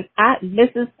Twitter is at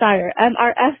Mrs. Steyer,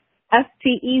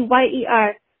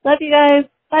 MRSSTEYER. Love you guys.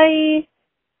 Bye.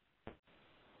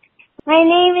 My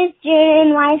name is Jade,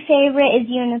 and my favorite is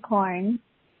unicorn.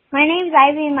 My name is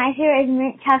Ivy, and my favorite is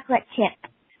mint chocolate chip.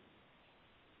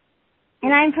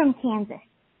 And I'm from Kansas.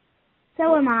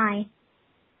 So am I.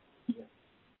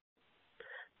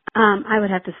 I would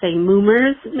have to say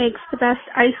Moomers makes the best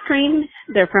ice cream.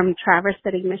 They're from Traverse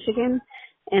City, Michigan.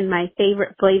 And my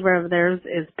favorite flavor of theirs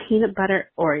is peanut butter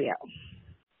Oreo.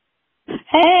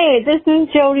 Hey, this is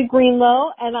Jody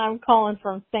Greenlow, and I'm calling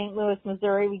from St. Louis,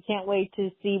 Missouri. We can't wait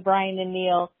to see Brian and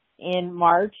Neil in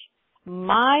March.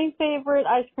 My favorite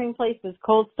ice cream place is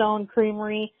Cold Stone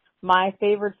Creamery. My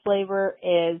favorite flavor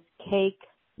is cake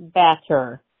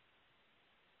batter.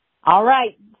 All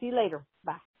right, see you later.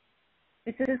 Bye.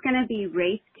 This is going to be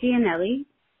Rafe Gianelli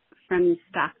from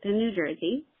Stockton, New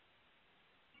Jersey.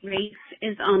 Rafe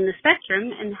is on the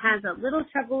spectrum and has a little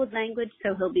trouble with language,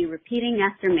 so he'll be repeating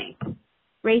after me.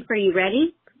 Rafe, are you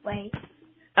ready? Wait.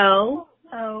 O.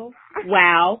 Oh.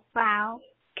 Wow. Wow.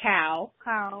 Cow.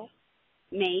 Cow.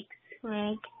 Makes.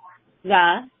 Make.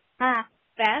 The. Best.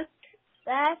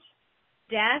 Best.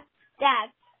 Death.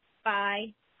 Death.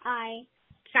 By. I.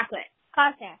 Chocolate.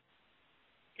 Cotter.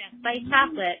 Death by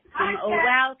chocolate from Oh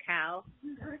Wow Cow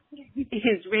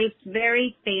is Rafe's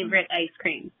very favorite ice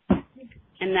cream.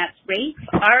 And that's Rafe,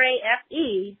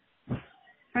 R-A-F-E,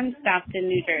 from Stockton,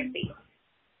 New Jersey.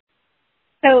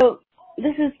 So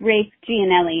this is Rafe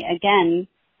Gianelli, again,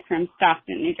 from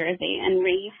Stockton, New Jersey. And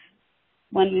Rafe,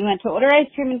 when we went to order ice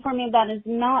cream, informed me that is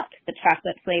not the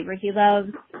chocolate flavor he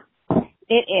loves.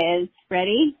 It is,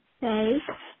 ready? Ready.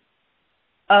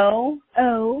 Oh.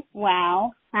 Oh.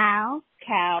 Wow. Wow.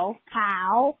 Cow.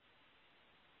 Cow.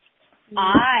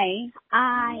 I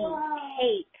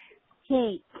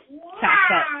hate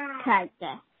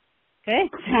chocolate.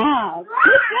 Good job.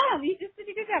 Good job. You just did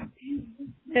a good job.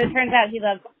 So it turns out he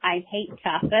loves I Hate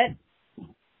Chocolate.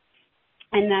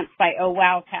 And that's by Oh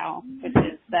Wow Cow, which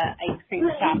is the ice cream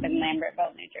shop in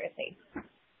Lambertville, New Jersey.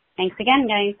 Thanks again,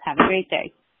 guys. Have a great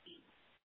day.